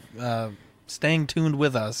tuned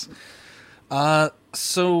with us.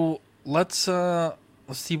 So let's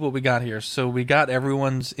see what we got here. So we got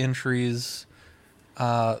everyone's entries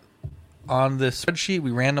on this spreadsheet.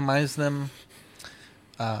 We randomized them.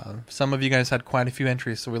 Some of you guys had quite a few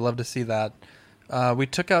entries, so we love to see that. We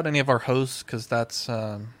took out any of our hosts because that's,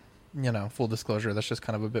 full disclosure, that's just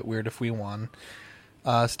kind of a bit weird if we won.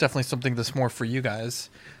 It's definitely something that's more for you guys.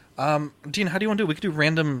 Dean, how do you want to do it? We could do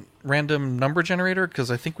random number generator,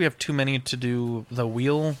 because I think we have too many to do the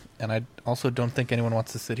wheel, and I also don't think anyone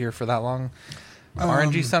wants to sit here for that long.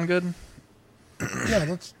 RNG sound good? Yeah,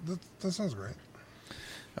 that sounds great.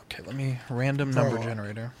 Okay, let me random number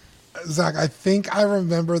generator. Zach, I think I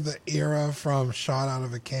remember the era from Shot Out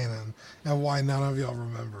of a Cannon and why none of y'all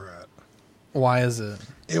remember it. Why is it?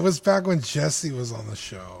 It was back when Jesse was on the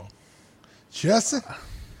show. Jesse?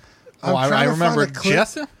 I remember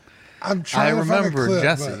Jesse? I remember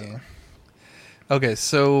Jesse. But... Okay,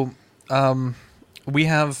 so we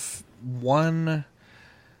have 1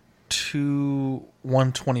 to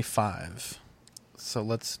 125. So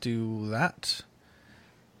let's do that.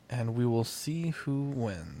 And we will see who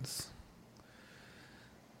wins.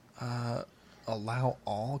 Allow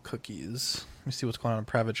all cookies. Let me see what's going on in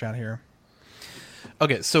private chat here.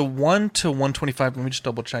 Okay, so 1 to 125. Let me just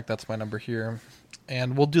double check. That's my number here.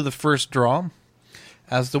 And we'll do the first draw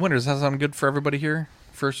as the winners. Does that sound good for everybody here?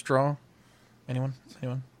 First draw. Anyone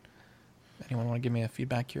want to give me a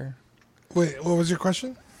feedback here? Wait, what was your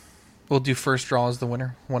question? We'll do first draw as the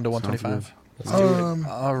winner. 1 to 125.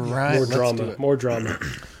 All right. More drama.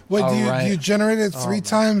 Wait, do you generate it 3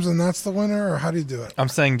 times and that's the winner, or how do you do it? I'm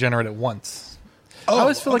saying generate it once. I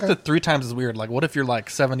always feel like the 3 times is weird. Like, what if you're like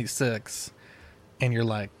 76 and you're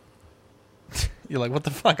like, what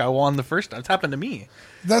the fuck? I won the first time. It's happened to me.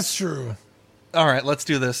 That's true. All right, let's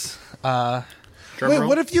do this. Wait,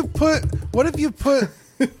 what if you put?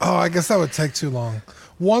 Oh, I guess that would take too long.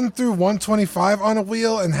 1 through 125 on a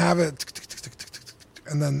wheel and have it,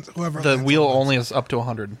 and then whoever the wheel only is up to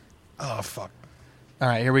 100. Oh fuck! All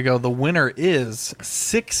right, here we go. The winner is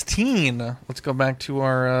 16. Let's go back to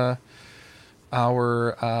our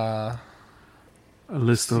a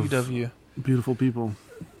list CW. Of beautiful people.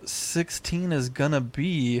 16 is gonna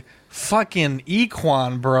be fucking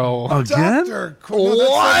Equan, bro. Again?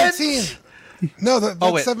 What? 17. No,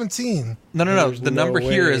 that's 17. No. The number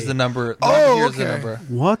here is the number. The number here is the number.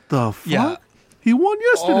 What the fuck? Yeah. He won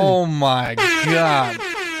yesterday. Oh my god.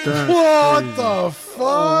 What the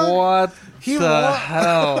fuck? What the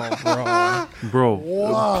hell, bro? Bro,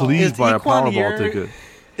 wow. Please buy a Powerball ticket.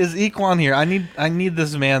 Is Equan here? I need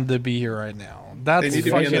this man to be here right now. That's they need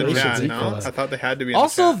to be in the chat. No? I thought they had to be in the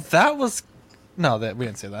chat. That was... No, we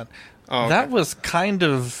didn't say that. Oh, okay. That was kind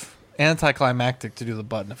of anticlimactic to do the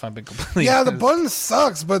button, if I'm being completely honest. The button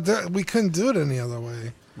sucks, but we couldn't do it any other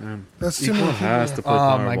way. That's too many people.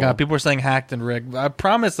 Oh my god, people were saying hacked and rigged. I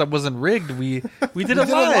promise that wasn't rigged. We did it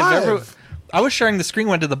live. I was sharing the screen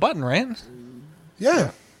when I did the button, right?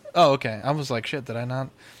 Yeah. Oh, okay. I was like, shit, did I not?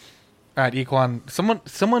 All right, Equan.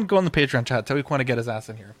 Someone go on the Patreon chat. Tell Equan to get his ass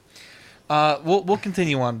in here. We'll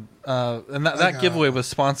continue on. And that giveaway was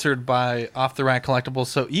sponsored by Off the Rack Collectibles.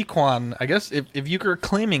 So Equan, I guess if you are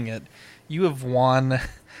claiming it, you have won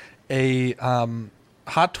a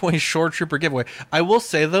Hot Toys Shore Trooper giveaway. I will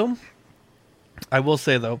say though,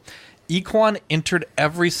 Equan entered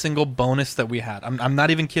every single bonus that we had. I'm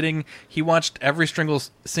not even kidding. He watched every single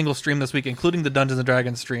stream this week, including the Dungeons and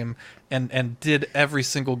Dragons stream, and did every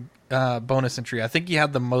single bonus entry. I think he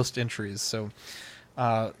had the most entries. So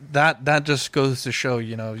that just goes to show,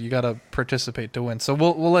 you got to participate to win. So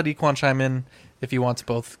we'll let Equan chime in if he wants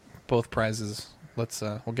both prizes.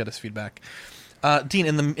 We'll get his feedback. Dean,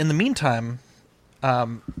 in the meantime,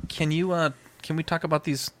 can we talk about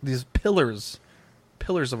these pillars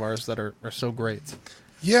of ours that are so great?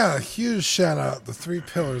 Yeah, huge shout out the 3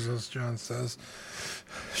 pillars, as John says.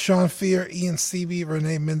 Sean Fear, Ian Seabee,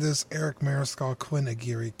 Renee Mendes, Eric Mariscal, Quinn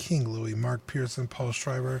Aguirre, King Louie, Mark Pearson, Paul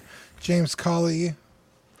Schreiber, James Colley,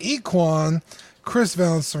 Equan, Chris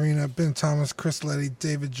Valencerina, Ben Thomas, Chris Letty,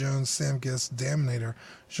 David Jones, Sam Guest, Daminator,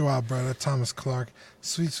 Joao Bretta, Thomas Clark,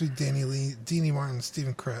 Sweet Danny Lee, Deanie Martin,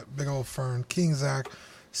 Stephen Krett, Big Old Fern, King Zach,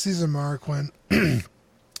 Caesar Marquin,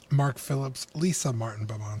 Mark Phillips, Lisa Martin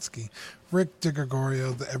Babonsky, Rick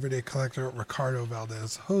DeGregorio, The Everyday Collector, Ricardo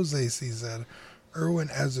Valdez, Jose CZ, Erwin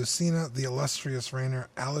Azucena, The Illustrious Rainer,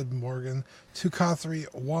 Alad Morgan, Tukathri,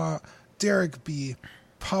 Derek B.,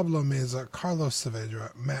 Pablo Meza, Carlos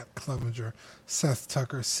Saavedra, Matt Clevenger, Seth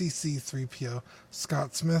Tucker, CC3PO,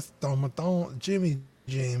 Scott Smith, Don Maton, Jimmy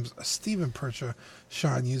James, Stephen Percha,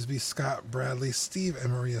 Sean Usby, Scott Bradley, Steve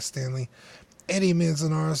and Maria Stanley, Eddie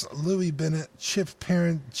Manzanares, Louis Bennett, Chip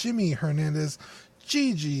Parent, Jimmy Hernandez,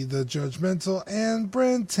 Gigi the Judgmental, and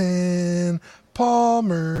Brenton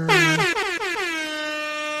Palmer.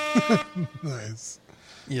 Nice.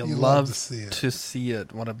 You love to see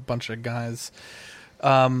it. What a bunch of guys.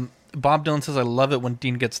 Bob Dylan says, I love it when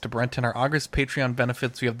Dean gets to Brenton. Our August Patreon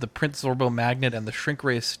benefits, we have the Prince Zorbo magnet and the Shrink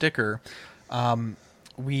Ray sticker.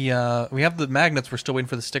 We have the magnets. We're still waiting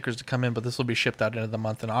for the stickers to come in, but this will be shipped out into the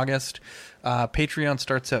month in August. Patreon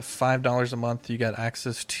starts at $5 a month. You get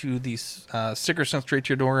access to these stickers sent straight to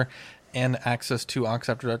your door and access to Ox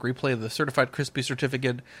After Dark Replay, the certified crispy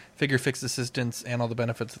certificate, figure fix assistance, and all the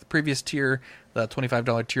benefits of the previous tier. The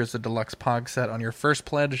 $25 tier is the deluxe Pog set on your first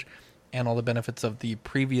pledge, and all the benefits of the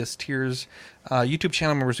previous tiers. YouTube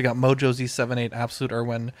channel members, we got Mojo Z78, Absolute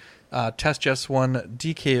Irwin, Test Jess 1,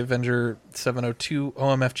 DK Avenger 702,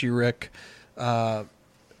 OMFG Rick,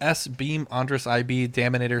 S Beam, Andres IB,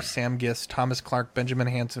 Daminator, Sam Gist, Thomas Clark, Benjamin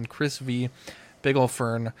Hansen, Chris V, Big Ol'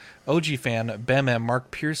 Fern, OG Fan, Bem M,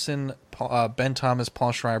 Mark Pearson, Ben Thomas,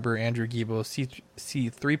 Paul Schreiber, Andrew Gibo,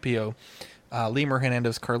 C3PO, Lemur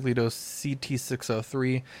Hernandez, Carlitos,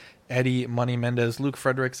 CT603, Eddie, Money Mendez, Luke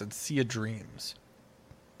Fredericks, and Sia Dreams.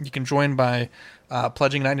 You can join by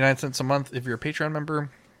pledging 99 cents a month if you're a Patreon member,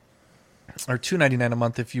 or $2.99 a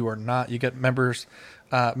month if you are not. You get member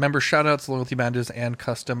shoutouts, loyalty badges, and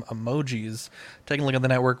custom emojis. Taking a look at the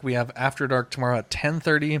network, we have After Dark tomorrow at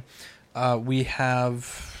 10:30. We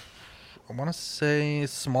have, I want to say,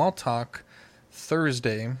 Small Talk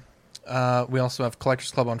Thursday. We also have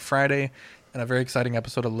Collectors Club on Friday, and a very exciting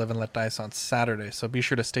episode of Live and Let Dice on Saturday. So be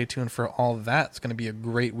sure to stay tuned for all of that. It's going to be a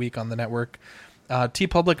great week on the network.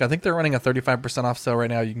 TeePublic, I think they're running a 35% off sale right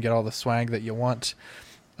now. You can get all the swag that you want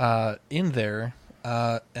in there.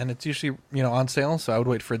 and it's usually on sale, so I would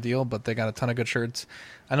wait for a deal. But they got a ton of good shirts.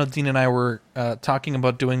 I know Dean and I were talking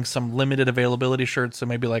about doing some limited availability shirts, so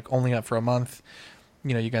maybe like only up for a month.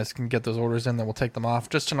 You guys can get those orders in, then we'll take them off,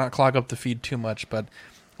 just to not clog up the feed too much. But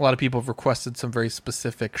a lot of people have requested some very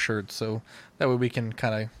specific shirts, so that way we can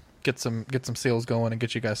kind of get some sales going and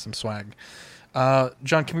get you guys some swag.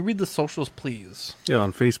 John, can we read the socials, please? Yeah,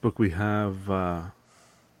 on Facebook we have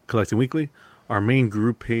Collecting Weekly. Our main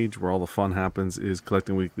group page where all the fun happens is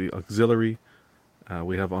Collecting Weekly Auxiliary.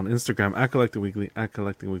 We have on Instagram at Collecting Weekly, at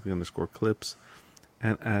Collecting Weekly _clips,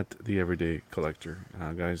 and at The Everyday Collector.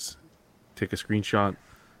 Guys, take a screenshot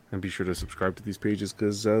and be sure to subscribe to these pages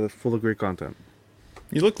because they're full of great content.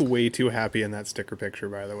 You look way too happy in that sticker picture,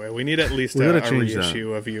 by the way. We need at least a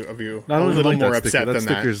reissue of you. Not a little more upset that than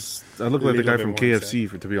that. I look like the guy from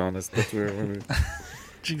KFC, to be honest. That's where.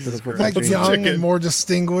 Jesus Christ. Like young and more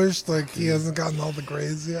distinguished, like he hasn't gotten all the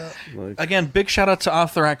grades yet. Again, big shout out to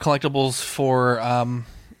Off the Rack Collectibles for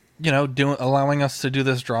allowing us to do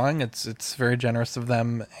this drawing. It's very generous of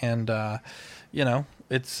them, and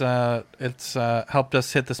it's helped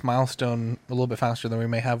us hit this milestone a little bit faster than we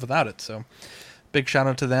may have without it. So big shout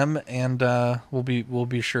out to them, and we'll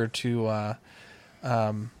be sure to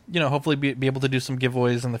hopefully be able to do some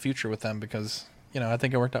giveaways in the future with them because I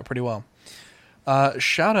think it worked out pretty well.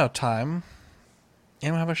 Shout out time.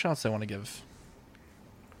 Anyone have a shout they want to give?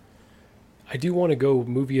 I do want to go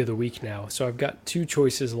movie of the week now, so I've got 2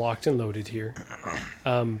 choices locked and loaded here.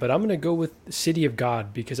 But I'm going to go with City of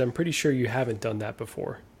God because I'm pretty sure you haven't done that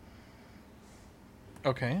before.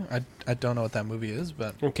 Okay, I don't know what that movie is,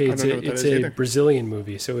 but okay, it's a Brazilian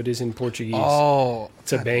movie, so it is in Portuguese. Oh,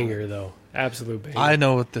 it's a banger though, absolute banger. I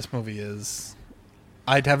know what this movie is.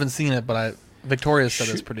 I haven't seen it, but Victoria said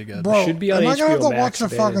it's pretty good. Bro, should be on am HBO I gonna have to Max,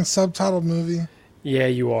 watch a fucking subtitled movie? Yeah,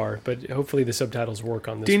 you are, but hopefully the subtitles work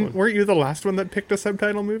on this Dean, one. Weren't you the last one that picked a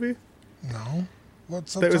subtitle movie? No. What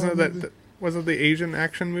subtitle movie? Was it the Asian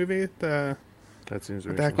action movie? That seems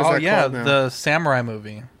right. The samurai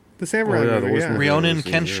movie. The samurai movie, yeah. Ryonin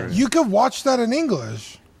Kenshin. You could watch that in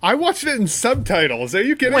English. I watched it in subtitles. Are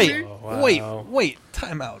you kidding me? Wait,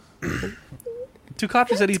 time out.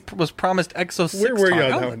 Tukatri said he was promised Exo 6 Where were talk. you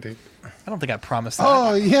on that one, Dean? I don't think I promised that.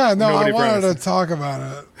 Oh, yeah, no, Nobody I wanted promised. to talk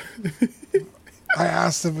about it. I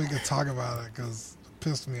asked if we could talk about it because it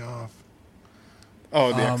pissed me off.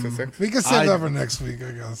 Oh, the Exo 6? We can save that for next week,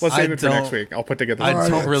 I guess. Let's save it for next week. I'll put together I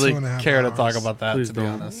don't really 2.5 care to hours. talk about that, to be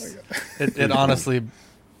honest. It honestly...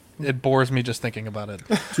 It bores me just thinking about it.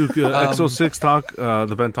 Exo 6 talk,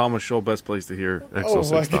 the Ben Thomas Show, best place to hear Exo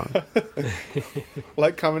 6 talk.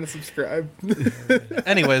 Like, comment, and subscribe.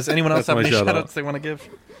 Anyways, anyone else have any shout-outs they want to give?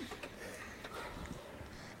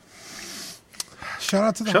 Shout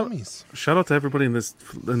out to the homies. Shout out to everybody in this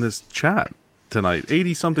chat tonight.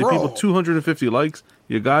 80-something people, 250 likes.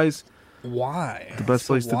 You guys... Why? The best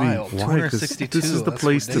place to be. Why? Because this is the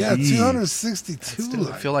place to be. Yeah, 262.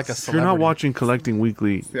 I feel like a celebrity. If you're not watching Collecting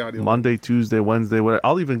Weekly, Monday, Tuesday, Wednesday, whatever,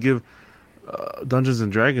 I'll even give Dungeons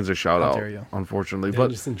and Dragons a shout out, unfortunately.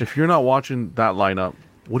 But if you're not watching that lineup,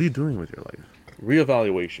 what are you doing with your life?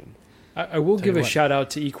 Reevaluation. I will give a shout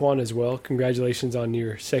out to Equan as well. Congratulations on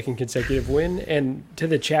your 2nd consecutive win. And to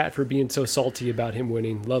the chat for being so salty about him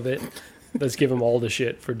winning. Love it. Let's give him all the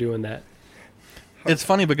shit for doing that. It's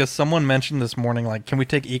funny because someone mentioned this morning, like, can we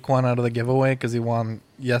take Equan out of the giveaway because he won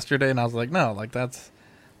yesterday? And I was like, no, like, that's,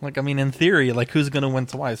 like, I mean, in theory, like, who's going to win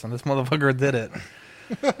twice? And this motherfucker did it.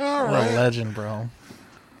 What a legend, bro.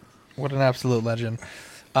 What an absolute legend.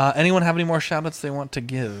 Anyone have any more shout-outs they want to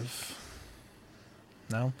give?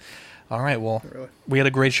 No? All right, well, we had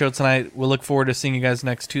a great show tonight. We'll look forward to seeing you guys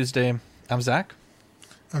next Tuesday. I'm Zach.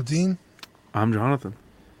 I'm Dean. I'm Jonathan.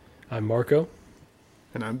 I'm Marco.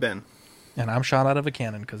 And I'm Ben. And I'm shot out of a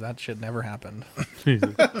cannon because that shit never happened.